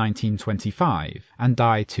cancer in 1925 and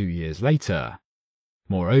die 2 years later.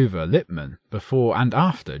 Moreover, Lippmann, before and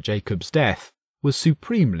after Jacob's death, was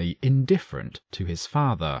supremely indifferent to his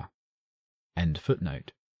father. End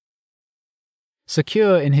footnote.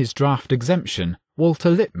 Secure in his draft exemption, Walter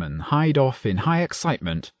Lippmann hied off in high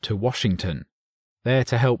excitement to Washington, there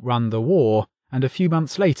to help run the war, and a few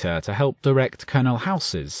months later to help direct Colonel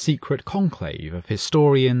House's secret conclave of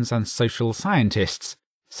historians and social scientists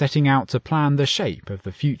setting out to plan the shape of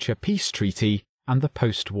the future peace treaty and the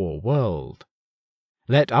post-war world.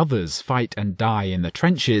 Let others fight and die in the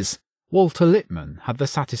trenches, Walter Lippmann had the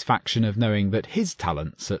satisfaction of knowing that his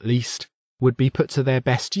talents, at least, would be put to their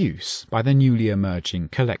best use by the newly emerging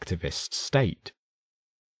collectivist state.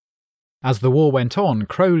 As the war went on,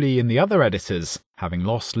 Crowley and the other editors, having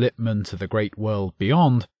lost Lippmann to the great world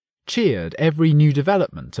beyond, cheered every new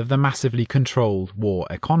development of the massively controlled war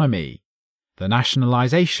economy, the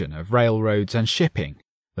nationalisation of railroads and shipping,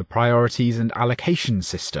 the priorities and allocation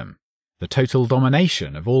system, the total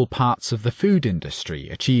domination of all parts of the food industry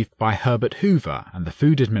achieved by Herbert Hoover and the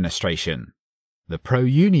Food Administration, the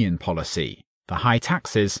pro-union policy, the high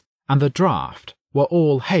taxes, and the draft were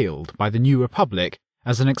all hailed by the new republic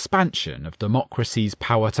as an expansion of democracy's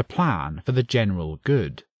power to plan for the general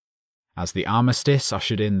good. As the armistice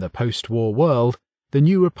ushered in the post-war world, the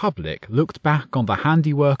new republic looked back on the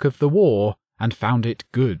handiwork of the war and found it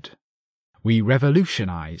good. We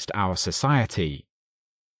revolutionized our society.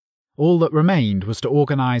 All that remained was to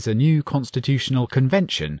organize a new constitutional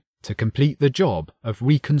convention to complete the job of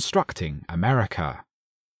reconstructing America.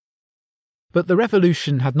 But the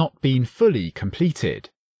revolution had not been fully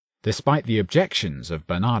completed. Despite the objections of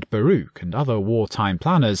Bernard Baruch and other wartime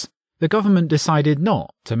planners, the government decided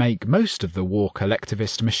not to make most of the war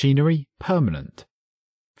collectivist machinery permanent.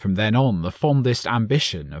 From then on, the fondest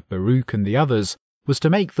ambition of Baruch and the others was to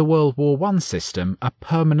make the World War I system a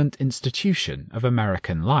permanent institution of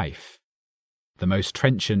American life. The most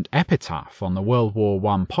trenchant epitaph on the World War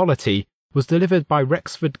I polity was delivered by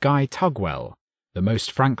Rexford Guy Tugwell, the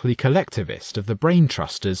most frankly collectivist of the brain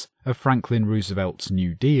trusters of Franklin Roosevelt's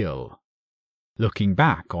New Deal. Looking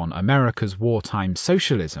back on America's wartime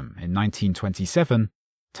socialism in 1927,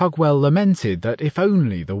 Tugwell lamented that if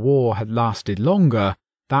only the war had lasted longer,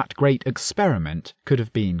 that great experiment could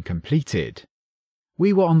have been completed.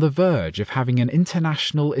 We were on the verge of having an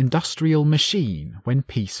international industrial machine when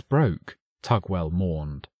peace broke, Tugwell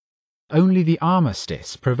mourned. Only the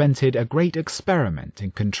armistice prevented a great experiment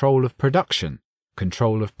in control of production,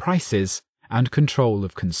 control of prices, and control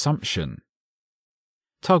of consumption.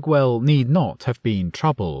 Tugwell need not have been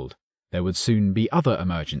troubled. There would soon be other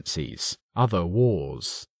emergencies, other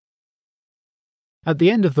wars. At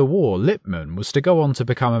the end of the war, Lippmann was to go on to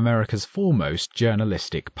become America's foremost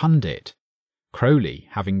journalistic pundit. Crowley,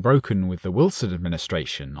 having broken with the Wilson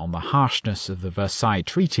administration on the harshness of the Versailles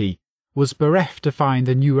Treaty, was bereft to find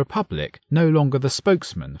the new republic no longer the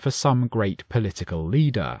spokesman for some great political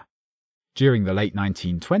leader. During the late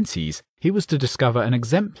 1920s, he was to discover an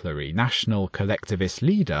exemplary national collectivist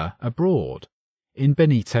leader abroad, in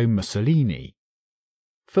Benito Mussolini.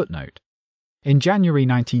 Footnote: in January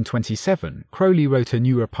 1927, Crowley wrote a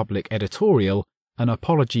New Republic editorial, An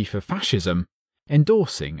Apology for Fascism,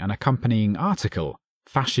 endorsing an accompanying article,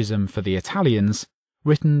 Fascism for the Italians,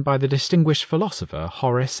 written by the distinguished philosopher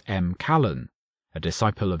Horace M. Callan, a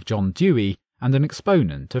disciple of John Dewey and an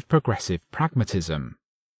exponent of progressive pragmatism.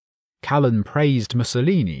 Callan praised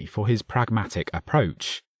Mussolini for his pragmatic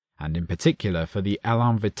approach, and in particular for the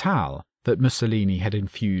élan vital that Mussolini had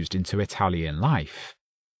infused into Italian life.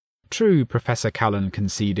 True, Professor Callan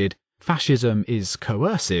conceded, fascism is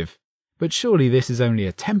coercive, but surely this is only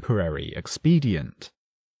a temporary expedient.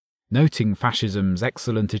 Noting fascism's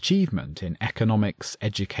excellent achievement in economics,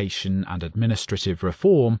 education, and administrative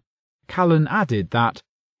reform, Callan added that,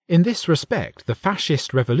 in this respect, the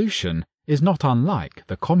fascist revolution is not unlike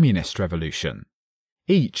the communist revolution.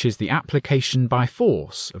 Each is the application by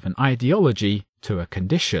force of an ideology to a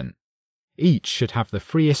condition. Each should have the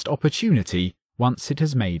freest opportunity once it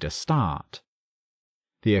has made a start.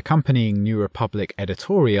 The accompanying New Republic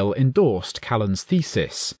editorial endorsed Callan's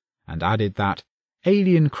thesis and added that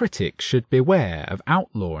alien critics should beware of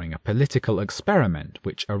outlawing a political experiment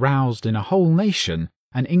which aroused in a whole nation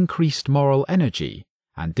an increased moral energy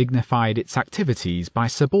and dignified its activities by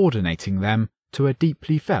subordinating them to a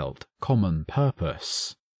deeply felt common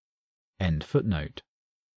purpose. End footnote.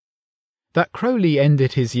 That Crowley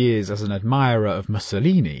ended his years as an admirer of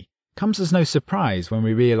Mussolini comes as no surprise when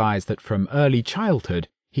we realise that from early childhood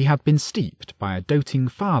he had been steeped by a doting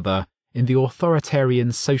father in the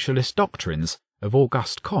authoritarian socialist doctrines of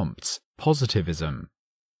Auguste Comte's positivism.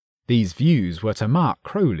 These views were to mark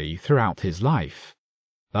Crowley throughout his life.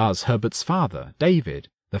 Thus Herbert's father, David,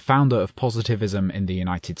 the founder of positivism in the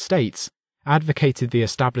United States, advocated the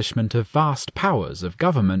establishment of vast powers of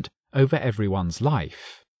government over everyone's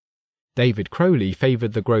life. David Crowley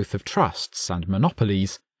favoured the growth of trusts and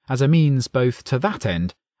monopolies as a means both to that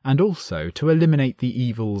end and also to eliminate the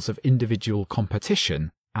evils of individual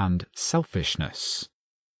competition and selfishness.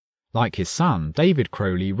 Like his son, David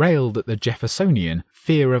Crowley railed at the Jeffersonian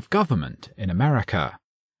fear of government in America,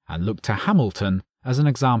 and looked to Hamilton as an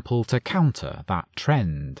example to counter that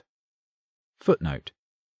trend. Footnote: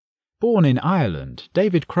 born in Ireland,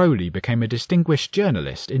 David Crowley became a distinguished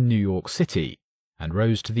journalist in New York City and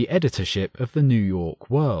rose to the editorship of the New York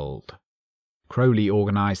World. Crowley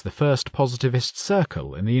organized the first positivist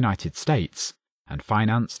circle in the United States and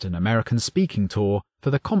financed an American speaking tour for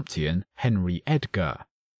the Comptian Henry Edgar.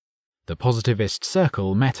 The positivist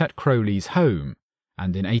circle met at Crowley's home,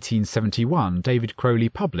 and in 1871 David Crowley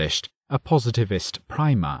published a positivist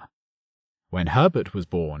primer. When Herbert was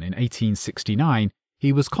born in 1869,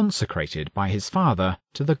 he was consecrated by his father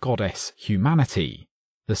to the goddess Humanity,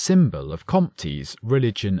 the symbol of Comte's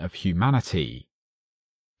religion of humanity.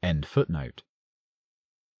 End footnote.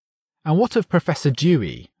 And what of Professor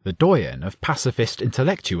Dewey, the doyen of pacifist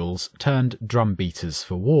intellectuals turned drumbeaters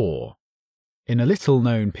for war? In a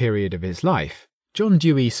little-known period of his life, John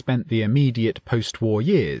Dewey spent the immediate post-war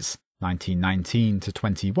years, 1919 to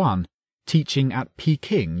 21, teaching at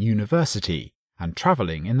Peking University and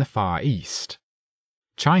travelling in the Far East.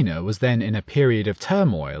 China was then in a period of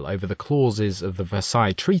turmoil over the clauses of the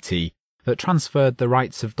Versailles Treaty that transferred the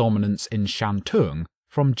rights of dominance in Shantung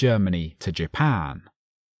from Germany to Japan.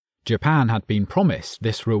 Japan had been promised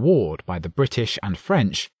this reward by the British and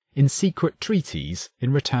French in secret treaties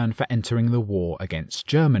in return for entering the war against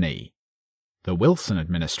Germany. The Wilson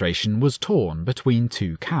administration was torn between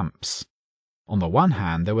two camps. On the one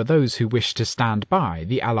hand, there were those who wished to stand by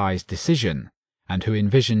the Allies' decision, and who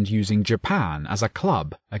envisioned using Japan as a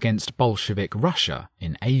club against Bolshevik Russia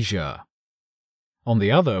in Asia. On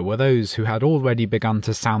the other were those who had already begun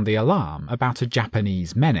to sound the alarm about a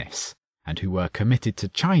Japanese menace, and who were committed to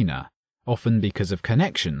China, often because of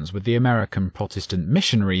connections with the American Protestant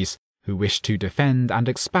missionaries who wished to defend and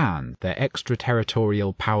expand their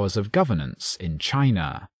extraterritorial powers of governance in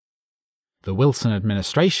China. The Wilson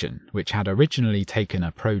administration, which had originally taken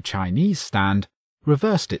a pro-Chinese stand,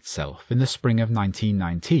 reversed itself in the spring of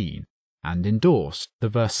 1919 and endorsed the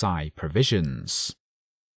Versailles Provisions.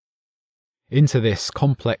 Into this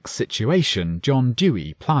complex situation John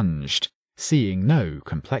Dewey plunged, seeing no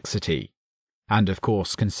complexity, and of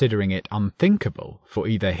course considering it unthinkable for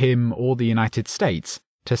either him or the United States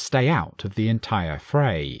to stay out of the entire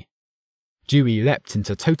fray. Dewey leapt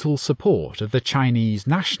into total support of the Chinese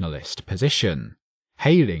nationalist position,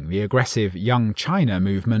 hailing the aggressive Young China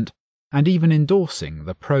movement and even endorsing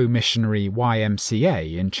the pro-missionary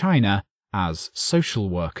YMCA in China as social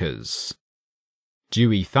workers.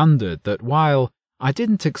 Dewey thundered that while "I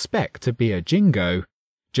didn't expect to be a jingo,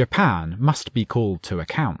 Japan must be called to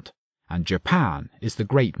account, and Japan is the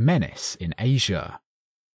great menace in Asia."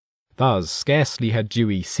 Thus, scarcely had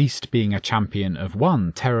Dewey ceased being a champion of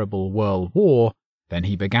one terrible world war, than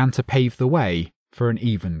he began to pave the way for an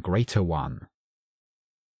even greater one.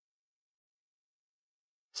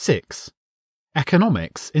 6.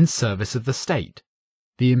 Economics in Service of the State.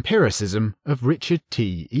 The Empiricism of Richard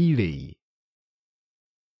T. Ely.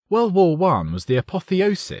 World War I was the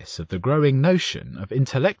apotheosis of the growing notion of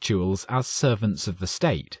intellectuals as servants of the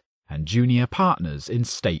state and junior partners in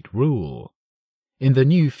state rule. In the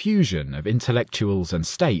new fusion of intellectuals and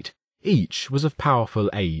state, each was of powerful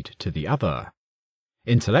aid to the other.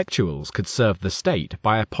 Intellectuals could serve the state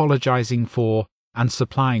by apologizing for and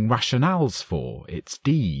supplying rationales for its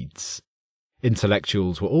deeds.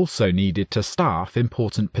 Intellectuals were also needed to staff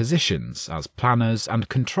important positions as planners and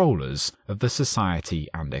controllers of the society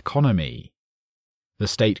and economy. The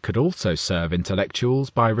state could also serve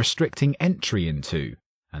intellectuals by restricting entry into,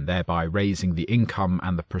 and thereby raising the income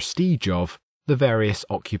and the prestige of, the various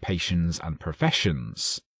occupations and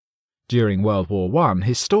professions. During World War I,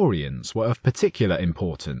 historians were of particular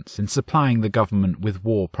importance in supplying the government with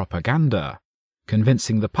war propaganda,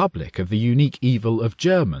 convincing the public of the unique evil of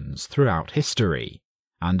Germans throughout history,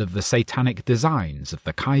 and of the satanic designs of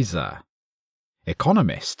the Kaiser.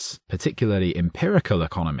 Economists, particularly empirical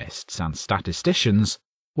economists and statisticians,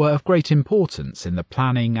 were of great importance in the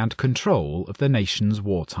planning and control of the nation's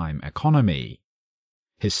wartime economy.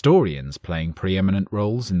 Historians playing preeminent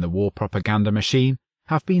roles in the war propaganda machine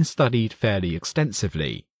have been studied fairly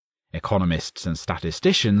extensively. Economists and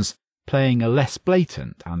statisticians, playing a less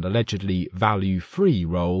blatant and allegedly value-free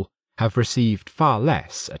role, have received far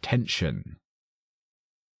less attention.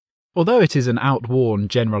 Although it is an outworn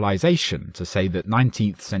generalization to say that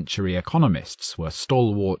 19th-century economists were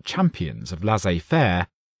stalwart champions of laissez-faire,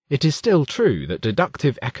 it is still true that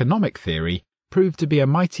deductive economic theory proved to be a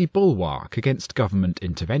mighty bulwark against government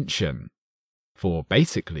intervention. For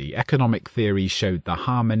basically, economic theory showed the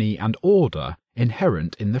harmony and order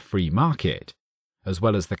inherent in the free market, as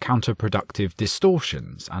well as the counterproductive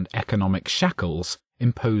distortions and economic shackles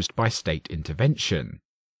imposed by state intervention.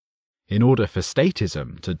 In order for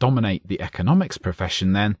statism to dominate the economics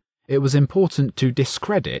profession, then, it was important to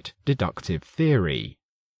discredit deductive theory.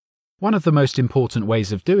 One of the most important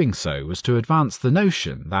ways of doing so was to advance the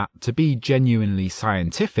notion that, to be genuinely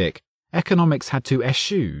scientific, economics had to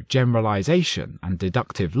eschew generalization and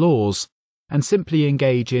deductive laws, and simply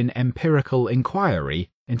engage in empirical inquiry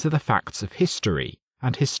into the facts of history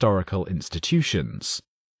and historical institutions,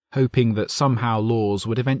 hoping that somehow laws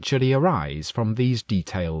would eventually arise from these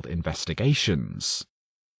detailed investigations.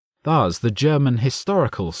 Thus, the German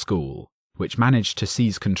historical school, which managed to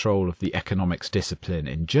seize control of the economics discipline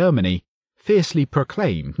in Germany, fiercely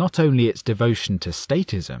proclaimed not only its devotion to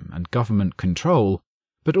statism and government control,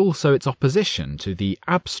 but also its opposition to the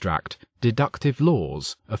abstract, deductive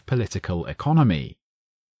laws of political economy.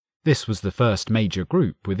 This was the first major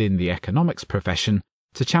group within the economics profession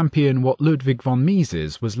to champion what Ludwig von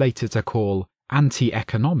Mises was later to call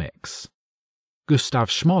anti-economics. Gustav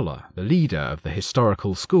Schmoller, the leader of the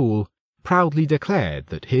historical school, proudly declared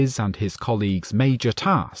that his and his colleagues' major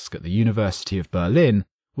task at the University of Berlin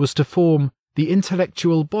was to form the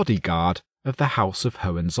intellectual bodyguard of the House of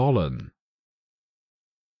Hohenzollern.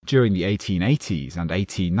 During the 1880s and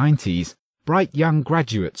 1890s, bright young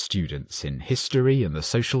graduate students in history and the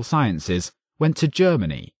social sciences went to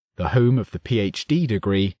Germany, the home of the PhD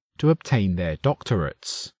degree, to obtain their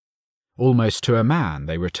doctorates. Almost to a man,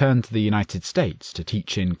 they returned to the United States to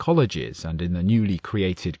teach in colleges and in the newly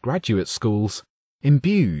created graduate schools,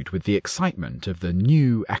 imbued with the excitement of the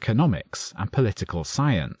new economics and political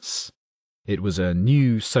science. It was a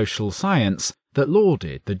new social science that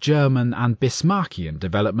lauded the German and Bismarckian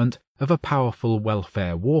development of a powerful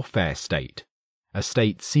welfare warfare state, a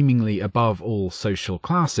state seemingly above all social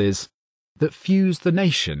classes, that fused the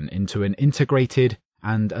nation into an integrated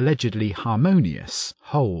and allegedly harmonious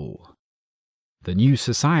whole. The new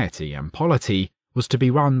society and polity was to be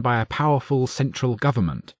run by a powerful central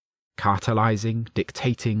government, cartelizing,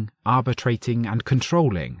 dictating, arbitrating and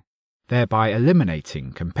controlling, thereby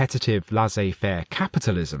eliminating competitive laissez-faire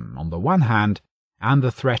capitalism on the one hand and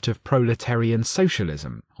the threat of proletarian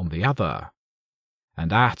socialism on the other.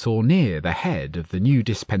 And at or near the head of the new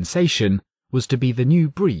dispensation was to be the new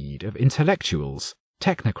breed of intellectuals,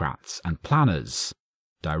 technocrats and planners,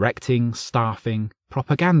 directing, staffing,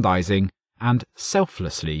 propagandizing, and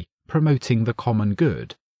selflessly promoting the common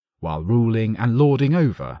good, while ruling and lording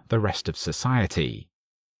over the rest of society.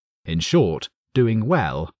 In short, doing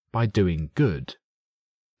well by doing good.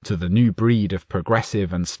 To the new breed of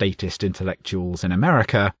progressive and statist intellectuals in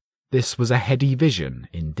America, this was a heady vision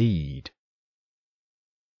indeed.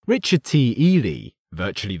 Richard T. Ely,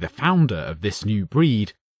 virtually the founder of this new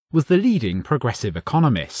breed, was the leading progressive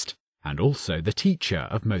economist, and also the teacher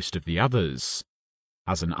of most of the others.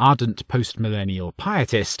 As an ardent post-millennial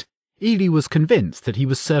pietist, Ely was convinced that he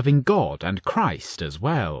was serving God and Christ as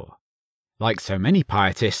well. Like so many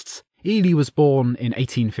pietists, Ely was born in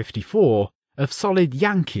 1854 of solid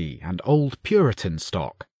Yankee and old Puritan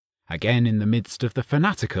stock, again in the midst of the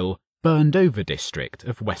fanatical, burned-over district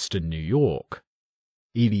of western New York.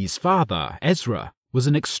 Ely's father, Ezra, was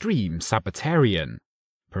an extreme Sabbatarian,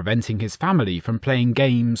 preventing his family from playing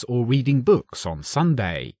games or reading books on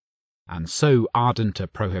Sunday, and so ardent a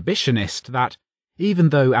prohibitionist that, even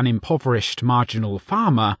though an impoverished marginal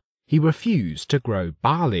farmer, he refused to grow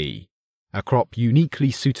barley, a crop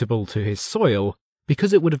uniquely suitable to his soil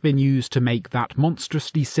because it would have been used to make that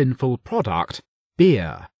monstrously sinful product,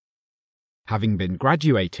 beer. Having been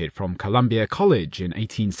graduated from Columbia College in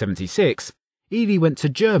 1876, Ely went to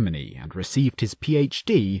Germany and received his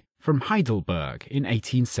PhD from Heidelberg in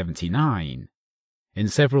 1879. In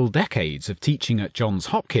several decades of teaching at Johns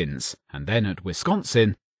Hopkins and then at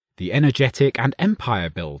Wisconsin, the energetic and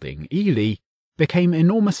empire-building Ely became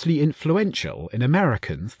enormously influential in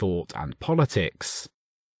American thought and politics.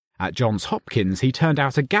 At Johns Hopkins, he turned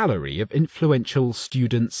out a gallery of influential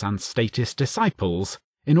students and statist disciples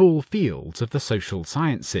in all fields of the social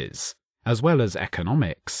sciences, as well as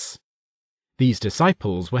economics. These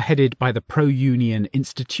disciples were headed by the pro-union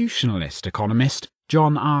institutionalist economist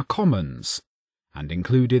John R. Commons, and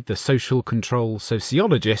included the social control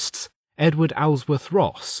sociologists Edward Ellsworth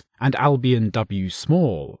Ross and Albion W.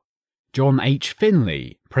 Small, John H.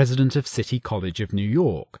 Finley, president of City College of New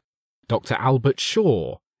York, Dr. Albert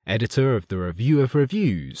Shaw, editor of the Review of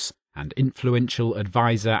Reviews and influential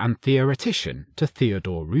advisor and theoretician to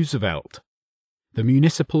Theodore Roosevelt, the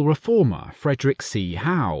municipal reformer Frederick C.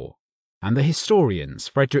 Howe, and the historians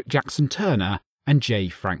Frederick Jackson Turner and J.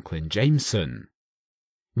 Franklin Jameson.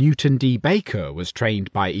 Newton D. Baker was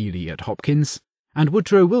trained by Ely at Hopkins, and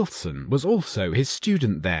Woodrow Wilson was also his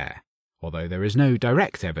student there, although there is no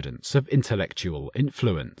direct evidence of intellectual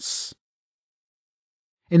influence.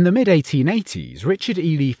 In the mid-1880s, Richard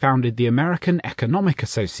Ely founded the American Economic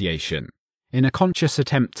Association in a conscious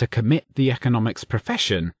attempt to commit the economics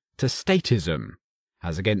profession to statism,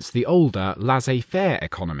 as against the older laissez-faire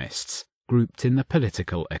economists grouped in the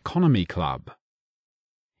Political Economy Club.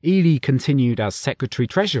 Ely continued as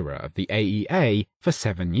Secretary-Treasurer of the AEA for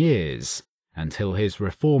 7 years, until his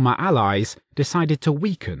reformer allies decided to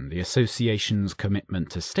weaken the association's commitment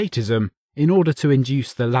to statism in order to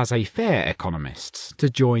induce the laissez-faire economists to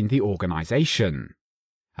join the organisation.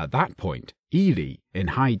 At that point, Ely, in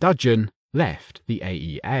high dudgeon, left the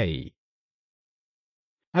AEA.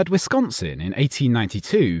 At Wisconsin in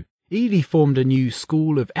 1892, Ely formed a new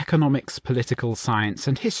school of economics, political science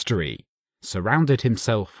and history, surrounded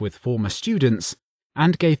himself with former students,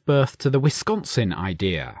 and gave birth to the Wisconsin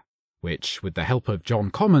idea, which, with the help of John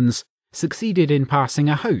Commons, succeeded in passing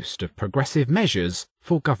a host of progressive measures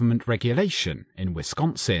for government regulation in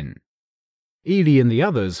Wisconsin. Ely and the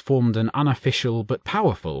others formed an unofficial but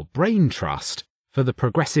powerful brain trust for the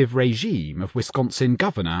progressive regime of Wisconsin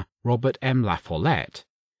Governor Robert M. La Follette,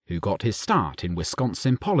 who got his start in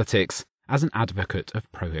Wisconsin politics as an advocate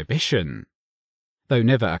of prohibition. Though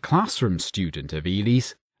never a classroom student of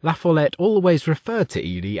Ely's, La Follette always referred to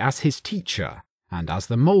Ely as his teacher and as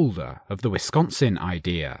the moulder of the Wisconsin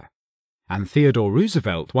idea. And Theodore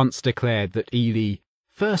Roosevelt once declared that Ely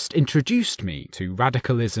first introduced me to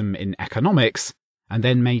radicalism in economics and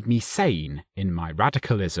then made me sane in my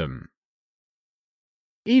radicalism.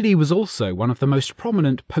 Ely was also one of the most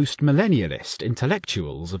prominent post-millennialist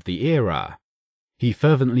intellectuals of the era. He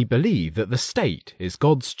fervently believed that the state is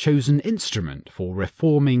God's chosen instrument for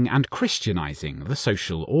reforming and Christianizing the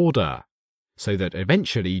social order, so that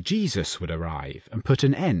eventually Jesus would arrive and put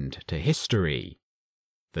an end to history.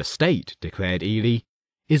 The state, declared Ely,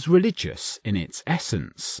 is religious in its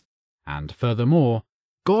essence, and furthermore,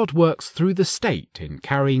 God works through the state in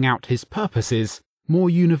carrying out his purposes more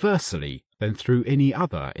universally than through any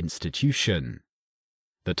other institution.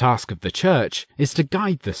 The task of the Church is to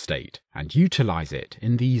guide the state and utilize it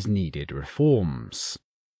in these needed reforms.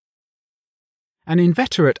 An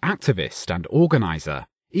inveterate activist and organizer,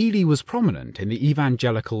 Ely was prominent in the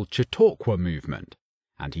evangelical Chautauqua movement,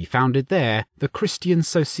 and he founded there the Christian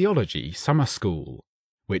Sociology Summer School,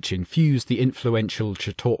 which infused the influential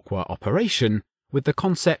Chautauqua operation with the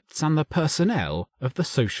concepts and the personnel of the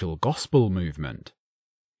social gospel movement.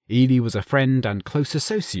 Ely was a friend and close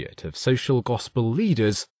associate of social gospel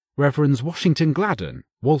leaders Reverends Washington Gladden,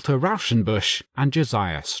 Walter Rauschenbusch, and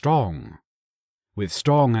Josiah Strong. With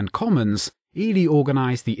Strong and Commons, Ely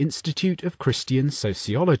organized the Institute of Christian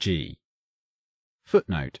Sociology.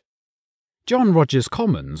 Footnote: John Rogers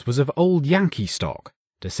Commons was of old Yankee stock,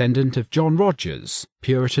 descendant of John Rogers,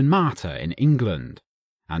 Puritan martyr in England,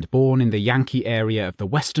 and born in the Yankee area of the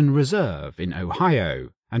Western Reserve in Ohio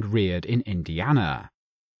and reared in Indiana.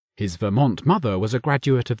 His Vermont mother was a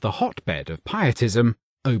graduate of the hotbed of Pietism,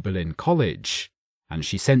 Oberlin College, and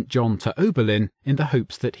she sent John to Oberlin in the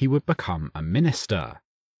hopes that he would become a minister.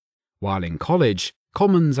 While in college,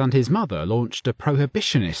 Commons and his mother launched a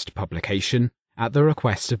prohibitionist publication at the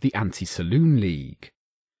request of the Anti-Saloon League.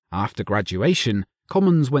 After graduation,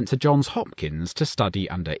 Commons went to Johns Hopkins to study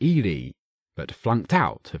under Ely, but flunked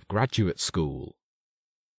out of graduate school.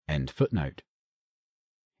 End footnote.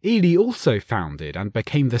 Ely also founded and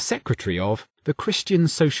became the secretary of the Christian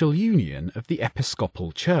Social Union of the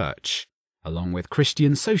Episcopal Church, along with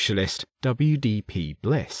Christian socialist W.D.P.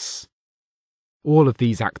 Bliss. All of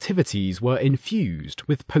these activities were infused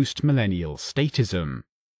with post-millennial statism.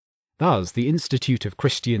 Thus, the Institute of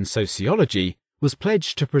Christian Sociology was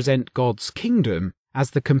pledged to present God's kingdom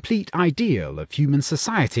as the complete ideal of human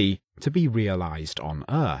society to be realized on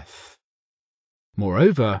earth.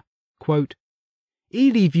 Moreover, quote,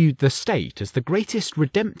 Ely viewed the state as the greatest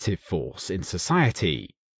redemptive force in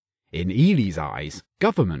society. In Ely's eyes,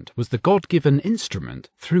 government was the God-given instrument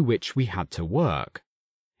through which we had to work.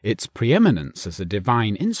 Its preeminence as a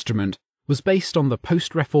divine instrument was based on the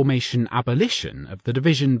post-Reformation abolition of the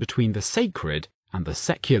division between the sacred and the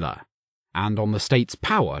secular, and on the state's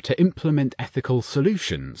power to implement ethical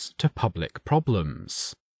solutions to public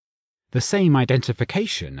problems. The same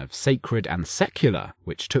identification of sacred and secular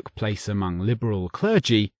which took place among liberal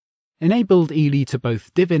clergy enabled Ely to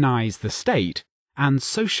both divinize the state and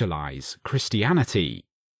socialize Christianity.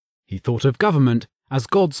 He thought of government as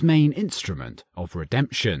God's main instrument of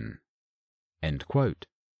redemption. End quote.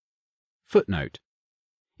 Footnote: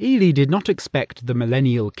 Ely did not expect the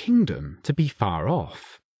millennial kingdom to be far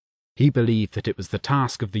off. He believed that it was the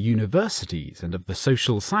task of the universities and of the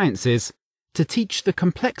social sciences to teach the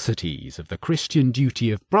complexities of the Christian duty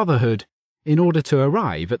of brotherhood in order to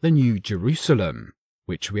arrive at the New Jerusalem,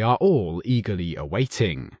 which we are all eagerly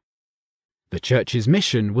awaiting. The Church's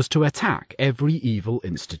mission was to attack every evil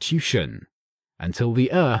institution, until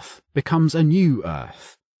the earth becomes a new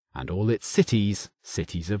earth, and all its cities,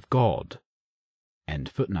 cities of God. End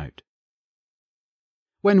footnote.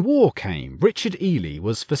 When war came, Richard Ely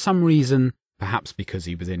was for some reason, perhaps because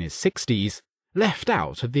he was in his 60s, left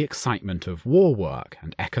out of the excitement of war work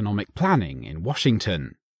and economic planning in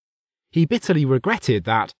Washington. He bitterly regretted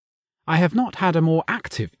that, "I have not had a more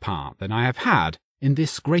active part than I have had in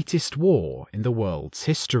this greatest war in the world's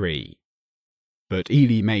history." But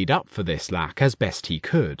Ely made up for this lack as best he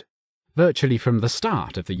could. Virtually from the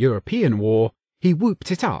start of the European War, he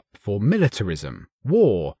whooped it up for militarism,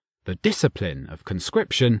 war, the discipline of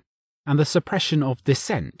conscription, and the suppression of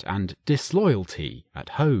dissent and disloyalty at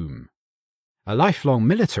home. A lifelong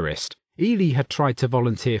militarist, Ely had tried to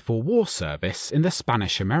volunteer for war service in the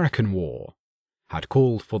Spanish-American War, had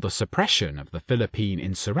called for the suppression of the Philippine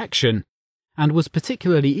insurrection, and was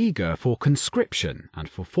particularly eager for conscription and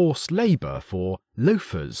for forced labour for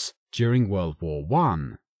loafers during World War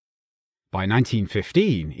I. By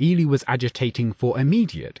 1915, Ely was agitating for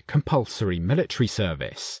immediate, compulsory military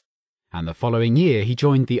service, and the following year he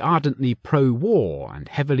joined the ardently pro-war and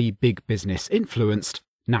heavily big business-influenced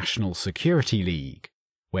National Security League,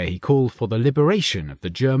 where he called for the liberation of the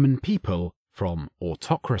German people from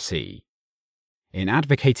autocracy. In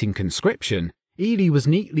advocating conscription, Ely was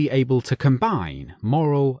neatly able to combine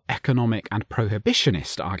moral, economic, and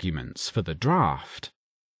prohibitionist arguments for the draft.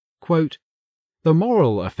 Quote, "The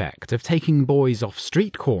moral effect of taking boys off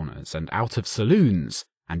street corners and out of saloons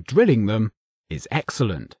and drilling them is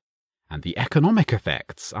excellent, and the economic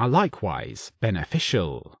effects are likewise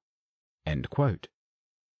beneficial." End quote.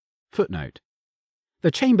 Footnote.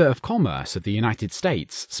 The Chamber of Commerce of the United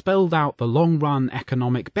States spelled out the long-run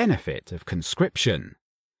economic benefit of conscription,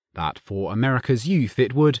 that for America's youth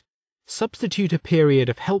it would substitute a period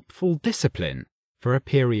of helpful discipline for a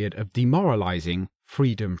period of demoralizing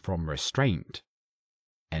freedom from restraint.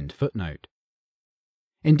 End footnote.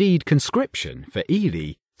 Indeed, conscription, for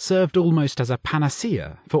Ely, served almost as a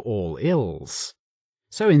panacea for all ills.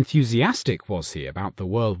 So enthusiastic was he about the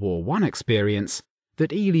World War I experience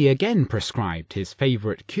that Ely again prescribed his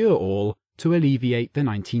favourite cure-all to alleviate the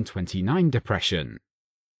 1929 depression.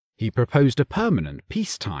 He proposed a permanent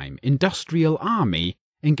peacetime industrial army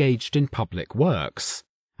engaged in public works,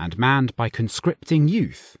 and manned by conscripting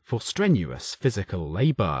youth for strenuous physical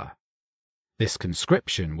labour. This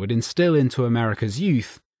conscription would instill into America's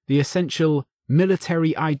youth the essential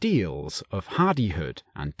military ideals of hardihood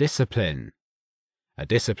and discipline, a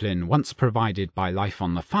discipline once provided by life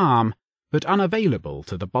on the farm, but unavailable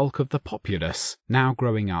to the bulk of the populace now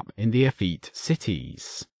growing up in the effete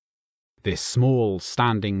cities. This small,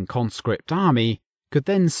 standing conscript army could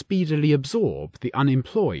then speedily absorb the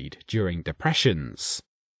unemployed during depressions.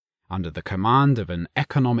 Under the command of an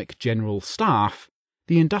economic general staff,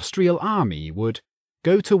 the industrial army would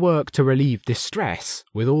go to work to relieve distress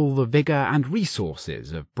with all the vigour and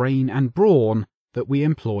resources of brain and brawn that we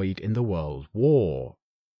employed in the World War.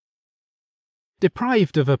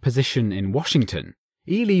 Deprived of a position in Washington,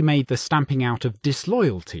 Ely made the stamping out of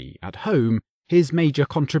disloyalty at home his major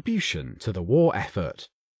contribution to the war effort.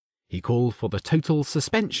 He called for the total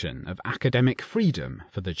suspension of academic freedom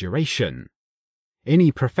for the duration.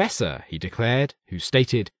 Any professor, he declared, who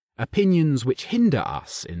stated opinions which hinder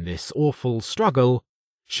us in this awful struggle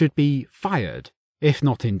should be fired, if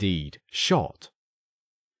not indeed shot.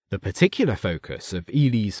 The particular focus of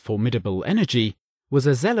Ely's formidable energy was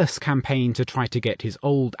a zealous campaign to try to get his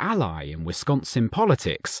old ally in Wisconsin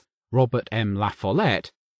politics, Robert M. La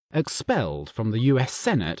Follette, expelled from the U.S.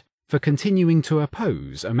 Senate for continuing to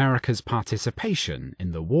oppose America's participation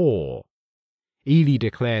in the war. Ely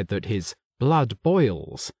declared that his blood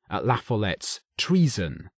boils at La Follette's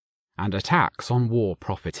treason and attacks on war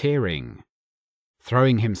profiteering.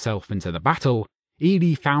 Throwing himself into the battle,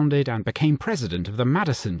 Ely founded and became president of the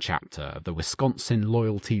Madison chapter of the Wisconsin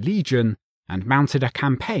Loyalty Legion and mounted a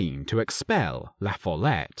campaign to expel La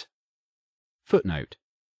Follette. Footnote.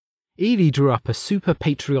 Ely drew up a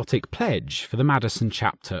super-patriotic pledge for the Madison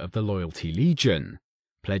chapter of the Loyalty Legion,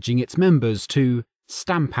 pledging its members to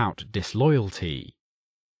stamp out disloyalty.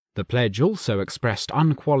 The pledge also expressed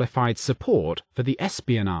unqualified support for the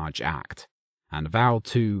Espionage Act, and vowed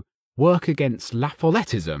to work against La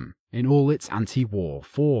Follettism in all its anti-war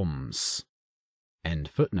forms. End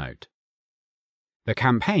footnote. The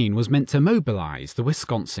campaign was meant to mobilize the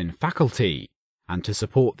Wisconsin faculty, and to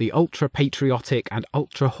support the ultra-patriotic and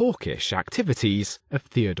ultra-hawkish activities of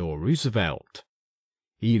Theodore Roosevelt.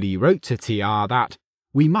 Ely wrote to TR that,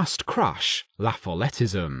 "We must crush La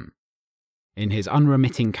Follettism." In his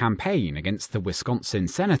unremitting campaign against the Wisconsin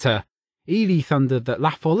senator, Ely thundered that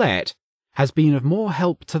La Follette has been of more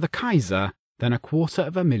help to the Kaiser than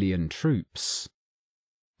 250,000 troops.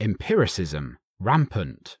 Empiricism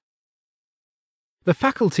rampant. The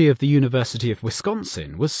faculty of the University of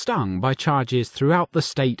Wisconsin was stung by charges throughout the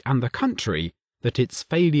state and the country that its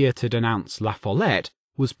failure to denounce La Follette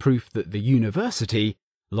was proof that the university,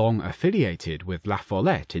 long affiliated with La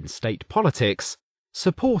Follette in state politics,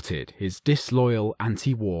 supported his disloyal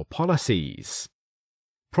anti-war policies.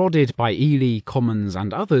 Prodded by Ely, Commons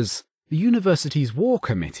and others, the university's war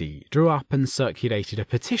committee drew up and circulated a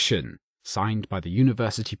petition signed by the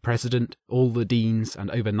university president, all the deans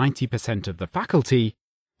and over 90% of the faculty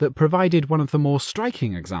that provided one of the more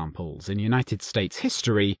striking examples in United States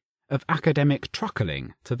history of academic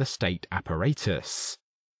truckling to the state apparatus.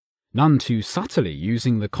 None too subtly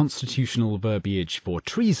using the constitutional verbiage for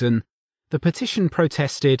treason, the petition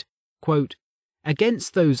protested, quote,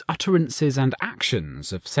 "against those utterances and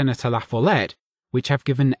actions of Senator La Follette which have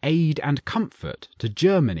given aid and comfort to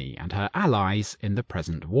Germany and her allies in the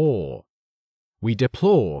present war. We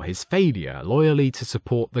deplore his failure loyally to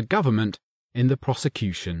support the government in the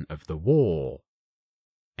prosecution of the war."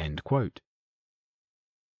 End quote.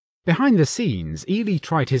 Behind the scenes, Ely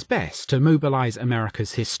tried his best to mobilize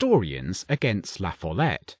America's historians against La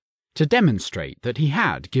Follette, to demonstrate that he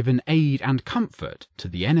had given aid and comfort to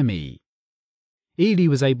the enemy. Ely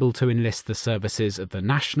was able to enlist the services of the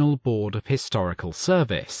National Board of Historical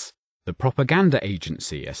Service, the propaganda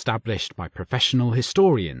agency established by professional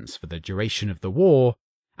historians for the duration of the war,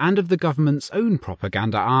 and of the government's own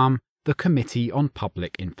propaganda arm, the Committee on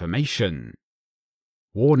Public Information.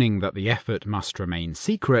 Warning that the effort must remain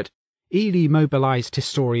secret, Ely mobilized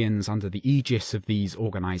historians under the aegis of these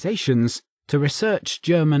organizations to research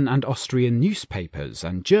German and Austrian newspapers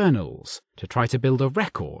and journals to try to build a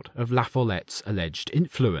record of La Follette's alleged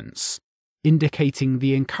influence, indicating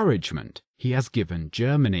the encouragement he has given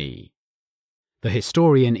Germany. The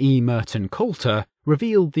historian E. Merton Coulter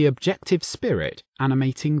revealed the objective spirit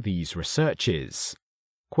animating these researches.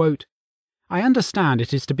 Quote, "I understand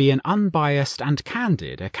it is to be an unbiased and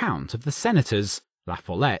candid account of the senator's, La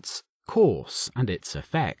Follette's, course and its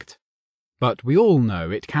effect. But we all know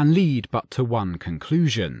it can lead but to one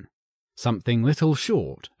conclusion, something little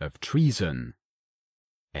short of treason."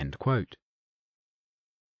 End quote.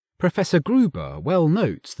 Professor Gruber well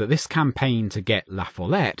notes that this campaign to get La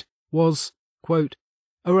Follette was, quote,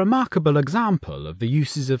 "a remarkable example of the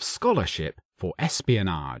uses of scholarship for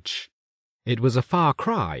espionage. It was a far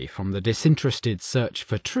cry from the disinterested search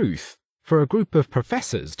for truth for a group of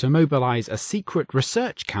professors to mobilize a secret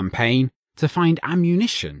research campaign to find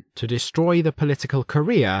ammunition to destroy the political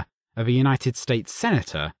career of a United States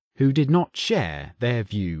senator who did not share their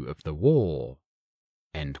view of the war."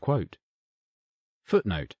 End quote.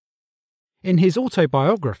 Footnote. In his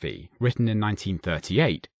autobiography, written in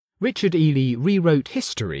 1938, Richard Ely rewrote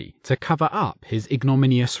history to cover up his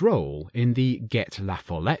ignominious role in the Get La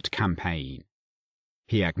Follette campaign.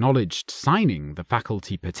 He acknowledged signing the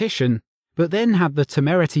faculty petition, but then had the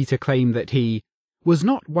temerity to claim that he was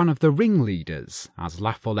not one of the ringleaders, as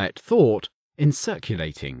La Follette thought, in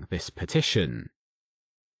circulating this petition.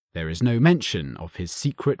 There is no mention of his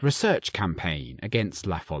secret research campaign against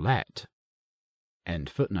La Follette. End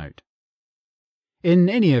footnote. In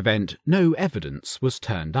any event, no evidence was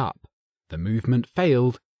turned up. The movement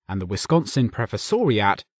failed, and the Wisconsin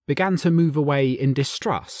Professoriate began to move away in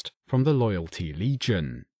distrust from the Loyalty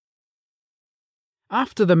Legion.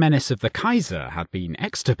 After the menace of the Kaiser had been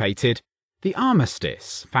extirpated, the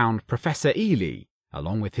armistice found Professor Ely,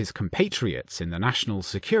 along with his compatriots in the National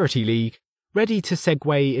Security League, ready to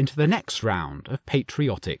segue into the next round of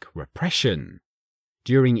patriotic repression.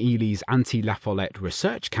 During Ely's anti-La Follette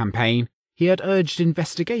research campaign, he had urged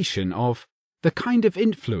investigation of the kind of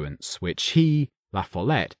influence which he, La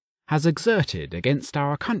Follette, has exerted against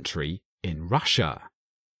our country in Russia.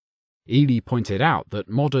 Ely pointed out that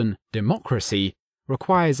modern democracy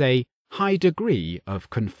requires a high degree of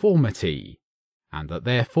conformity, and that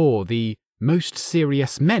therefore the most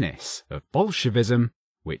serious menace of Bolshevism,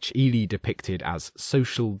 which Ely depicted as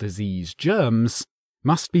social disease germs,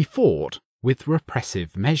 must be fought with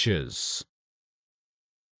repressive measures.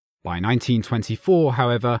 By 1924,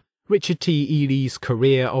 however, Richard T. Ely's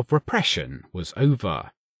career of repression was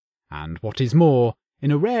over, and what is more,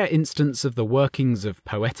 in a rare instance of the workings of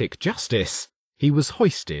poetic justice, he was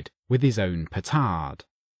hoisted with his own petard.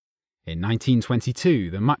 In 1922,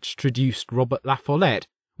 the much-traduced Robert La Follette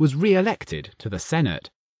was re-elected to the Senate,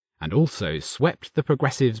 and also swept the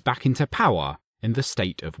progressives back into power in the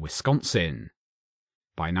state of Wisconsin.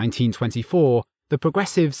 By 1924, the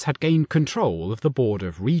progressives had gained control of the Board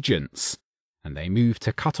of Regents, and they moved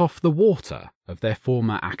to cut off the water of their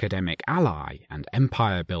former academic ally and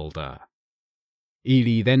empire builder.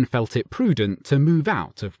 Ely then felt it prudent to move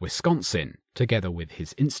out of Wisconsin together with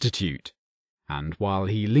his institute, and while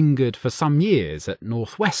he lingered for some years at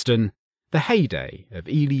Northwestern, the heyday of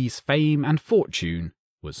Ely's fame and fortune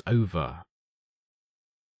was over.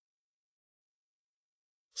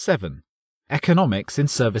 7. Economics in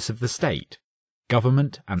service of the state,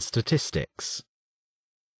 government and statistics.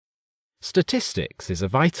 Statistics is a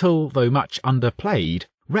vital, though much underplayed,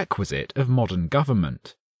 requisite of modern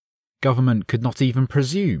government. Government could not even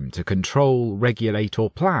presume to control, regulate or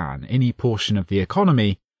plan any portion of the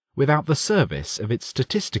economy without the service of its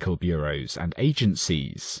statistical bureaus and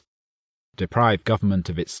agencies. Deprive government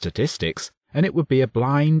of its statistics, and it would be a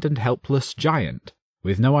blind and helpless giant,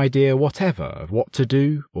 with no idea whatever of what to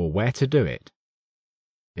do or where to do it.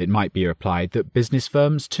 It might be replied that business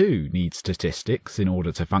firms too need statistics in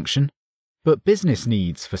order to function, but business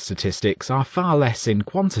needs for statistics are far less in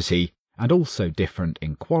quantity and also different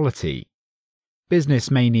in quality.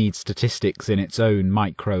 Business may need statistics in its own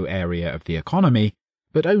micro area of the economy,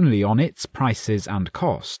 but only on its prices and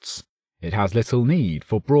costs. It has little need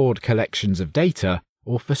for broad collections of data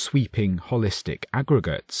or for sweeping holistic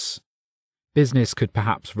aggregates. Business could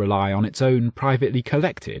perhaps rely on its own privately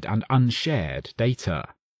collected and unshared data.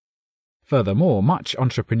 Furthermore, much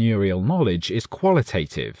entrepreneurial knowledge is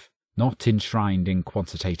qualitative, not enshrined in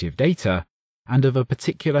quantitative data, and of a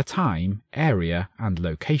particular time, area, and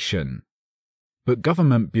location. But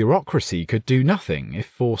government bureaucracy could do nothing if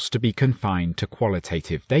forced to be confined to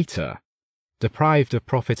qualitative data. Deprived of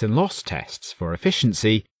profit and loss tests for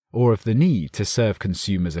efficiency, or of the need to serve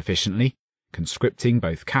consumers efficiently, conscripting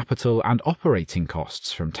both capital and operating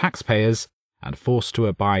costs from taxpayers, and forced to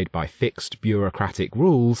abide by fixed bureaucratic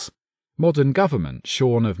rules, modern government,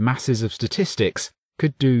 shorn of masses of statistics,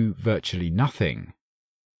 could do virtually nothing.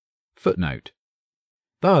 Footnote.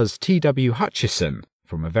 Thus, T.W. Hutchison,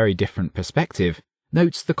 from a very different perspective,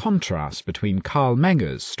 notes the contrast between Karl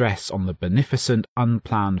Menger's stress on the beneficent,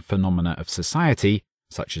 unplanned phenomena of society,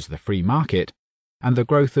 such as the free market, and the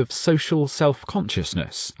growth of social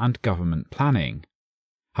self-consciousness and government planning.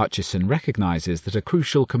 Hutchison recognizes that a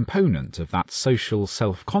crucial component of that social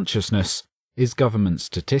self-consciousness is government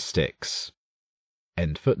statistics.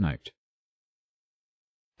 End footnote.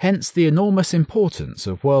 Hence the enormous importance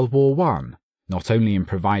of World War I, not only in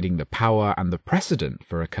providing the power and the precedent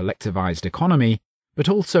for a collectivized economy, but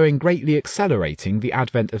also in greatly accelerating the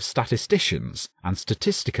advent of statisticians and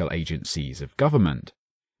statistical agencies of government,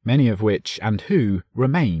 many of which and who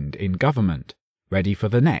remained in government, ready for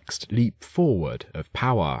the next leap forward of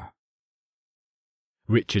power.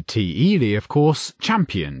 Richard T. Ely, of course,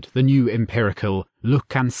 championed the new empirical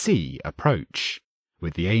look and see approach,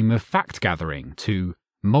 with the aim of fact-gathering to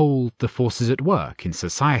mould the forces at work in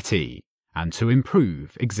society and to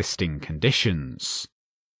improve existing conditions.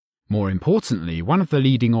 More importantly, one of the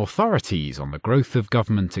leading authorities on the growth of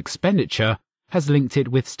government expenditure has linked it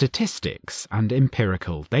with statistics and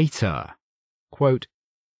empirical data. Quote,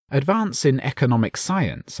 "Advance in economic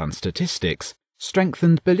science and statistics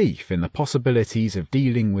strengthened belief in the possibilities of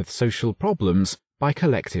dealing with social problems by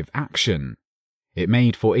collective action. It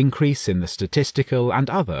made for increase in the statistical and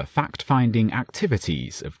other fact-finding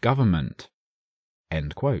activities of government."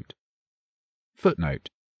 End quote. Footnote.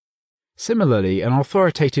 Similarly, an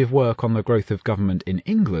authoritative work on the growth of government in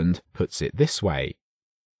England puts it this way,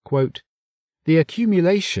 quote, "The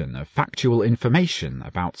accumulation of factual information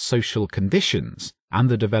about social conditions and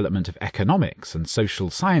the development of economics and social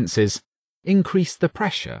sciences increased the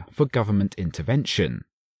pressure for government intervention.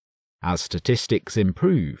 As statistics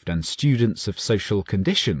improved and students of social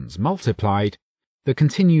conditions multiplied, the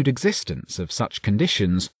continued existence of such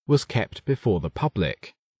conditions was kept before the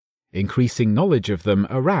public. Increasing knowledge of them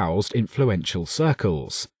aroused influential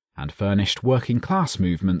circles and furnished working-class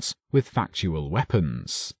movements with factual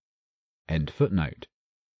weapons." End footnote.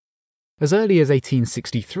 As early as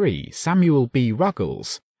 1863, Samuel B.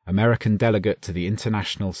 Ruggles, American delegate to the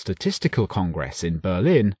International Statistical Congress in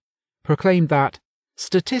Berlin, proclaimed that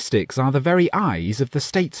statistics are the very eyes of the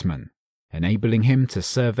statesman, enabling him to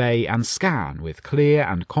survey and scan with clear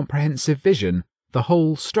and comprehensive vision the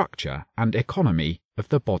whole structure and economy of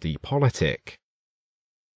the body politic.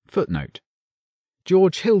 Footnote.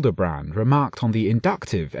 George Hildebrand remarked on the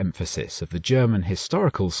inductive emphasis of the German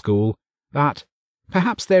historical school that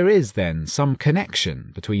Perhaps there is then some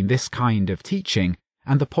connection between this kind of teaching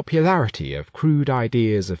and the popularity of crude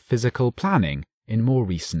ideas of physical planning in more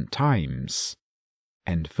recent times.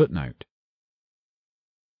 End footnote.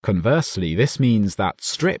 Conversely, this means that,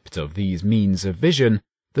 stripped of these means of vision,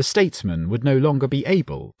 the statesman would no longer be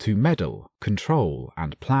able to meddle, control,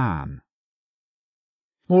 and plan.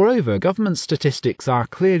 Moreover, government statistics are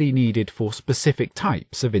clearly needed for specific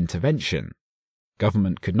types of intervention.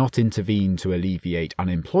 Government could not intervene to alleviate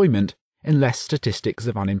unemployment unless statistics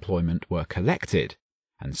of unemployment were collected,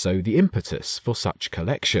 and so the impetus for such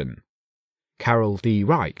collection. Carroll D.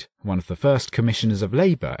 Wright, one of the first commissioners of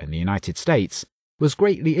labour in the United States, was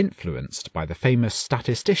greatly influenced by the famous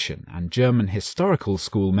statistician and German historical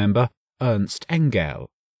school member Ernst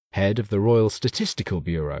Engel, head of the Royal Statistical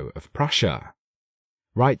Bureau of Prussia.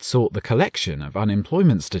 Wright sought the collection of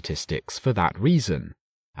unemployment statistics for that reason,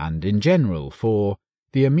 and in general for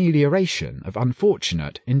the amelioration of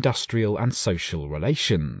unfortunate industrial and social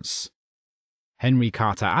relations. Henry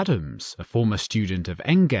Carter Adams, a former student of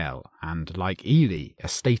Engel and, like Ely, a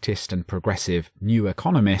statist and progressive new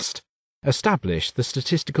economist, established the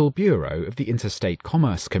Statistical Bureau of the Interstate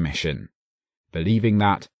Commerce Commission, believing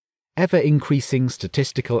that ever-increasing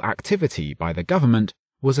statistical activity by the government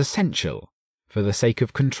was essential for the sake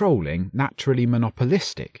of controlling naturally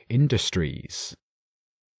monopolistic industries.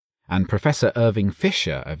 And Professor Irving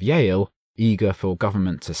Fisher of Yale, eager for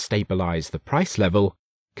government to stabilize the price level,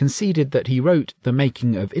 conceded that he wrote The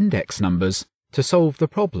Making of Index Numbers to solve the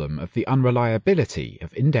problem of the unreliability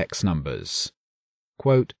of index numbers.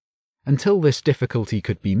 Quote, "Until this difficulty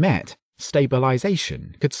could be met,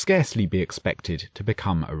 stabilization could scarcely be expected to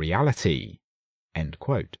become a reality." End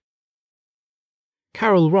quote.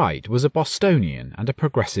 Carroll Wright was a Bostonian and a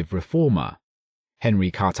progressive reformer. Henry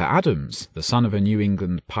Carter Adams, the son of a New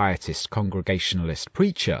England pietist Congregationalist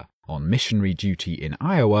preacher on missionary duty in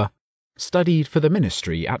Iowa, studied for the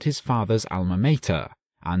ministry at his father's alma mater,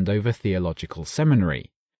 Andover Theological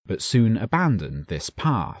Seminary, but soon abandoned this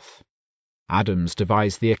path. Adams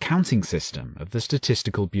devised the accounting system of the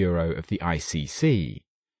Statistical Bureau of the ICC.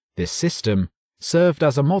 This system served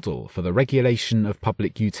as a model for the regulation of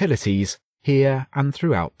public utilities here and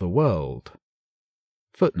throughout the world.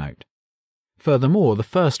 Footnote. Furthermore, the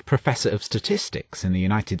first professor of statistics in the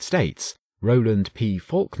United States, Roland P.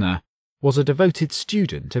 Faulkner, was a devoted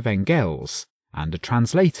student of Engels and a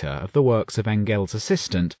translator of the works of Engels'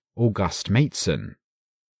 assistant, August Mateson.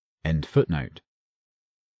 End footnote.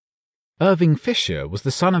 Irving Fisher was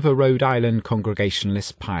the son of a Rhode Island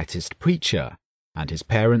Congregationalist pietist preacher, and his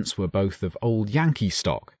parents were both of old Yankee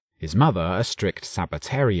stock, his mother a strict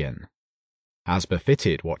Sabbatarian. As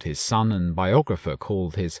befitted what his son and biographer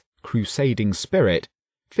called his crusading spirit,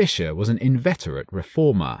 Fisher was an inveterate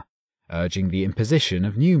reformer, urging the imposition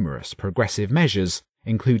of numerous progressive measures,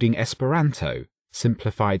 including Esperanto,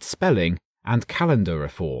 simplified spelling, and calendar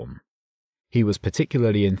reform. He was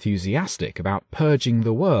particularly enthusiastic about purging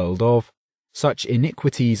the world of such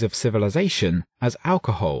iniquities of civilization as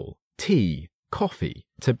alcohol, tea, coffee,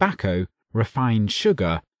 tobacco, refined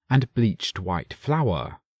sugar, and bleached white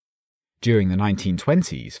flour. During the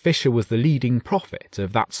 1920s, Fisher was the leading prophet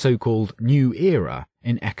of that so-called new era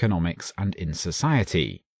in economics and in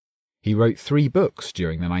society. He wrote 3 books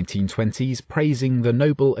during the 1920s praising the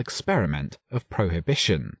noble experiment of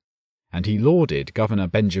prohibition, and he lauded Governor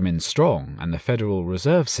Benjamin Strong and the Federal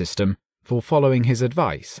Reserve System for following his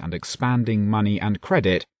advice and expanding money and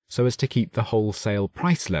credit so as to keep the wholesale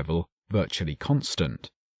price level virtually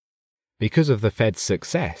constant. Because of the Fed's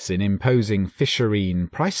success in imposing Fisherine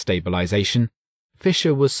price stabilization,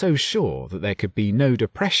 Fisher was so sure that there could be no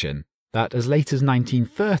depression that as late as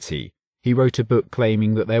 1930 he wrote a book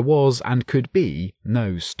claiming that there was and could be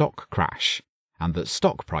no stock crash, and that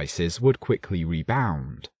stock prices would quickly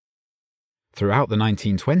rebound. Throughout the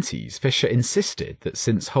 1920s, Fisher insisted that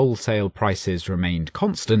since wholesale prices remained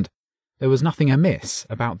constant, there was nothing amiss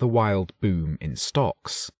about the wild boom in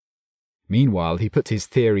stocks. Meanwhile, he put his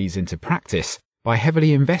theories into practice by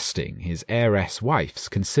heavily investing his heiress wife's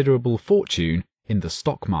considerable fortune in the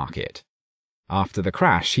stock market. After the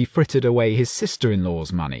crash, he frittered away his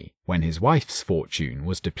sister-in-law's money when his wife's fortune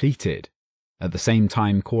was depleted, at the same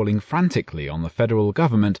time calling frantically on the federal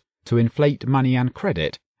government to inflate money and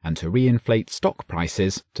credit and to reinflate stock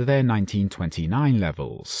prices to their 1929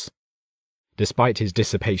 levels. Despite his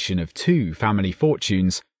dissipation of 2 family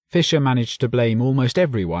fortunes, Fisher managed to blame almost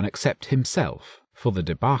everyone except himself for the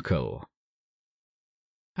debacle.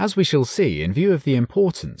 As we shall see, in view of the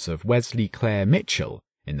importance of Wesley Clare Mitchell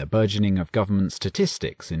in the burgeoning of government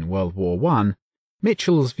statistics in World War I,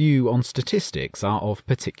 Mitchell's view on statistics are of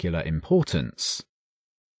particular importance.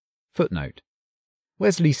 Footnote.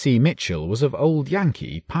 Wesley C. Mitchell was of old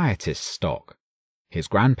Yankee pietist stock. His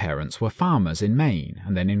grandparents were farmers in Maine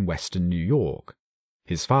and then in western New York.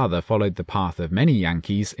 His father followed the path of many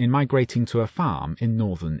Yankees in migrating to a farm in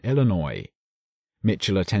northern Illinois.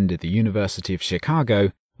 Mitchell attended the University of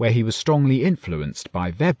Chicago, where he was strongly influenced by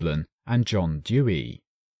Veblen and John Dewey.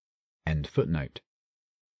 End footnote.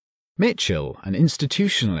 Mitchell, an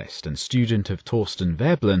institutionalist and student of Thorsten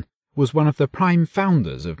Veblen, was one of the prime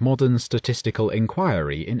founders of modern statistical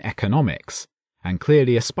inquiry in economics, and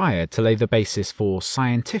clearly aspired to lay the basis for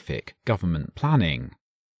scientific government planning.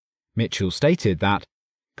 Mitchell stated that,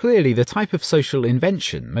 clearly the type of social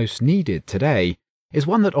invention most needed today is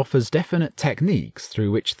one that offers definite techniques through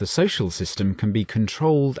which the social system can be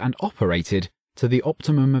controlled and operated to the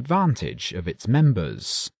optimum advantage of its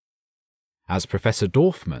members. As Professor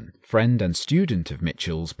Dorfman, friend and student of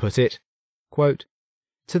Mitchell's, put it, quote,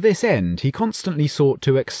 "To this end he constantly sought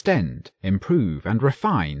to extend, improve and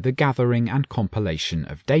refine the gathering and compilation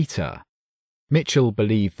of data. Mitchell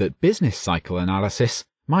believed that business cycle analysis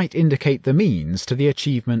might indicate the means to the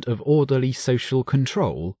achievement of orderly social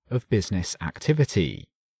control of business activity."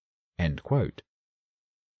 End quote.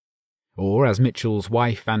 Or as Mitchell's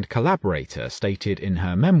wife and collaborator stated in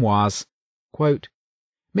her memoirs, quote,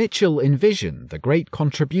 "Mitchell envisioned the great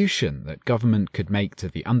contribution that government could make to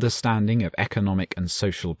the understanding of economic and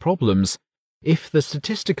social problems if the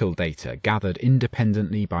statistical data gathered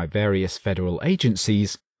independently by various federal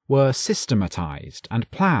agencies were systematized and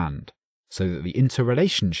planned so that the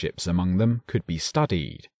interrelationships among them could be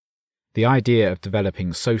studied. The idea of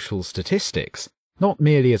developing social statistics, not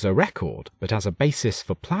merely as a record but as a basis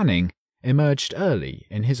for planning, emerged early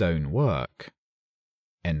in his own work."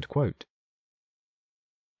 End quote.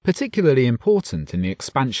 Particularly important in the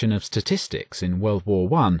expansion of statistics in World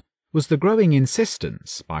War I was the growing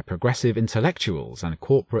insistence by progressive intellectuals and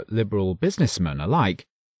corporate liberal businessmen alike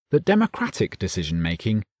that democratic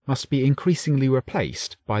decision-making must be increasingly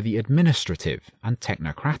replaced by the administrative and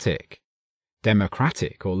technocratic.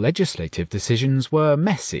 Democratic or legislative decisions were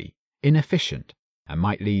messy, inefficient, and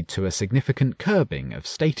might lead to a significant curbing of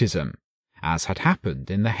statism, as had happened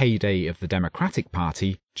in the heyday of the Democratic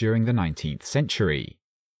Party during the 19th century.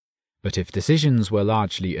 But if decisions were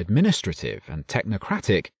largely administrative and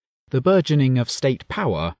technocratic, the burgeoning of state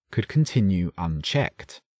power could continue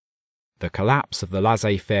unchecked. The collapse of the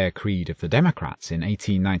laissez-faire creed of the Democrats in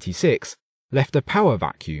 1896 left a power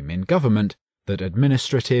vacuum in government that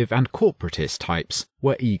administrative and corporatist types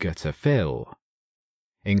were eager to fill.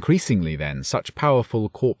 Increasingly then, such powerful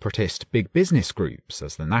corporatist big business groups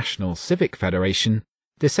as the National Civic Federation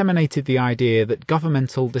disseminated the idea that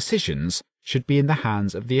governmental decisions should be in the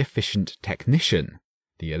hands of the efficient technician,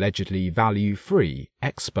 the allegedly value-free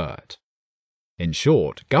expert. In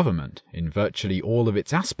short, government, in virtually all of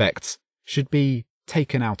its aspects, should be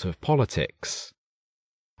taken out of politics.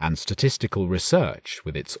 And statistical research,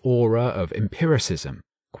 with its aura of empiricism,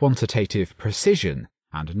 quantitative precision,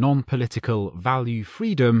 and non-political value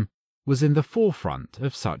freedom, was in the forefront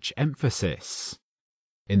of such emphasis.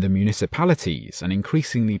 In the municipalities, an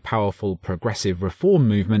increasingly powerful progressive reform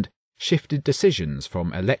movement shifted decisions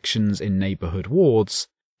from elections in neighbourhood wards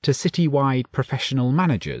to city-wide professional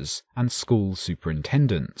managers and school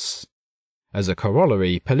superintendents. As a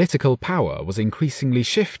corollary, political power was increasingly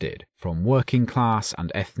shifted from working-class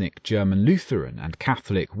and ethnic German Lutheran and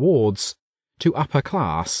Catholic wards to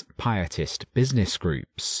upper-class pietist business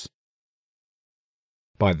groups.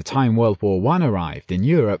 By the time World War I arrived in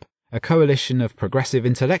Europe, a coalition of progressive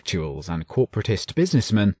intellectuals and corporatist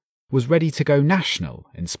businessmen was ready to go national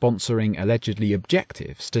in sponsoring allegedly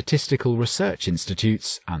objective statistical research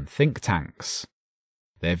institutes and think tanks.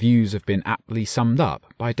 Their views have been aptly summed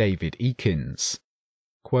up by David Eakins.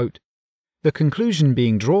 Quote, "The conclusion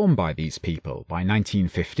being drawn by these people by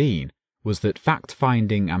 1915 was that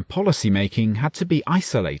fact-finding and policy-making had to be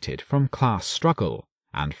isolated from class struggle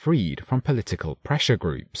and freed from political pressure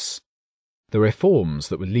groups. The reforms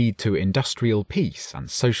that would lead to industrial peace and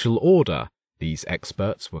social order, these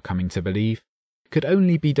experts were coming to believe, could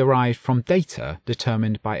only be derived from data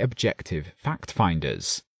determined by objective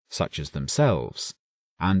fact-finders, such as themselves,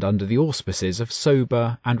 and under the auspices of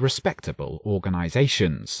sober and respectable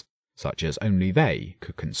organizations, such as only they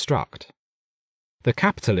could construct. The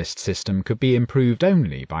capitalist system could be improved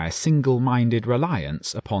only by a single-minded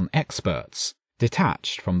reliance upon experts,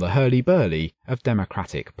 detached from the hurly-burly of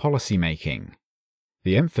democratic policy-making.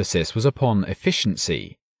 The emphasis was upon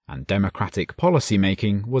efficiency, and democratic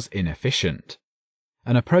policy-making was inefficient.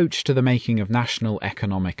 An approach to the making of national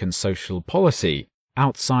economic and social policy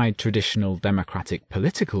outside traditional democratic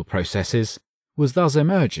political processes was thus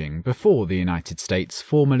emerging before the United States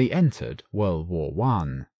formally entered World War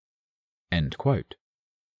I. End quote.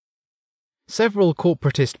 Several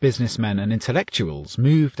corporatist businessmen and intellectuals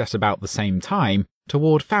moved at about the same time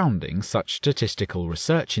toward founding such statistical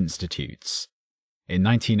research institutes. In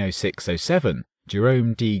 1906-07,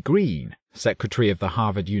 Jerome D. Green, secretary of the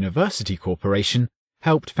Harvard University Corporation,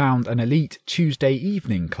 helped found an elite Tuesday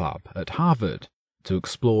evening club at Harvard to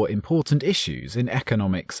explore important issues in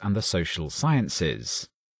economics and the social sciences.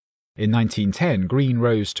 In 1910, Green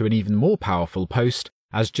rose to an even more powerful post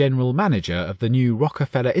as general manager of the new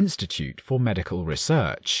Rockefeller Institute for Medical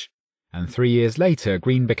Research, and 3 years later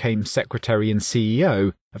Green became secretary and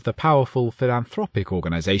CEO of the powerful philanthropic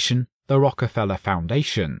organization, the Rockefeller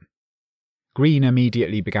Foundation. Green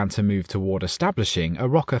immediately began to move toward establishing a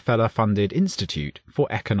Rockefeller-funded institute for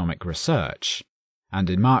economic research, and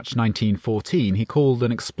in March 1914 he called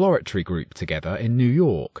an exploratory group together in New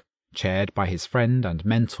York, chaired by his friend and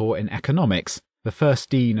mentor in economics, the first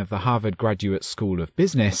dean of the Harvard Graduate School of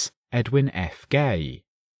Business, Edwin F. Gay.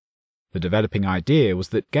 The developing idea was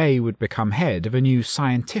that Gay would become head of a new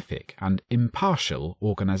scientific and impartial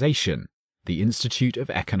organization, the Institute of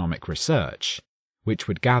Economic Research, which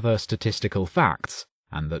would gather statistical facts,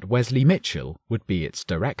 and that Wesley Mitchell would be its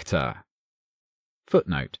director.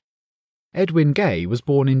 Footnote: Edwin Gay was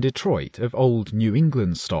born in Detroit of old New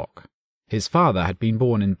England stock. His father had been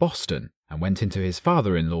born in Boston and went into his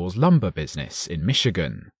father-in-law's lumber business in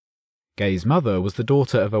Michigan. Gay's mother was the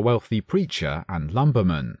daughter of a wealthy preacher and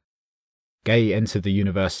lumberman. Gay entered the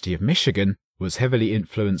University of Michigan, was heavily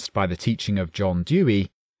influenced by the teaching of John Dewey,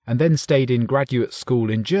 and then stayed in graduate school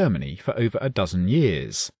in Germany for over a dozen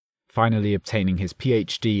years, finally obtaining his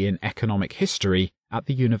PhD in economic history at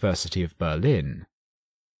the University of Berlin.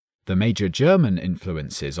 The major German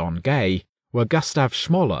influences on Gay were Gustav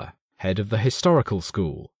Schmoller, head of the historical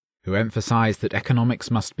school, who emphasized that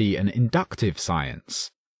economics must be an inductive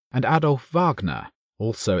science, and Adolf Wagner,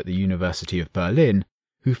 also at the University of Berlin,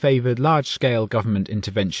 who favored large-scale government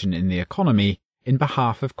intervention in the economy in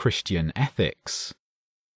behalf of Christian ethics.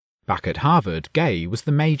 Back at Harvard, Gay was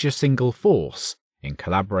the major single force, in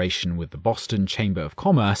collaboration with the Boston Chamber of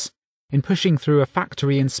Commerce, in pushing through a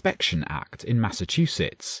Factory Inspection Act in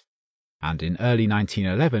Massachusetts, and in early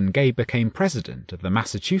 1911 Gay became president of the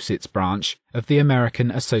Massachusetts branch of the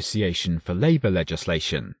American Association for Labor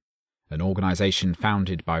Legislation, an organization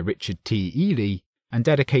founded by Richard T. Ely and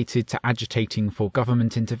dedicated to agitating for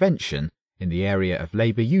government intervention in the area of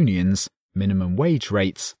labor unions, minimum wage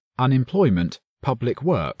rates, unemployment, public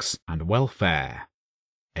works, and welfare.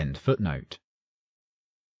 End footnote.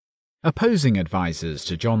 Opposing advisers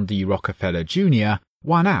to John D. Rockefeller Jr.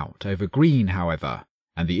 won out over Green, however,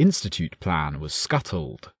 and the Institute plan was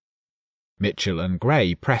scuttled. Mitchell and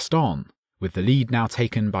Gray pressed on, with the lead now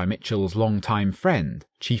taken by Mitchell's longtime friend,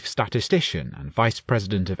 chief statistician and vice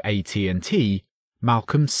president of AT&T,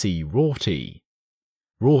 Malcolm C. Rorty.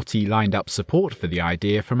 Rorty lined up support for the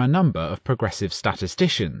idea from a number of progressive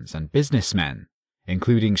statisticians and businessmen,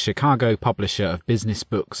 including Chicago publisher of business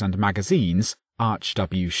books and magazines, Arch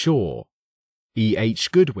W. Shaw, E.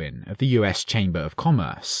 H. Goodwin of the U.S. Chamber of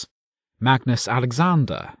Commerce, Magnus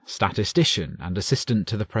Alexander, statistician and assistant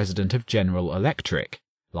to the president of General Electric,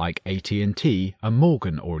 like AT&T, a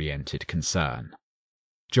Morgan-oriented concern,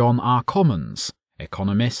 John R. Commons,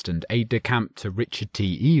 economist and aide-de-camp to Richard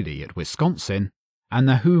T. Ely at Wisconsin, and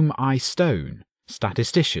Nahum I. Stone,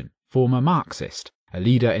 statistician, former Marxist, a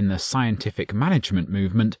leader in the scientific management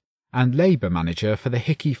movement, and labor manager for the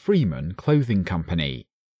Hickey Freeman Clothing Company.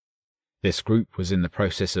 This group was in the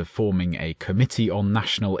process of forming a Committee on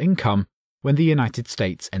National Income when the United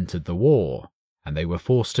States entered the war, and they were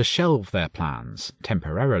forced to shelve their plans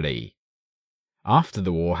temporarily. After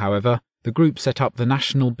the war, however, the group set up the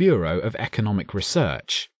National Bureau of Economic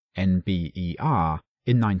Research, NBER,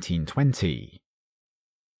 in 1920.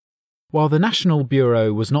 While the National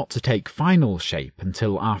Bureau was not to take final shape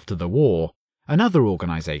until after the war, another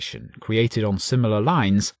organization, created on similar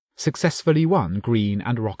lines, successfully won Green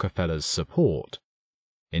and Rockefeller's support.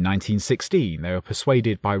 In 1916, they were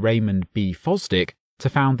persuaded by Raymond B. Fosdick to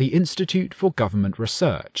found the Institute for Government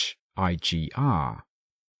Research, IGR.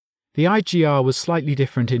 The IGR was slightly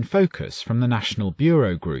different in focus from the National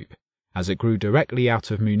Bureau Group, as it grew directly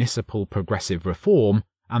out of municipal progressive reform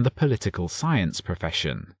and the political science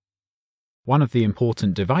profession. One of the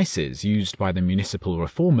important devices used by the municipal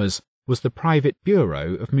reformers was the Private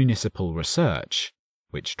Bureau of Municipal Research,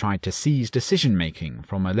 which tried to seize decision-making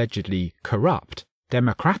from allegedly corrupt,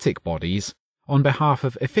 democratic bodies on behalf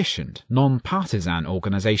of efficient, non-partisan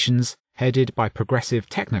organizations headed by progressive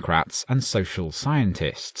technocrats and social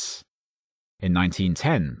scientists. In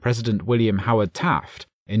 1910, President William Howard Taft,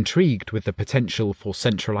 intrigued with the potential for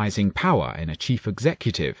centralizing power in a chief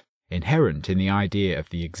executive inherent in the idea of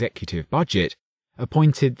the executive budget,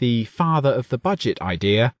 appointed the father of the budget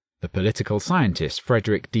idea, the political scientist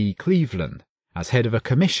Frederick D. Cleveland, as head of a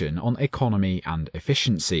commission on economy and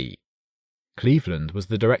efficiency. Cleveland was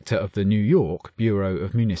the director of the New York Bureau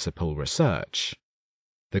of Municipal Research.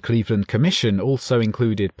 The Cleveland Commission also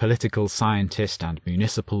included political scientist and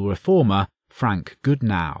municipal reformer Frank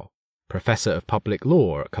Goodnow, professor of public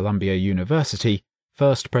law at Columbia University,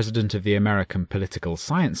 first president of the American Political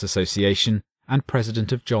Science Association and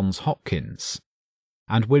president of Johns Hopkins,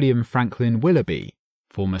 and William Franklin Willoughby,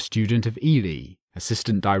 former student of Ely,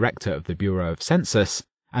 assistant director of the Bureau of Census,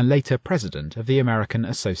 and later president of the American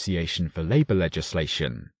Association for Labor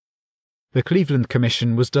Legislation. The Cleveland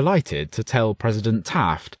Commission was delighted to tell President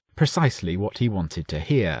Taft precisely what he wanted to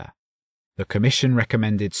hear. The Commission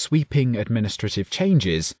recommended sweeping administrative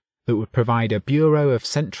changes that would provide a Bureau of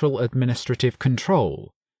Central Administrative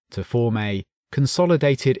Control to form a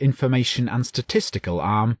consolidated information and statistical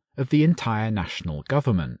arm of the entire national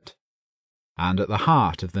government. And at the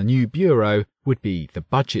heart of the new Bureau would be the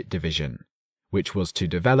Budget Division, which was to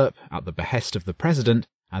develop, at the behest of the President,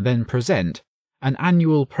 and then present, an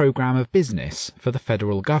annual program of business for the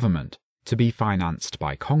federal government to be financed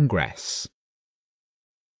by Congress.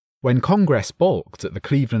 When Congress balked at the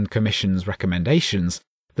Cleveland Commission's recommendations,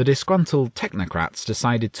 the disgruntled technocrats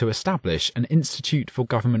decided to establish an Institute for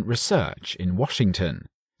Government Research in Washington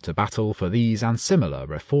to battle for these and similar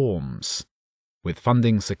reforms. With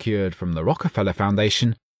funding secured from the Rockefeller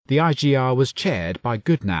Foundation, the IGR was chaired by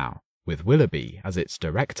Goodnow, with Willoughby as its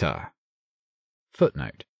director.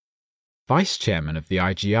 Footnote: Vice chairman of the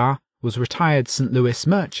IGR was retired St. Louis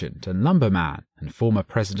merchant and lumberman and former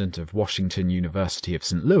president of Washington University of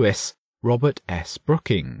St. Louis, Robert S.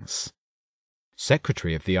 Brookings.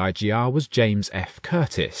 Secretary of the IGR was James F.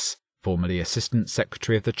 Curtis, formerly Assistant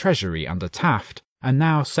Secretary of the Treasury under Taft and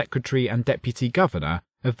now Secretary and Deputy Governor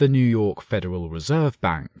of the New York Federal Reserve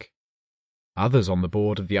Bank. Others on the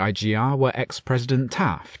board of the IGR were ex-President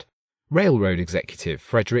Taft, railroad executive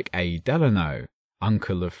Frederick A. Delano,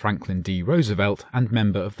 uncle of Franklin D. Roosevelt and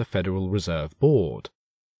member of the Federal Reserve Board,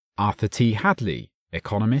 Arthur T. Hadley,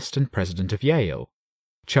 economist and president of Yale,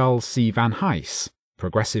 Charles C. Van Hise,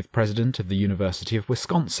 progressive president of the University of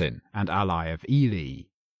Wisconsin and ally of Ely,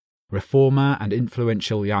 reformer and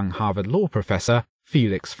influential young Harvard law professor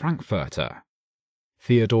Felix Frankfurter,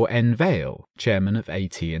 Theodore N. Vail, chairman of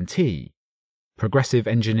AT&T, progressive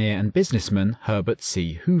engineer and businessman Herbert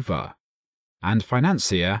C. Hoover, and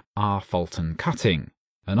financier R. Fulton Cutting,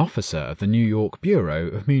 an officer of the New York Bureau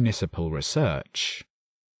of Municipal Research.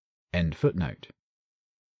 End footnote.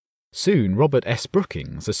 Soon Robert S.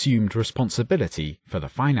 Brookings assumed responsibility for the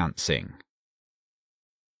financing.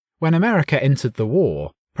 When America entered the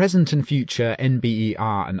war, present and future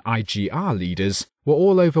NBER and IGR leaders were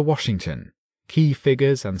all over Washington, key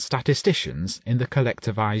figures and statisticians in the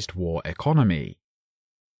collectivized war economy.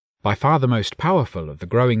 By far the most powerful of the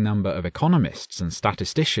growing number of economists and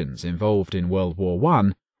statisticians involved in World War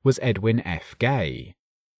I was Edwin F. Gay.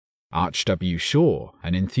 Arch W. Shaw,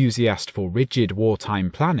 an enthusiast for rigid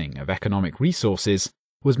wartime planning of economic resources,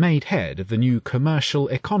 was made head of the new Commercial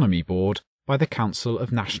Economy Board by the Council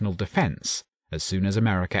of National Defense as soon as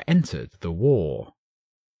America entered the war.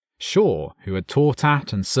 Shaw, who had taught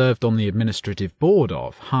at and served on the administrative board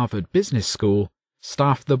of Harvard Business School,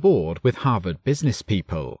 staffed the board with Harvard business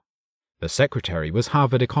people. The secretary was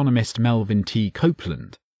Harvard economist Melvin T.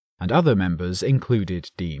 Copeland, and other members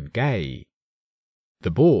included Dean Gay.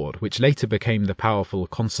 The board, which later became the powerful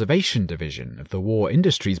Conservation Division of the War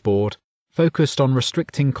Industries Board, focused on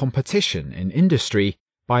restricting competition in industry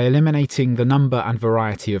by eliminating the number and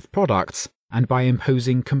variety of products and by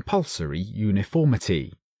imposing compulsory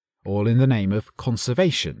uniformity, all in the name of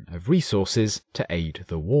conservation of resources to aid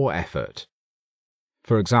the war effort.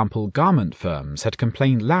 For example, garment firms had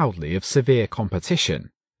complained loudly of severe competition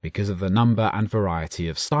because of the number and variety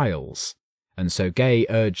of styles, and so Gay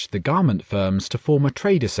urged the garment firms to form a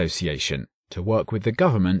trade association to work with the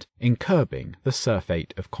government in curbing the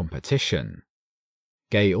surfeit of competition.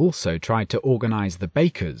 Gay also tried to organize the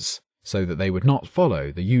bakers so that they would not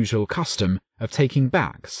follow the usual custom of taking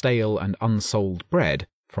back stale and unsold bread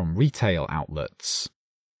from retail outlets.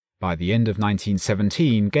 By the end of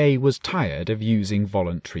 1917, Gay was tired of using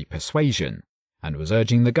voluntary persuasion and was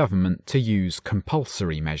urging the government to use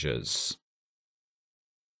compulsory measures.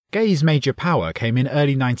 Gay's major power came in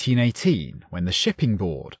early 1918 when the Shipping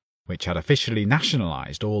Board, which had officially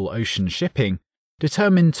nationalized all ocean shipping,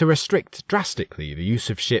 determined to restrict drastically the use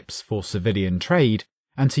of ships for civilian trade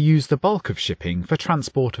and to use the bulk of shipping for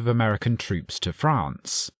transport of American troops to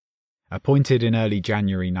France. Appointed in early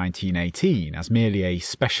January 1918 as merely a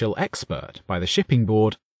special expert by the Shipping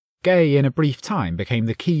Board, Gay in a brief time became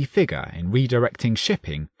the key figure in redirecting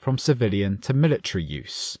shipping from civilian to military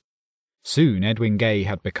use. Soon Edwin Gay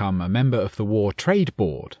had become a member of the War Trade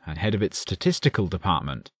Board and head of its statistical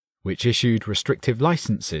department, which issued restrictive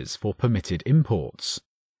licenses for permitted imports,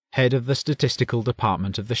 head of the statistical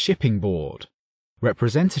department of the Shipping Board,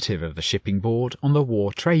 representative of the Shipping Board on the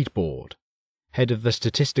War Trade Board, head of the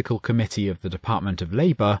Statistical Committee of the Department of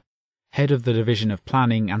Labour, head of the Division of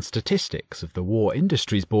Planning and Statistics of the War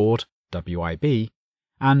Industries Board, WIB,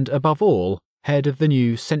 and, above all, head of the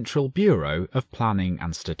new Central Bureau of Planning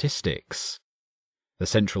and Statistics. The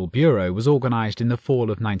Central Bureau was organised in the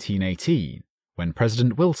fall of 1918, when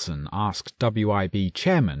President Wilson asked WIB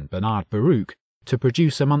Chairman Bernard Baruch to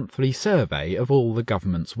produce a monthly survey of all the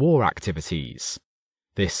government's war activities.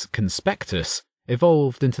 This conspectus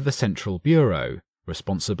evolved into the Central Bureau,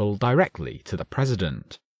 responsible directly to the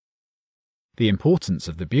President. The importance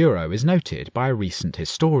of the Bureau is noted by a recent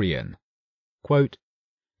historian. Quote,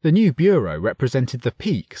 "The new Bureau represented the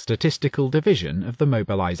peak statistical division of the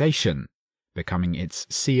mobilization, becoming its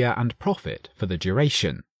seer and prophet for the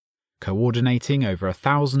duration, coordinating over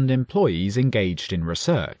 1,000 employees engaged in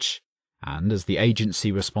research, and as the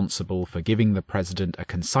agency responsible for giving the President a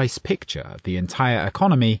concise picture of the entire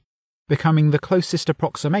economy, becoming the closest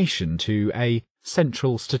approximation to a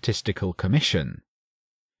Central Statistical Commission.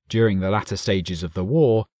 During the latter stages of the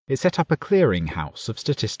war, it set up a clearinghouse of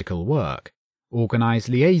statistical work, organised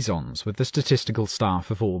liaisons with the statistical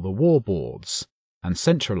staff of all the war boards, and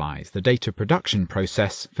centralised the data production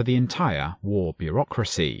process for the entire war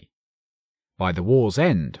bureaucracy. By the war's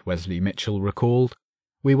end, Wesley Mitchell recalled,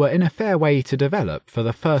 we were in a fair way to develop for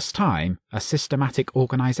the first time a systematic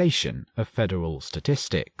organisation of federal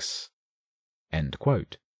statistics." End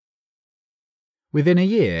quote. Within a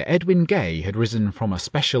year, Edwin Gay had risen from a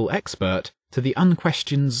special expert to the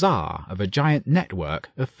unquestioned czar of a giant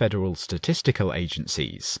network of federal statistical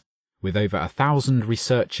agencies, with over 1,000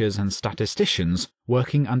 researchers and statisticians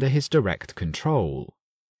working under his direct control.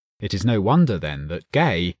 It is no wonder, then, that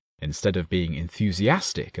Gay, instead of being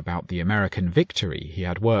enthusiastic about the American victory he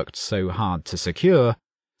had worked so hard to secure,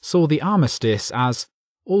 saw the armistice as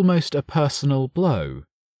almost a personal blow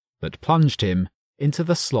that plunged him into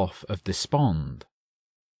the slough of despond.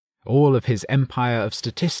 All of his empire of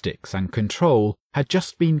statistics and control had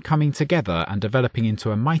just been coming together and developing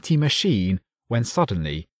into a mighty machine when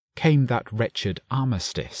suddenly came that wretched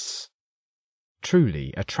armistice.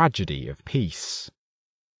 Truly a tragedy of peace.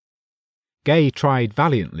 Gay tried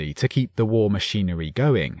valiantly to keep the war machinery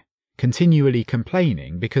going, continually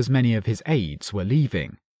complaining because many of his aides were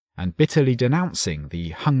leaving, and bitterly denouncing the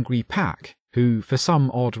hungry pack who, for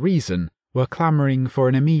some odd reason, were clamouring for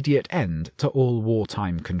an immediate end to all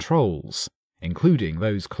wartime controls, including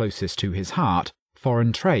those closest to his heart,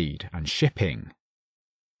 foreign trade and shipping.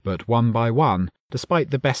 But one by one, despite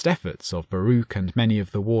the best efforts of Baruch and many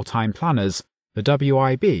of the wartime planners, the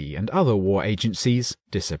WIB and other war agencies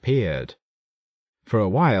disappeared. For a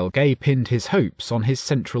while, Gay pinned his hopes on his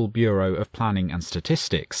Central Bureau of Planning and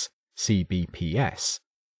Statistics, CBPS,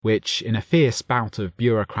 which, in a fierce bout of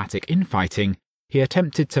bureaucratic infighting, he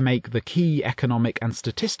attempted to make the key economic and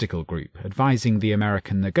statistical group advising the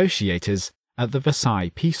American negotiators at the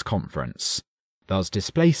Versailles Peace Conference, thus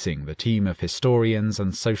displacing the team of historians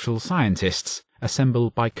and social scientists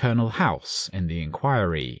assembled by Colonel House in the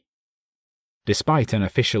inquiry. Despite an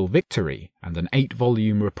official victory and an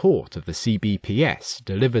 8-volume report of the CBPS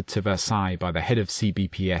delivered to Versailles by the head of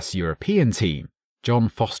CBPS European team, John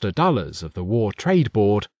Foster Dulles of the War Trade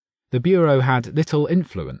Board, the Bureau had little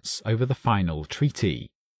influence over the final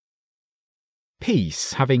treaty.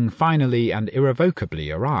 Peace having finally and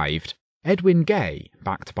irrevocably arrived, Edwin Gay,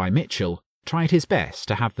 backed by Mitchell, tried his best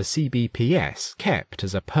to have the CBPS kept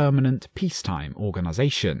as a permanent peacetime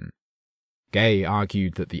organisation. Gay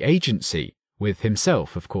argued that the agency, with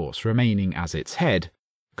himself of course remaining as its head,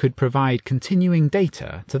 could provide continuing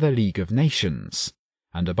data to the League of Nations,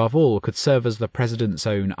 and above all could serve as the President's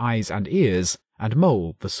own eyes and ears and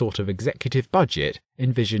mould the sort of executive budget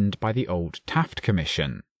envisioned by the old Taft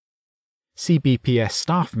Commission. CBPS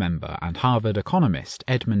staff member and Harvard economist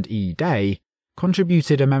Edmund E. Day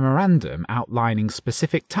contributed a memorandum outlining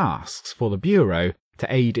specific tasks for the Bureau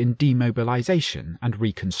to aid in demobilization and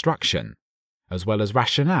reconstruction, as well as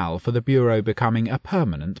rationale for the Bureau becoming a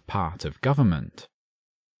permanent part of government.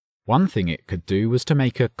 One thing it could do was to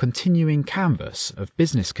make a continuing canvass of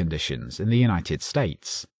business conditions in the United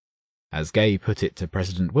States. As Gay put it to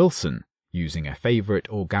President Wilson, using a favourite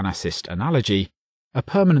organicist analogy, a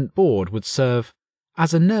permanent board would serve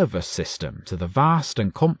as a nervous system to the vast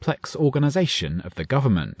and complex organisation of the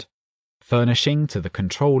government, furnishing to the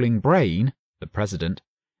controlling brain, the president,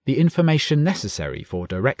 the information necessary for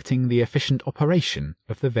directing the efficient operation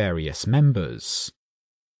of the various members.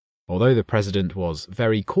 Although the president was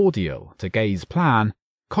very cordial to Gay's plan,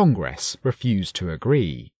 Congress refused to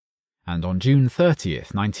agree, and on June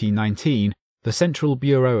 30th, 1919, the Central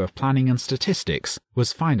Bureau of Planning and Statistics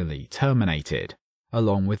was finally terminated,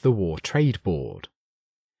 along with the War Trade Board.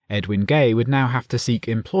 Edwin Gay would now have to seek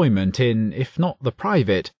employment in, if not the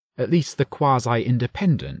private, at least the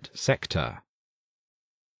quasi-independent sector.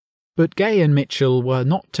 But Gay and Mitchell were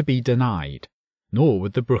not to be denied, nor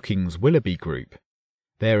would the Brookings-Willoughby Group.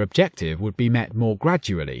 Their objective would be met more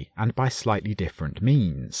gradually and by slightly different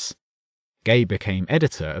means. Gay became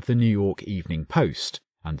editor of the New York Evening Post,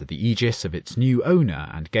 under the aegis of its new owner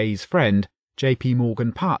and Gay's friend, J.P.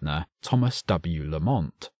 Morgan partner Thomas W.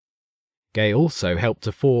 Lamont. Gay also helped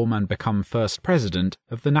to form and become first president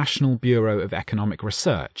of the National Bureau of Economic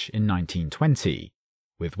Research in 1920,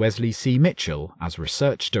 with Wesley C. Mitchell as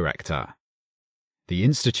research director. The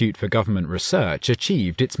Institute for Government Research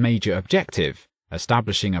achieved its major objective,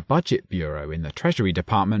 establishing a budget bureau in the Treasury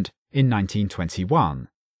Department in 1921,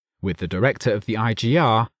 with the director of the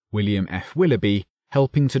IGR, William F. Willoughby,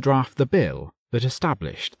 helping to draft the bill that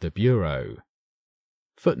established the bureau.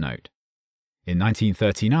 Footnote: in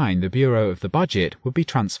 1939, the Bureau of the Budget would be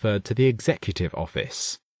transferred to the Executive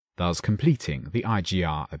Office, thus completing the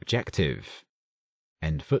IGR objective.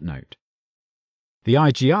 End footnote. The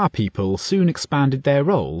IGR people soon expanded their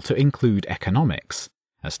role to include economics,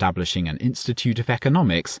 establishing an Institute of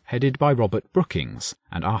Economics headed by Robert Brookings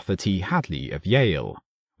and Arthur T. Hadley of Yale,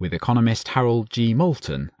 with economist Harold G.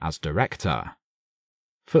 Moulton as director.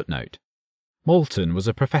 Footnote: Moulton was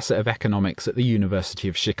a professor of economics at the University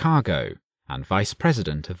of Chicago and vice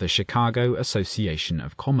president of the Chicago Association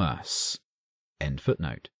of Commerce. End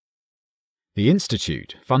footnote. The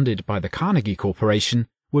institute, funded by the Carnegie Corporation,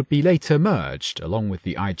 would be later merged, along with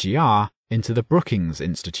the IGR, into the Brookings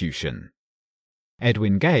Institution.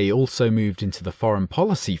 Edwin Gay also moved into the foreign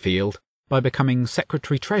policy field by becoming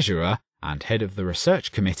Secretary-Treasurer and head of the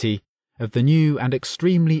Research Committee of the new and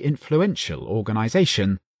extremely influential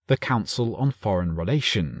organisation, the Council on Foreign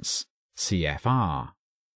Relations, CFR.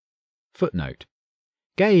 Footnote: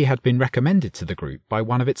 Gay had been recommended to the group by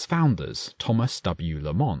one of its founders, Thomas W.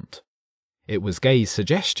 Lamont. It was Gay's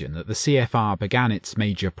suggestion that the CFR began its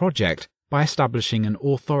major project by establishing an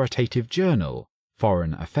authoritative journal,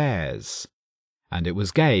 Foreign Affairs. And it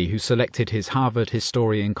was Gay who selected his Harvard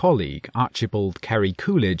historian colleague Archibald Kerry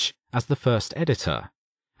Coolidge as the first editor,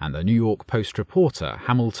 and the New York Post reporter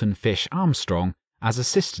Hamilton Fish Armstrong as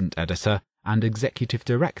assistant editor and executive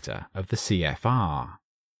director of the CFR.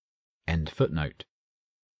 End footnote.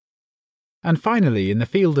 And finally, in the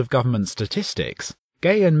field of government statistics,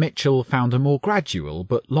 Gay and Mitchell found a more gradual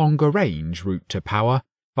but longer-range route to power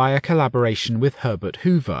via collaboration with Herbert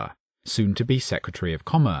Hoover, soon to be Secretary of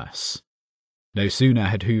Commerce. No sooner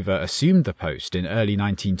had Hoover assumed the post in early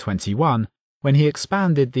 1921 when he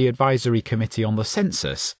expanded the Advisory Committee on the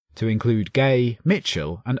Census to include Gay,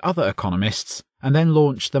 Mitchell, and other economists, and then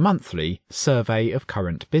launched the monthly Survey of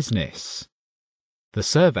Current Business. The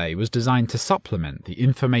survey was designed to supplement the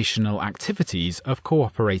informational activities of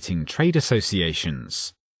cooperating trade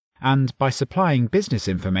associations, and by supplying business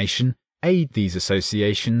information, aid these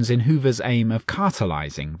associations in Hoover's aim of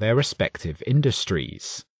cartelizing their respective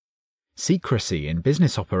industries. Secrecy in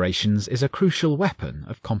business operations is a crucial weapon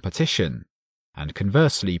of competition, and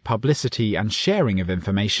conversely, publicity and sharing of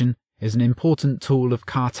information is an important tool of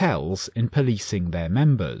cartels in policing their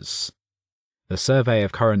members. The Survey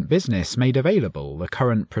of Current Business made available the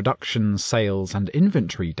current production, sales, and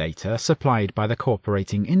inventory data supplied by the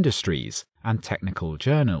cooperating industries and technical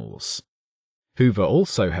journals. Hoover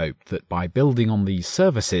also hoped that by building on these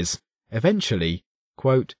services, eventually,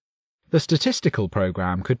 quote, the statistical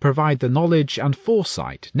program could provide the knowledge and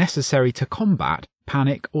foresight necessary to combat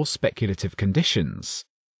panic or speculative conditions,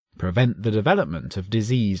 prevent the development of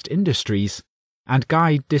diseased industries, and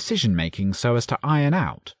guide decision-making so as to iron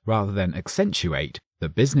out, rather than accentuate, the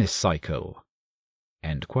business cycle.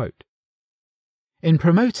 End quote. In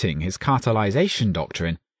promoting his cartelization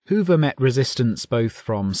doctrine, Hoover met resistance both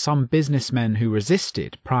from some businessmen who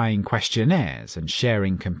resisted prying questionnaires and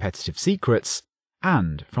sharing competitive secrets,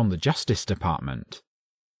 and from the Justice Department.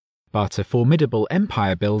 But a formidable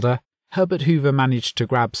empire builder, Herbert Hoover managed to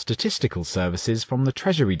grab statistical services from the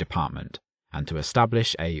Treasury Department and to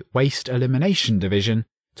establish a Waste Elimination Division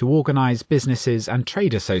to organize businesses and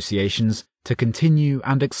trade associations to continue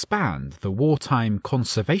and expand the wartime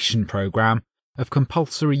conservation program of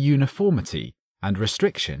compulsory uniformity and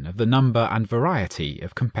restriction of the number and variety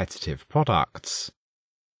of competitive products.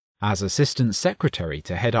 As Assistant Secretary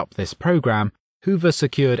to head up this program, Hoover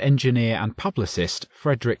secured engineer and publicist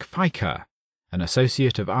Frederick Fiker, an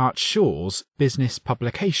associate of Art Shaw's business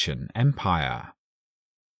publication Empire.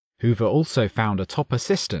 Hoover also found a top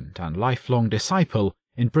assistant and lifelong disciple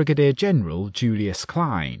in Brigadier General Julius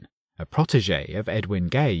Klein, a protégé of Edwin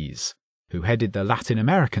Gaze, who headed the Latin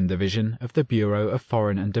American division of the Bureau of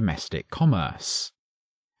Foreign and Domestic Commerce.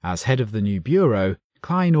 As head of the new bureau,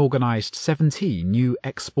 Klein organized 17 new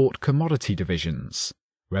export commodity divisions,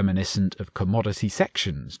 reminiscent of commodity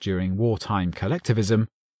sections during wartime collectivism,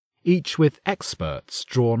 each with experts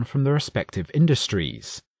drawn from the respective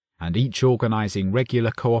industries, and each organizing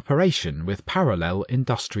regular cooperation with parallel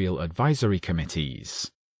industrial advisory committees.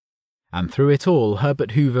 And through it all,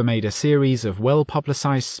 Herbert Hoover made a series of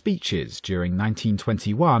well-publicized speeches during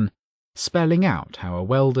 1921, spelling out how a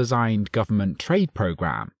well-designed government trade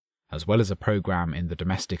program, as well as a program in the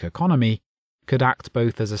domestic economy, could act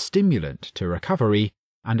both as a stimulant to recovery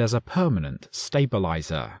and as a permanent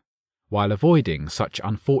stabilizer, while avoiding such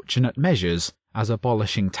unfortunate measures as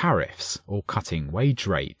abolishing tariffs or cutting wage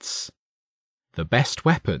rates. The best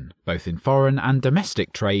weapon, both in foreign and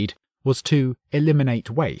domestic trade, was to eliminate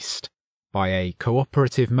waste by a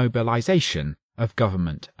cooperative mobilization of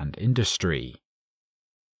government and industry.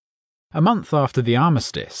 A month after the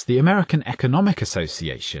armistice, the American Economic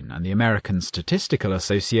Association and the American Statistical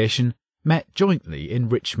Association met jointly in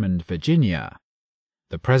Richmond, Virginia.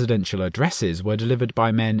 The presidential addresses were delivered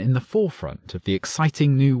by men in the forefront of the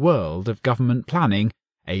exciting new world of government planning,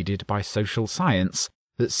 aided by social science,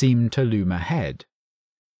 that seemed to loom ahead.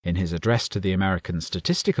 In his address to the American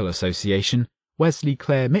Statistical Association, Wesley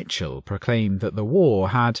Clare Mitchell proclaimed that the war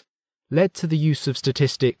had led to the use of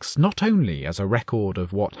statistics not only as a record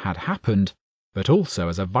of what had happened, but also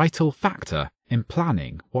as a vital factor in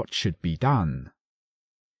planning what should be done.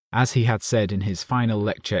 As he had said in his final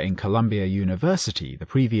lecture in Columbia University the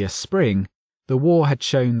previous spring, the war had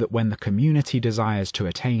shown that when the community desires to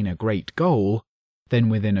attain a great goal, then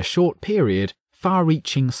within a short period,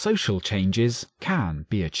 far-reaching social changes can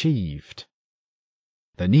be achieved.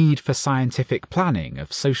 The need for scientific planning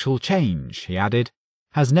of social change, he added,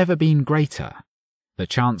 has never been greater. The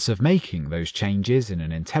chance of making those changes in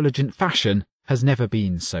an intelligent fashion has never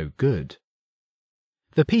been so good.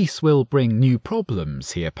 The peace will bring new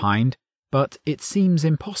problems, he opined, but it seems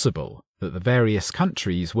impossible that the various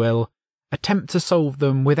countries will attempt to solve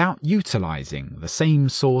them without utilizing the same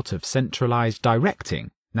sort of centralized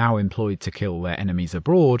directing now employed to kill their enemies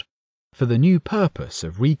abroad for the new purpose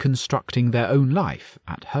of reconstructing their own life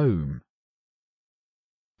at home.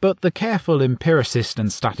 But the careful empiricist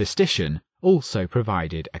and statistician also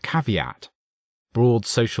provided a caveat. Broad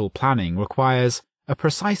social planning requires a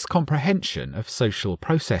precise comprehension of social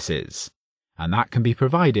processes, and that can be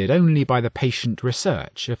provided only by the patient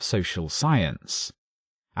research of social science.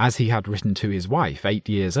 As he had written to his wife 8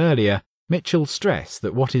 years earlier, Mitchell stressed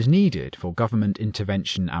that what is needed for government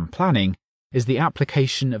intervention and planning is the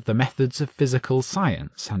application of the methods of physical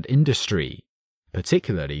science and industry,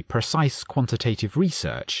 particularly precise quantitative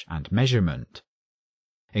research and measurement.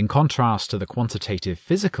 In contrast to the quantitative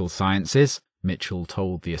physical sciences, Mitchell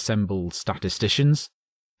told the assembled statisticians,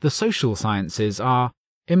 the social sciences are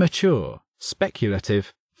immature,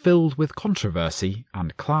 speculative, filled with controversy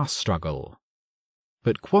and class struggle.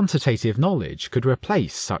 But quantitative knowledge could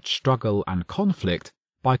replace such struggle and conflict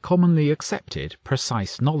by commonly accepted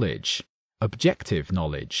precise knowledge, objective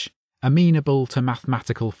knowledge, amenable to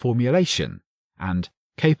mathematical formulation, and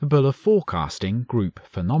capable of forecasting group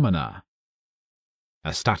phenomena.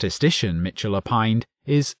 A statistician, Mitchell opined,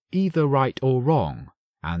 is either right or wrong,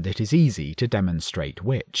 and it is easy to demonstrate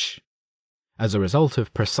which. As a result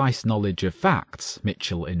of precise knowledge of facts,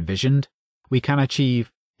 Mitchell envisioned, we can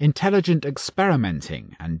achieve intelligent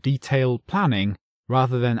experimenting and detailed planning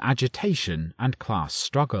rather than agitation and class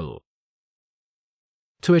struggle.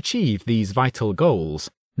 To achieve these vital goals,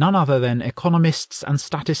 none other than economists and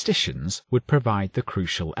statisticians would provide the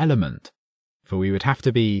crucial element, for we would have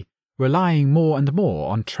to be relying more and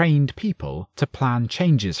more on trained people to plan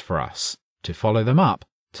changes for us, to follow them up,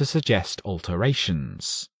 to suggest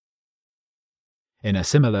alterations. In a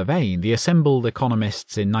similar vein, the assembled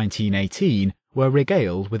economists in 1918 were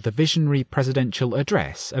regaled with the visionary presidential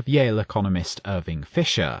address of Yale economist Irving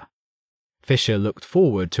Fisher. Fisher looked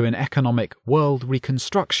forward to an economic world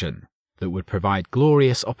reconstruction that would provide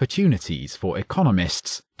glorious opportunities for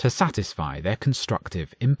economists to satisfy their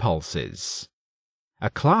constructive impulses. A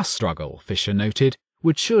class struggle, Fisher noted,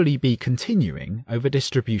 would surely be continuing over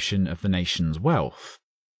distribution of the nation's wealth.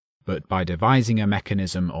 but by devising a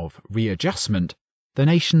mechanism of readjustment, the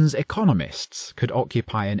nation's economists could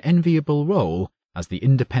occupy an enviable role as the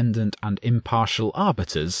independent and impartial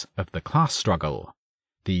arbiters of the class struggle,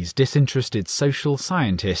 these disinterested social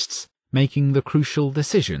scientists making the crucial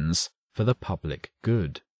decisions for the public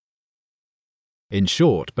good. In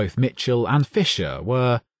short, both Mitchell and Fisher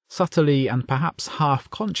were, subtly and perhaps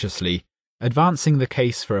half-consciously, advancing the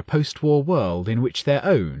case for a post-war world in which their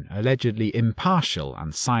own allegedly impartial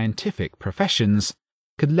and scientific professions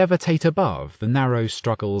could levitate above the narrow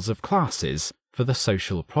struggles of classes for the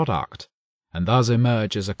social product, and thus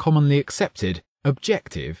emerge as a commonly accepted,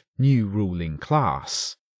 objective, new ruling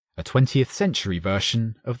class, a 20th century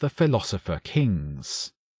version of the philosopher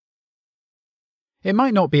kings. It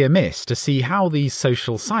might not be amiss to see how these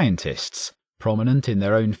social scientists, prominent in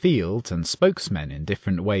their own fields and spokesmen in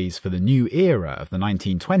different ways for the new era of the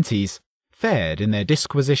 1920s, fared in their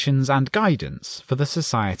disquisitions and guidance for the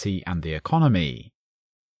society and the economy.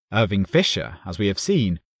 Irving Fisher, as we have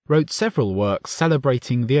seen, wrote several works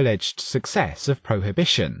celebrating the alleged success of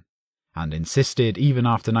prohibition, and insisted even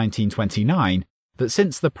after 1929 that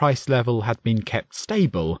since the price level had been kept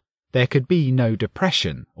stable, there could be no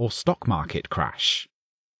depression or stock market crash.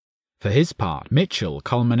 For his part, Mitchell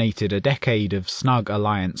culminated a decade of snug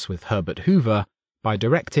alliance with Herbert Hoover by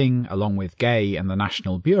directing, along with Gay and the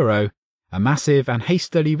National Bureau, a massive and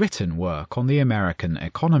hastily written work on the American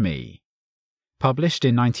economy. Published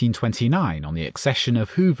in 1929 on the accession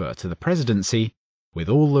of Hoover to the presidency, with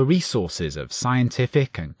all the resources of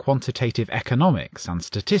scientific and quantitative economics and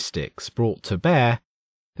statistics brought to bear,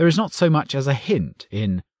 there is not so much as a hint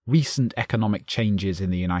in Recent Economic Changes in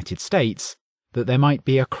the United States that there might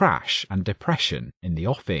be a crash and depression in the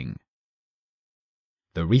offing.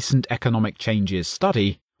 The Recent Economic Changes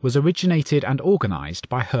study was originated and organized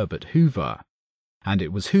by Herbert Hoover, and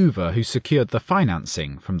it was Hoover who secured the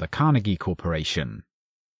financing from the Carnegie Corporation.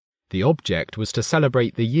 The object was to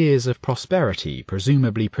celebrate the years of prosperity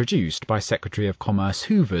presumably produced by Secretary of Commerce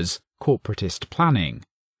Hoover's corporatist planning,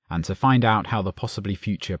 and to find out how the possibly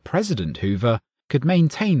future President Hoover could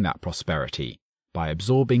maintain that prosperity by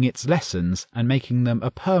absorbing its lessons and making them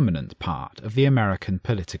a permanent part of the American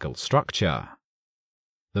political structure.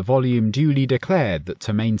 The volume duly declared that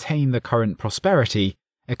to maintain the current prosperity,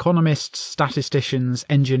 economists, statisticians,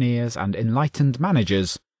 engineers, and enlightened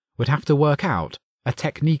managers would have to work out a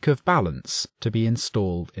technique of balance to be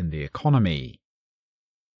installed in the economy.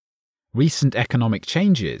 Recent Economic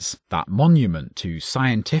Changes, that monument to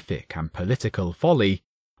scientific and political folly,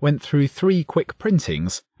 went through 3 quick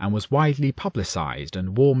printings and was widely publicized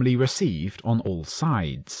and warmly received on all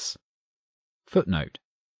sides. Footnote: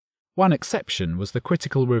 one exception was the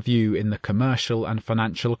critical review in the Commercial and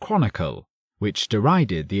Financial Chronicle, which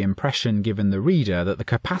derided the impression given the reader that the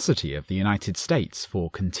capacity of the United States for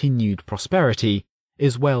continued prosperity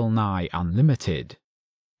is well nigh unlimited.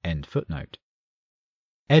 End footnote.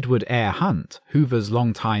 Edward Eyre Hunt, Hoover's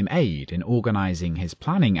longtime aide in organizing his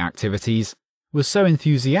planning activities, was so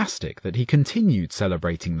enthusiastic that he continued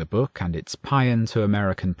celebrating the book and its paean to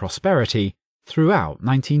American prosperity throughout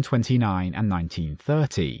 1929 and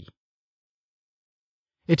 1930.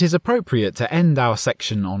 It is appropriate to end our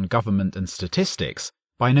section on government and statistics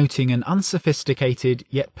by noting an unsophisticated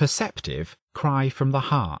yet perceptive cry from the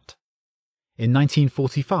heart. In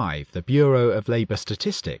 1945, the Bureau of Labor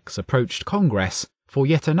Statistics approached Congress for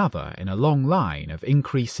yet another in a long line of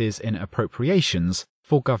increases in appropriations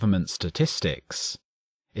for government statistics.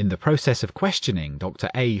 In the process of questioning Dr.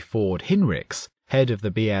 A. Ford Hinrichs, head of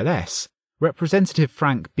the BLS, Representative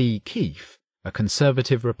Frank B. Keefe, a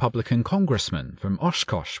conservative Republican congressman from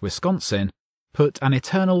Oshkosh, Wisconsin, put an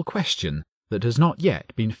eternal question that has not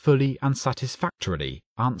yet been fully and satisfactorily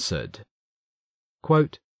answered.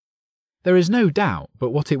 Quote, "There is no doubt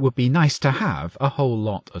but what it would be nice to have a whole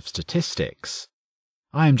lot of statistics.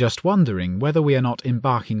 I am just wondering whether we are not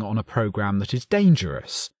embarking on a program that is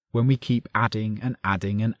dangerous when we keep adding and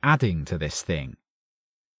adding and adding to this thing.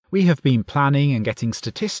 We have been planning and getting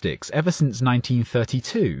statistics ever since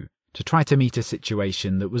 1932 to try to meet a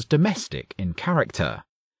situation that was domestic in character,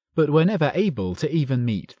 but were never able to even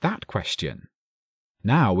meet that question.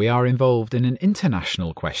 Now we are involved in an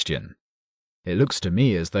international question. It looks to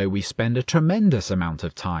me as though we spend a tremendous amount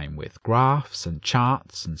of time with graphs and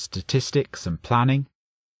charts and statistics and planning.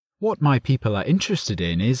 What my people are interested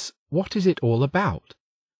in is, what is it all about?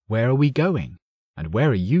 Where are we going? And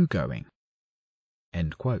where are you going?"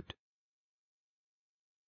 End quote.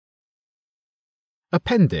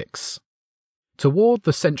 Appendix. Toward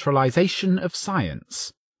the Centralization of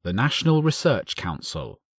Science, the National Research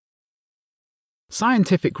Council.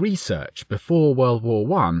 Scientific research before World War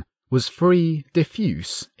I was free,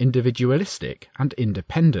 diffuse, individualistic, and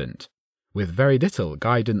independent, with very little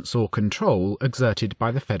guidance or control exerted by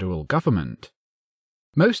the federal government.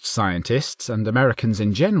 Most scientists and Americans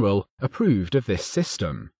in general approved of this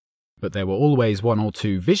system, but there were always one or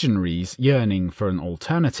two visionaries yearning for an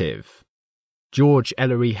alternative. George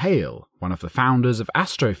Ellery Hale, one of the founders of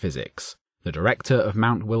astrophysics, the director of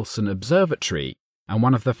Mount Wilson Observatory, and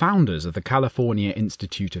one of the founders of the California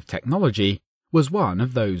Institute of Technology, was one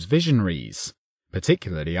of those visionaries,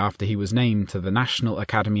 particularly after he was named to the National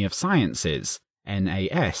Academy of Sciences,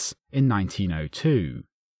 NAS, in 1902.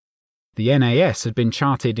 The NAS had been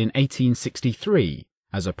chartered in 1863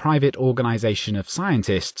 as a private organization of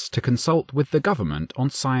scientists to consult with the government on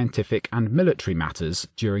scientific and military matters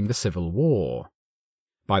during the Civil War.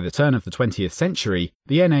 By the turn of the 20th century,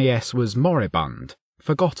 the NAS was moribund,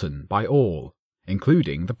 forgotten by all,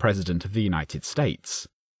 including the President of the United States.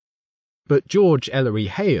 But George Ellery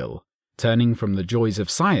Hale, turning from the joys of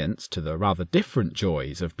science to the rather different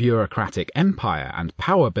joys of bureaucratic empire and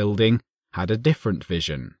power building, had a different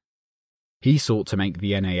vision. He sought to make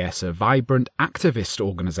the NAS a vibrant activist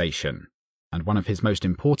organization, and one of his most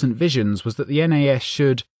important visions was that the NAS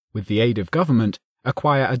should, with the aid of government,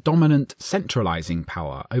 acquire a dominant centralizing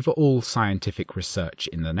power over all scientific research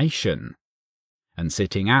in the nation. And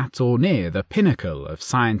sitting at or near the pinnacle of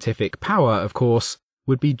scientific power, of course,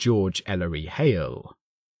 would be George Ellery Hale.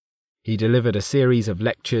 He delivered a series of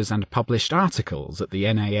lectures and published articles at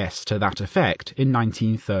the NAS to that effect in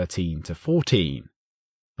 1913-14.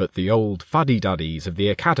 But the old fuddy-duddies of the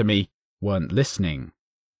Academy weren't listening.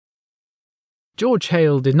 George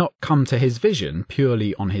Hale did not come to his vision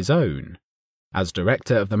purely on his own. As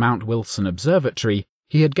director of the Mount Wilson Observatory,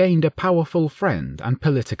 he had gained a powerful friend and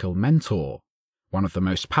political mentor, one of the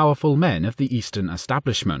most powerful men of the Eastern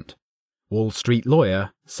establishment, Wall Street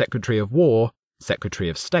lawyer, Secretary of War, Secretary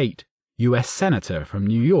of State, U.S. Senator from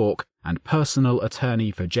New York, and personal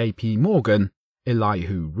attorney for J.P. Morgan,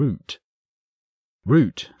 Elihu Root.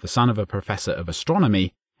 Root, the son of a professor of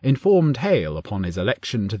astronomy, informed Hale upon his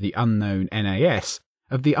election to the unknown NAS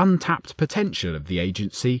of the untapped potential of the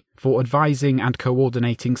agency for advising and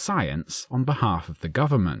coordinating science on behalf of the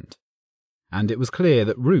government, and it was clear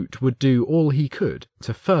that Root would do all he could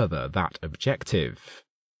to further that objective.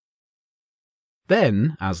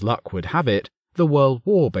 Then, as luck would have it, the World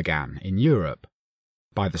War began in Europe.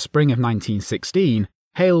 By the spring of 1916,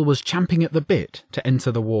 Hale was champing at the bit to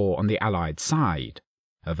enter the war on the Allied side,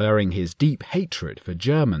 averring his deep hatred for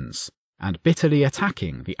Germans, and bitterly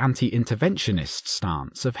attacking the anti-interventionist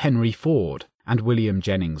stance of Henry Ford and William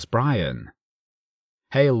Jennings Bryan.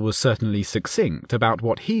 Hale was certainly succinct about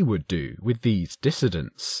what he would do with these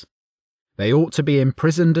dissidents. "They ought to be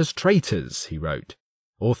imprisoned as traitors," he wrote,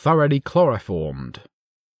 "or thoroughly chloroformed."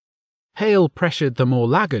 Hale pressured the more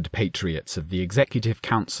laggard patriots of the Executive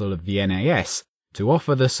Council of the NAS to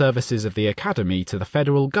offer the services of the Academy to the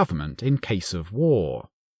federal government in case of war.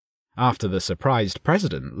 After the surprised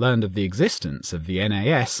president learned of the existence of the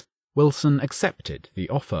NAS, Wilson accepted the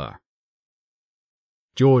offer.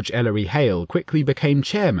 George Ellery Hale quickly became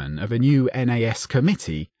chairman of a new NAS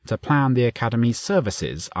committee to plan the Academy's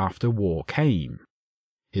services after war came.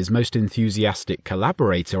 His most enthusiastic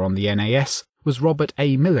collaborator on the NAS was Robert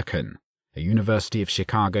A. Millikan, a University of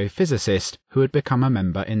Chicago physicist who had become a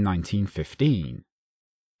member in 1915.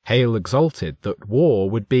 Hale exulted that war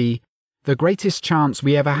would be the greatest chance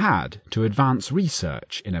we ever had to advance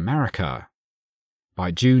research in America.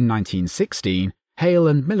 By June 1916, Hale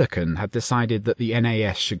and Millikan had decided that the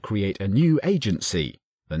NAS should create a new agency,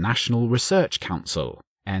 the National Research Council,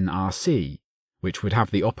 NRC, which would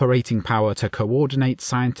have the operating power to coordinate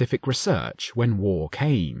scientific research when war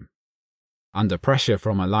came. Under pressure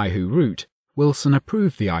from Elihu Root, Wilson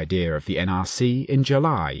approved the idea of the NRC in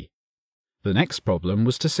July. The next problem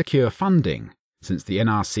was to secure funding, since the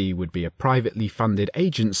NRC would be a privately funded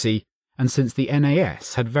agency and since the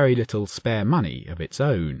NAS had very little spare money of its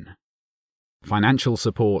own. Financial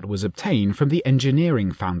support was obtained from the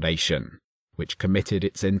Engineering Foundation, which committed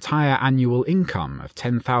its entire annual income of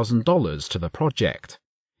 $10,000 to the project,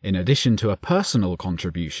 in addition to a personal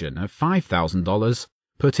contribution of $5,000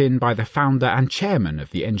 put in by the founder and chairman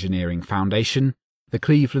of the Engineering Foundation, the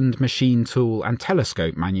Cleveland machine tool and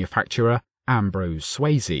telescope manufacturer Ambrose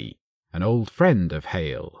Swasey, an old friend of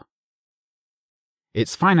Hale.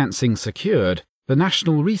 Its financing secured, the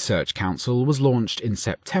National Research Council was launched in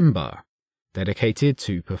September, dedicated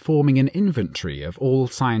to performing an inventory of all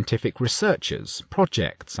scientific researchers,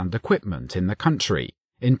 projects and equipment in the country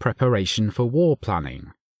in preparation for war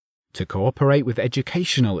planning, to cooperate with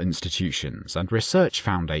educational institutions and research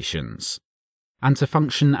foundations, and to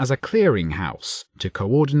function as a clearinghouse to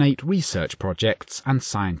coordinate research projects and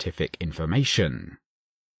scientific information.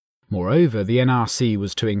 Moreover, the NRC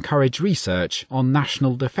was to encourage research on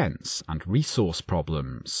national defence and resource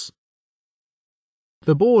problems.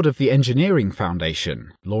 The board of the Engineering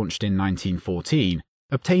Foundation, launched in 1914,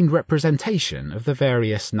 obtained representation of the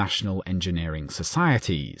various national engineering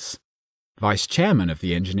societies. Vice chairman of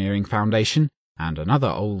the Engineering Foundation, and another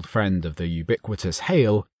old friend of the ubiquitous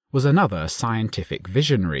Hale, was another scientific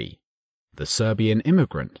visionary, the Serbian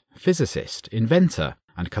immigrant, physicist, inventor,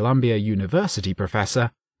 and Columbia University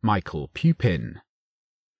professor Michael Pupin.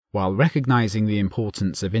 While recognizing the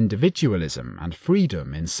importance of individualism and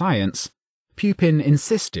freedom in science, Pupin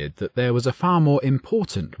insisted that there was a far more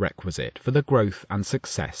important requisite for the growth and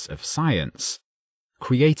success of science: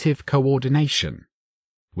 creative coordination,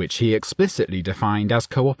 which he explicitly defined as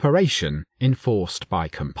cooperation enforced by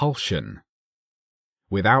compulsion.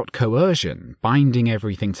 Without coercion binding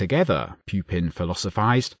everything together, Pupin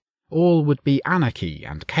philosophized, all would be anarchy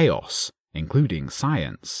and chaos, including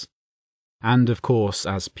science. And of course,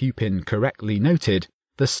 as Pupin correctly noted,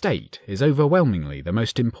 the state is overwhelmingly the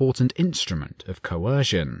most important instrument of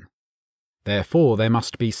coercion. Therefore, there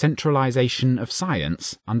must be centralization of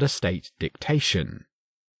science under state dictation.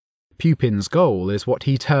 Pupin's goal is what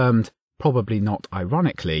he termed, probably not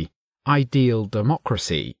ironically, ideal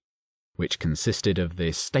democracy, which consisted of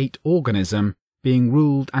the state organism being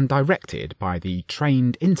ruled and directed by the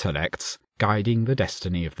trained intellects guiding the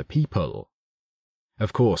destiny of the people.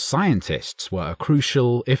 Of course, scientists were a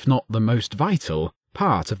crucial, if not the most vital,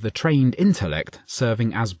 part of the trained intellect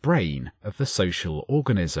serving as brain of the social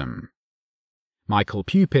organism. Michael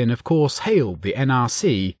Pupin, of course, hailed the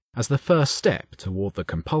NRC as the first step toward the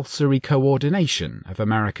compulsory coordination of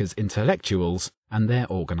America's intellectuals and their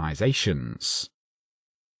organizations.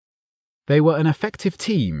 They were an effective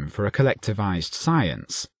team for a collectivized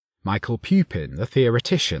science, Michael Pupin, the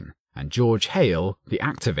theoretician, and George Hale, the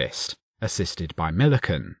activist, assisted by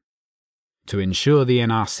Millikan. To ensure the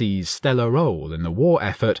NRC's stellar role in the war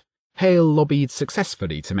effort, Hale lobbied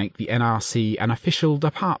successfully to make the NRC an official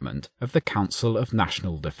department of the Council of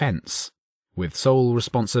National Defense, with sole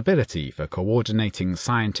responsibility for coordinating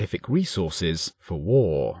scientific resources for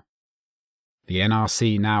war. The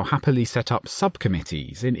NRC now happily set up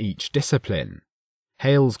subcommittees in each discipline.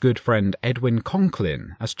 Hale's good friend Edwin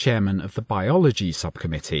Conklin as chairman of the Biology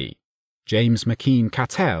Subcommittee, James McKean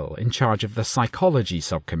Cattell in charge of the Psychology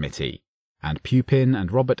Subcommittee, and Pupin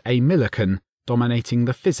and Robert A. Millikan dominating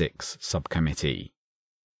the Physics Subcommittee.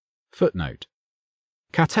 Footnote: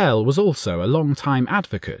 Cattell was also a long-time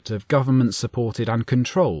advocate of government-supported and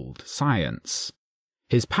controlled science.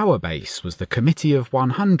 His power base was the Committee of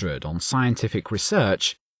 100 on Scientific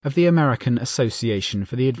Research of the American Association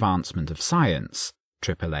for the Advancement of Science,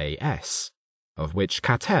 AAAS, of which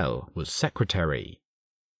Cattell was secretary.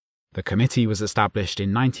 The committee was established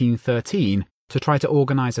in 1913 to try to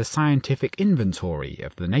organize a scientific inventory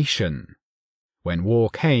of the nation. When war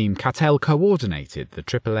came, Cattell coordinated the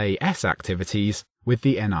AAAS activities with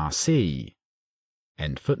the NRC.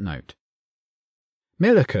 End footnote.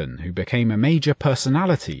 Millikan, who became a major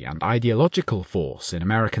personality and ideological force in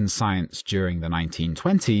American science during the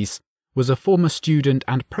 1920s, was a former student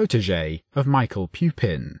and protégé of Michael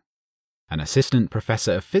Pupin. An assistant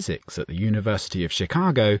professor of physics at the University of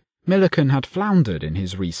Chicago, Millikan had floundered in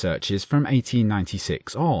his researches from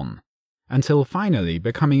 1896 on, until finally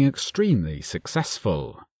becoming extremely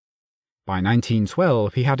successful. By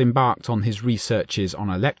 1912 he had embarked on his researches on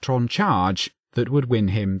electron charge that would win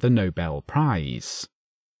him the Nobel Prize.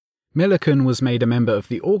 Millikan was made a member of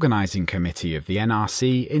the organizing committee of the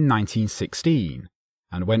NRC in 1916,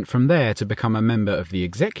 and went from there to become a member of the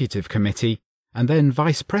executive committee and then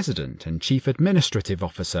vice president and chief administrative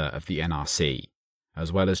officer of the NRC,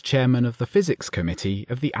 as well as chairman of the physics committee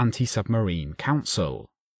of the Anti-Submarine Council.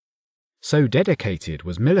 So dedicated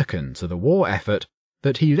was Millikan to the war effort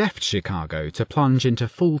that he left Chicago to plunge into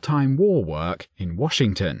full-time war work in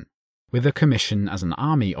Washington, with a commission as an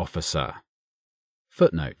army officer.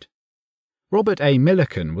 Footnote: Robert A.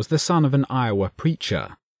 Millikan was the son of an Iowa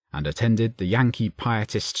preacher, and attended the Yankee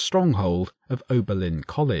pietist stronghold of Oberlin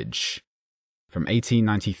College. From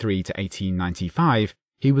 1893 to 1895,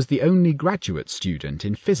 he was the only graduate student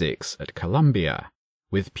in physics at Columbia,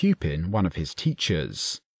 with Pupin one of his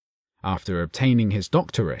teachers. After obtaining his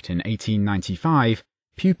doctorate in 1895,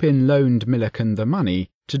 Pupin loaned Millikan the money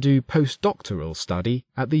to do postdoctoral study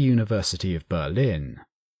at the University of Berlin.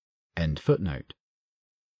 End footnote.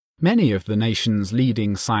 Many of the nation's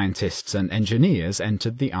leading scientists and engineers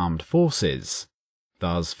entered the armed forces.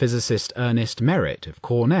 Thus, physicist Ernest Merritt of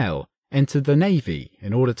Cornell entered the Navy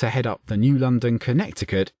in order to head up the New London,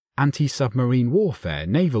 Connecticut anti-submarine warfare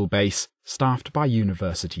naval base staffed by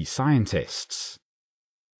university scientists.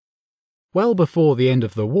 Well before the end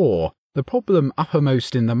of the war, the problem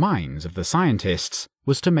uppermost in the minds of the scientists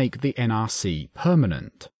was to make the NRC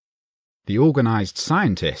permanent. The organised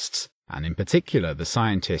scientists, and in particular the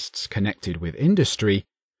scientists connected with industry,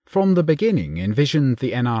 from the beginning envisioned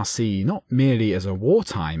the NRC not merely as a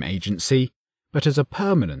wartime agency, but as a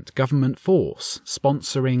permanent government force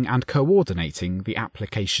sponsoring and coordinating the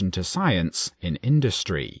application to science in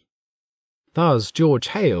industry. Thus, George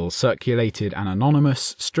Hale circulated an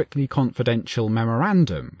anonymous, strictly confidential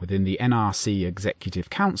memorandum within the NRC Executive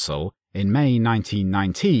Council in May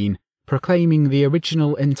 1919, proclaiming the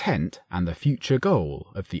original intent and the future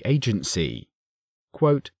goal of the agency.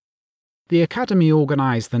 Quote, "The Academy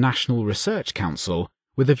organised the National Research Council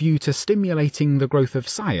with a view to stimulating the growth of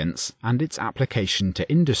science and its application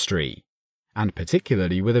to industry, and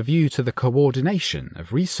particularly with a view to the coordination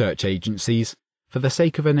of research agencies for the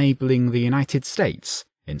sake of enabling the United States,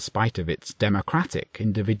 in spite of its democratic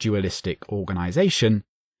individualistic organisation,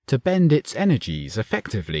 to bend its energies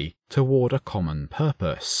effectively toward a common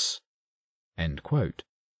purpose." End quote.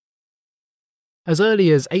 As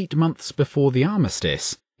early as 8 months before the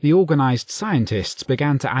armistice, the organised scientists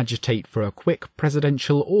began to agitate for a quick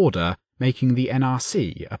presidential order making the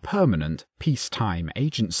NRC a permanent peacetime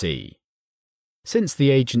agency. Since the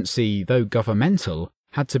agency, though governmental,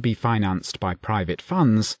 had to be financed by private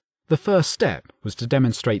funds, the first step was to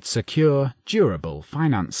demonstrate secure, durable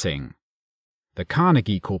financing. The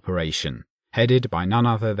Carnegie Corporation, headed by none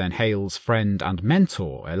other than Hale's friend and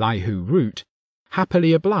mentor Elihu Root,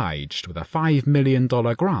 happily obliged with a $5 million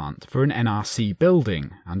grant for an NRC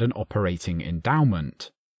building and an operating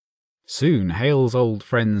endowment. Soon Hale's old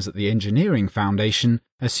friends at the Engineering Foundation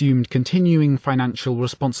assumed continuing financial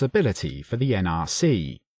responsibility for the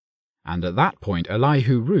NRC, and at that point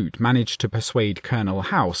Elihu Root managed to persuade Colonel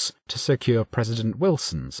House to secure President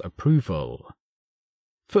Wilson's approval.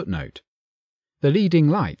 Footnote: the leading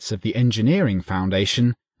lights of the Engineering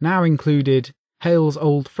Foundation now included Hale's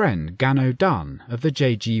old friend Gano Dunn of the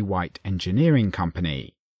J.G. White Engineering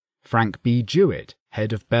Company, Frank B. Jewett,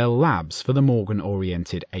 head of Bell Labs for the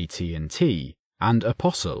Morgan-oriented AT&T, and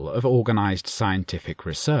apostle of organised scientific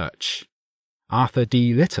research, Arthur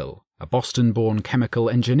D. Little, a Boston-born chemical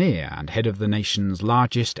engineer and head of the nation's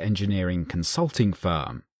largest engineering consulting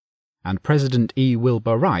firm, and President E.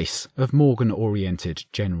 Wilbur Rice of Morgan-oriented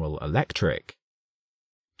General Electric.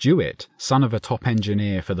 Jewett, son of a top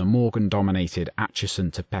engineer for the Morgan-dominated Atchison,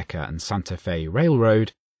 Topeka and Santa Fe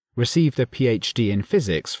Railroad, received a Ph.D. in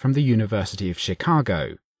physics from the University of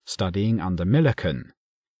Chicago, studying under Millikan,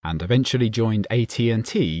 and eventually joined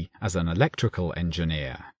AT&T as an electrical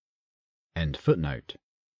engineer. End footnote.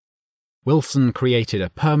 Wilson created a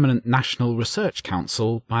permanent National Research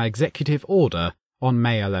Council by executive order on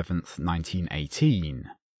May 11, 1918.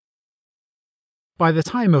 By the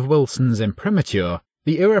time of Wilson's imprimatur,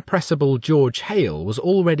 the irrepressible George Hale was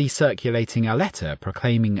already circulating a letter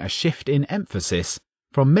proclaiming a shift in emphasis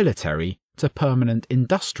from military to permanent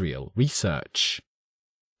industrial research.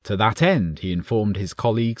 To that end, he informed his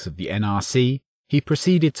colleagues of the NRC, he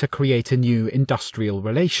proceeded to create a new Industrial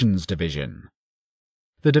Relations Division.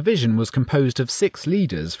 The division was composed of 6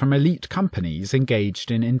 leaders from elite companies engaged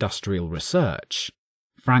in industrial research.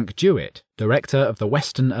 Frank Jewett, director of the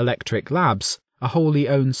Western Electric Labs, a wholly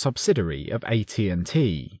owned subsidiary of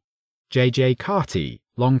AT&T. J.J. Carty,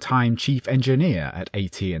 longtime chief engineer at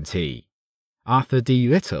AT&T. Arthur D.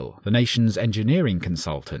 Little, the nation's engineering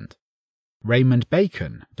consultant. Raymond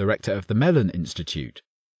Bacon, director of the Mellon Institute.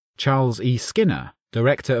 Charles E. Skinner,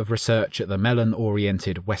 director of research at the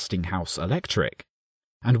Mellon-oriented Westinghouse Electric.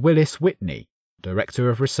 And Willis Whitney, director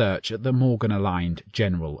of research at the Morgan-aligned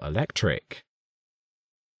General Electric.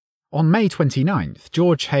 On May 29th,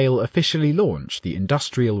 George Hale officially launched the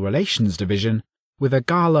Industrial Relations Division with a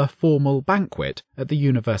gala formal banquet at the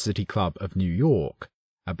University Club of New York,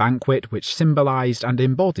 a banquet which symbolized and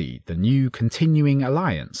embodied the new continuing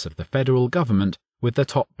alliance of the federal government with the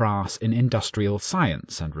top brass in industrial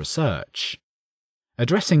science and research.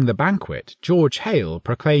 Addressing the banquet, George Hale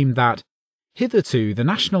proclaimed that, "Hitherto the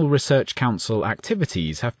National Research Council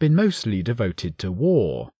activities have been mostly devoted to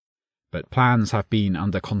war, but plans have been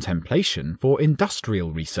under contemplation for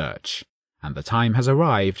industrial research, and the time has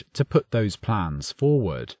arrived to put those plans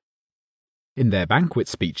forward." In their banquet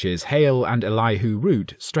speeches, Hale and Elihu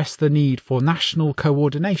Root stressed the need for national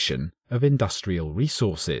coordination of industrial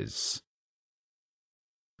resources.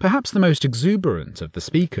 Perhaps the most exuberant of the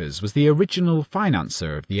speakers was the original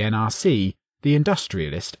financer of the NRC, the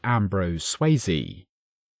industrialist Ambrose Swasey.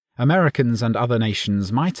 Americans and other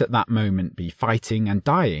nations might at that moment be fighting and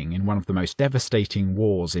dying in one of the most devastating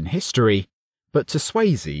wars in history, but to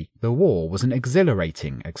Swayze, the war was an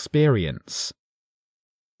exhilarating experience.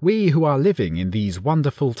 "We who are living in these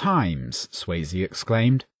wonderful times," Swayze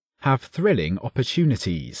exclaimed, "have thrilling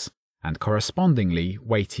opportunities, and correspondingly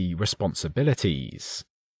weighty responsibilities."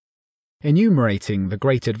 Enumerating the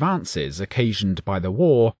great advances occasioned by the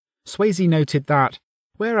war, Swayze noted that,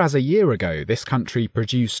 whereas a year ago this country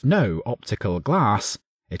produced no optical glass,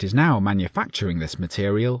 it is now manufacturing this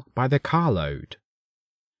material by the carload.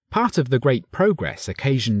 Part of the great progress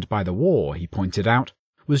occasioned by the war, he pointed out,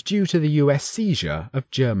 was due to the US seizure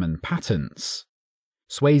of German patents.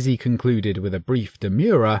 Swayze concluded with a brief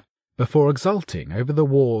demurrer before exulting over the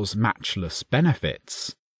war's matchless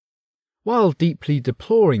benefits. While deeply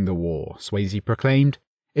deploring the war, Swayze proclaimed,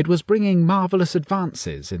 it was bringing marvellous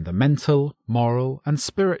advances in the mental, moral, and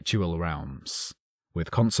spiritual realms,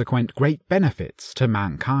 with consequent great benefits to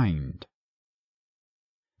mankind.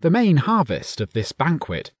 The main harvest of this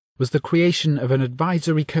banquet was the creation of an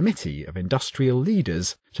advisory committee of industrial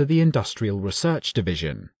leaders to the Industrial Research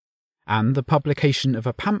Division, and the publication of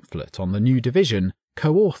a pamphlet on the new division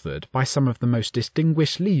co-authored by some of the most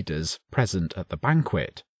distinguished leaders present at the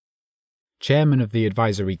banquet. Chairman of the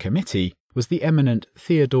advisory committee was the eminent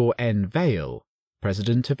Theodore N. Vail,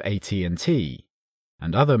 president of AT&T,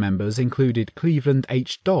 and other members included Cleveland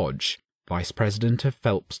H. Dodge, vice president of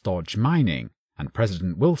Phelps Dodge Mining and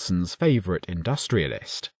President Wilson's favorite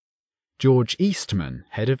industrialist, George Eastman,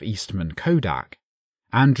 head of Eastman Kodak,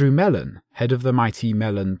 Andrew Mellon, head of the mighty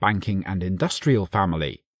Mellon banking and industrial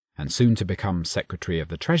family, and soon to become Secretary of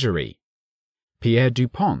the Treasury, Pierre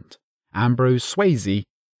DuPont, Ambrose Swayze,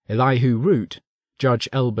 Elihu Root, Judge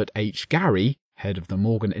Elbert H. Gary, head of the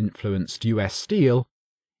Morgan-influenced U.S. Steel,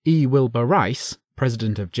 E. Wilbur Rice,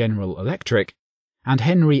 president of General Electric, and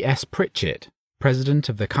Henry S. Pritchett, president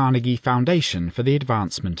of the Carnegie Foundation for the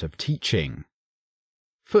Advancement of Teaching.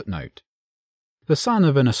 Footnote: the son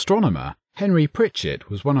of an astronomer, Henry Pritchett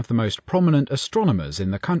was one of the most prominent astronomers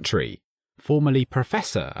in the country, formerly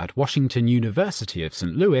professor at Washington University of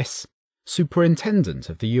St. Louis, superintendent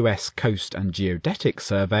of the U.S. Coast and Geodetic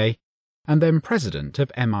Survey, and then president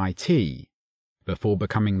of MIT, before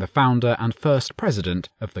becoming the founder and first president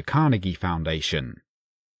of the Carnegie Foundation.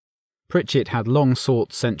 Pritchett had long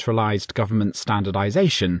sought centralized government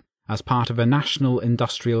standardization as part of a national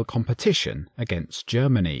industrial competition against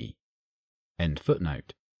Germany. End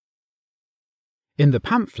footnote. In the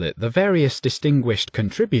pamphlet, the various distinguished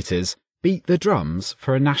contributors beat the drums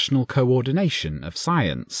for a national coordination of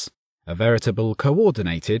science, a veritable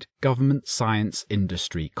coordinated government science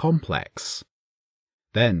industry complex.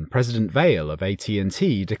 Then President Vail of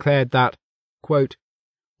AT&T declared that, quote,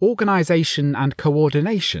 "Organization and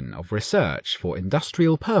coordination of research for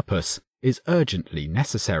industrial purpose is urgently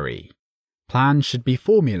necessary. Plans should be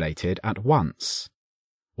formulated at once.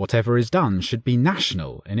 Whatever is done should be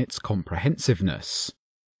national in its comprehensiveness.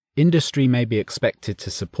 Industry may be expected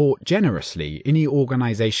to support generously any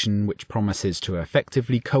organization which promises to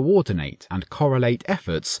effectively coordinate and correlate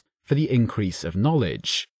efforts for the increase of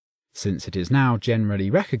knowledge, since it is now generally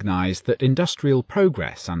recognized that industrial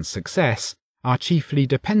progress and success are chiefly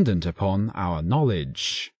dependent upon our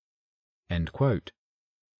knowledge." End quote.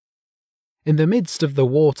 In the midst of the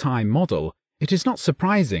wartime model, it is not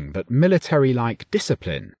surprising that military-like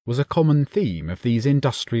discipline was a common theme of these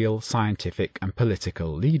industrial, scientific, and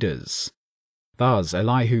political leaders. Thus,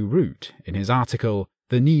 Elihu Root, in his article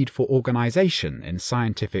 "The Need for Organization in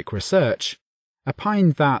Scientific Research,"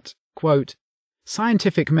 opined that, quote,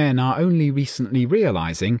 "Scientific men are only recently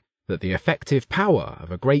realizing that the effective power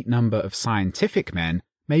of a great number of scientific men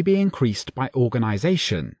may be increased by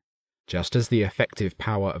organization, just as the effective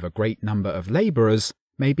power of a great number of laborers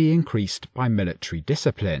may be increased by military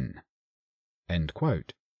discipline." End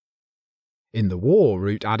quote. In the war,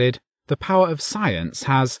 Root added, the power of science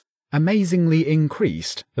has amazingly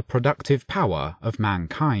increased the productive power of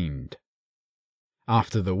mankind.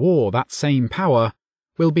 After the war, that same power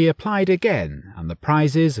will be applied again, and the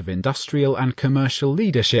prizes of industrial and commercial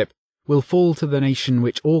leadership will fall to the nation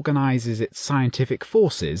which organizes its scientific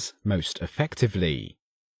forces most effectively.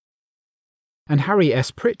 And Harry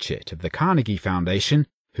S. Pritchett of the Carnegie Foundation,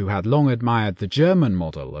 who had long admired the German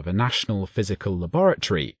model of a national physical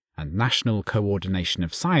laboratory and national coordination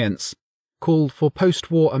of science, called for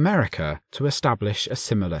post-war America to establish a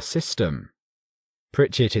similar system.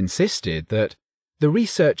 Pritchett insisted that the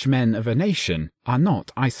research men of a nation are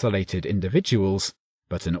not isolated individuals,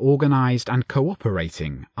 but an organized and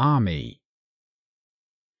cooperating army.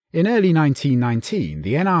 In early 1919,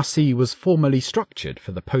 the NRC was formally structured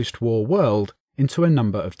for the post-war world into a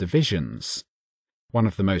number of divisions. One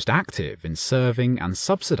of the most active in serving and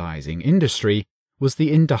subsidizing industry was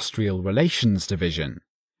the Industrial Relations Division,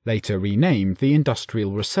 later renamed the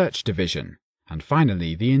Industrial Research Division, and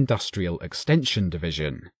finally the Industrial Extension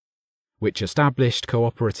Division, which established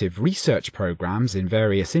cooperative research programs in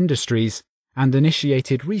various industries and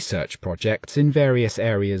initiated research projects in various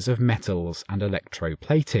areas of metals and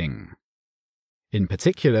electroplating. In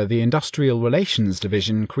particular, the Industrial Relations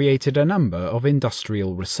Division created a number of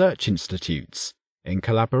industrial research institutes in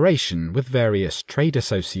collaboration with various trade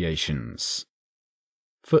associations.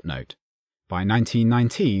 Footnote: by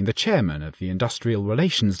 1919, the chairman of the Industrial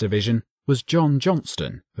Relations Division was John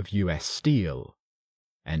Johnston of US Steel.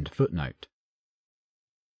 End footnote.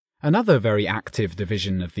 Another very active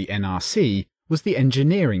division of the NRC was the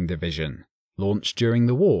Engineering Division, launched during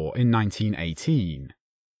the war in 1918.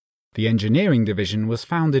 The Engineering Division was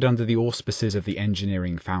founded under the auspices of the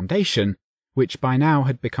Engineering Foundation, which by now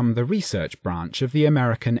had become the research branch of the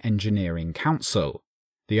American Engineering Council,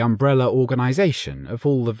 the umbrella organization of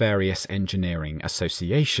all the various engineering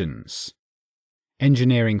associations.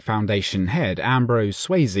 Engineering Foundation head Ambrose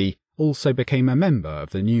Swayze also became a member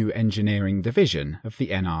of the new Engineering Division of the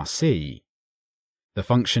NRC. The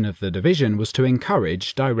function of the division was to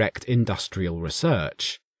encourage direct industrial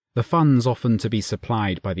research, the funds often to be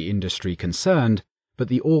supplied by the industry concerned, but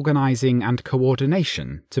the organizing and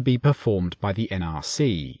coordination to be performed by the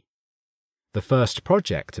NRC. The first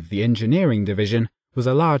project of the Engineering Division was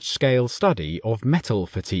a large-scale study of metal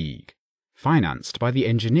fatigue, financed by the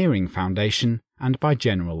Engineering Foundation and by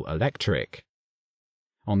General Electric.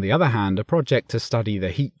 On the other hand, a project to study the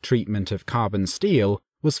heat treatment of carbon steel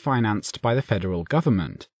was financed by the federal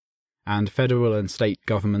government, and federal and state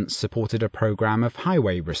governments supported a program of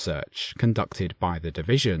highway research conducted by the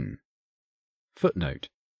division. Footnote: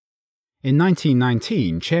 in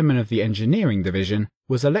 1919, chairman of the Engineering Division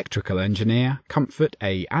was electrical engineer Comfort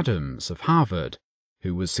A. Adams of Harvard,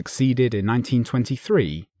 who was succeeded in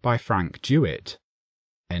 1923 by Frank Jewett.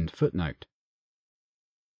 End footnote.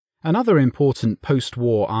 Another important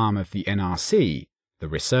post-war arm of the NRC, the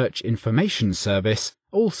Research Information Service,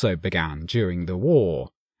 also began during the war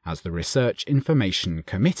as the Research Information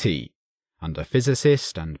Committee, under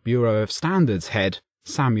physicist and Bureau of Standards head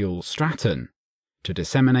Samuel Stratton, to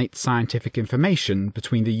disseminate scientific information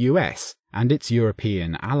between the US and its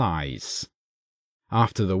European allies.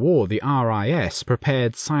 After the war, the RIS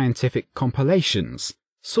prepared scientific compilations,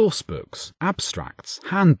 sourcebooks, abstracts,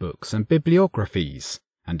 handbooks, and bibliographies,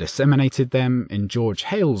 and disseminated them, in George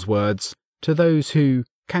Hale's words, to those who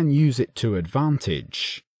can use it to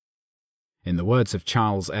advantage. In the words of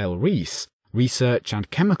Charles L. Rees, Research and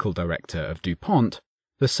Chemical Director of DuPont,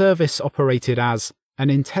 the service operated as an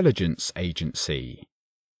intelligence agency.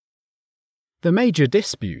 The major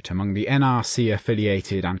dispute among the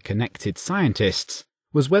NRC-affiliated and connected scientists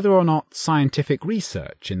was whether or not scientific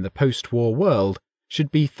research in the post-war world should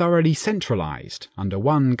be thoroughly centralized under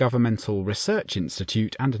one governmental research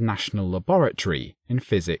institute and national laboratory in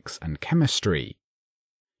physics and chemistry.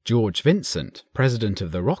 George Vincent, president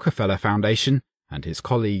of the Rockefeller Foundation, and his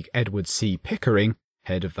colleague Edward C. Pickering,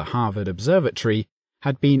 head of the Harvard Observatory,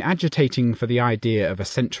 had been agitating for the idea of a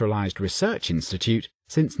centralized research institute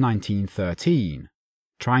since 1913,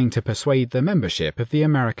 trying to persuade the membership of the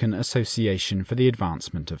American Association for the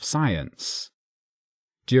Advancement of Science.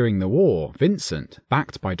 During the war, Vincent,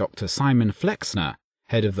 backed by Dr. Simon Flexner,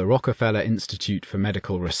 head of the Rockefeller Institute for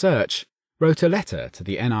Medical Research, wrote a letter to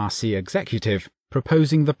the NRC executive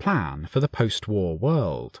proposing the plan for the post-war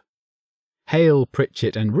world. Hale,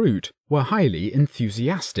 Pritchett, and Root were highly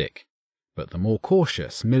enthusiastic, but the more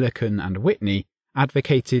cautious Millikan and Whitney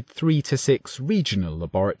advocated 3 to 6 regional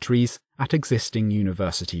laboratories at existing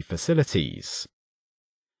university facilities.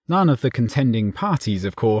 None of the contending parties,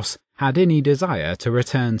 of course, had any desire to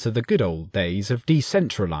return to the good old days of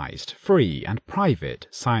decentralized, free, and private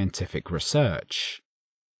scientific research.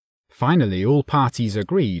 Finally, all parties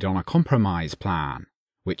agreed on a compromise plan,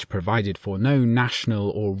 which provided for no national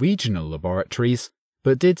or regional laboratories,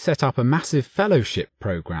 but did set up a massive fellowship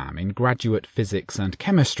program in graduate physics and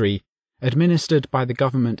chemistry, administered by the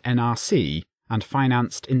government NRC and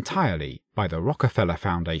financed entirely by the Rockefeller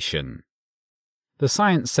Foundation. The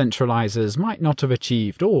science centralizers might not have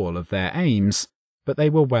achieved all of their aims, but they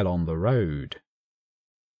were well on the road.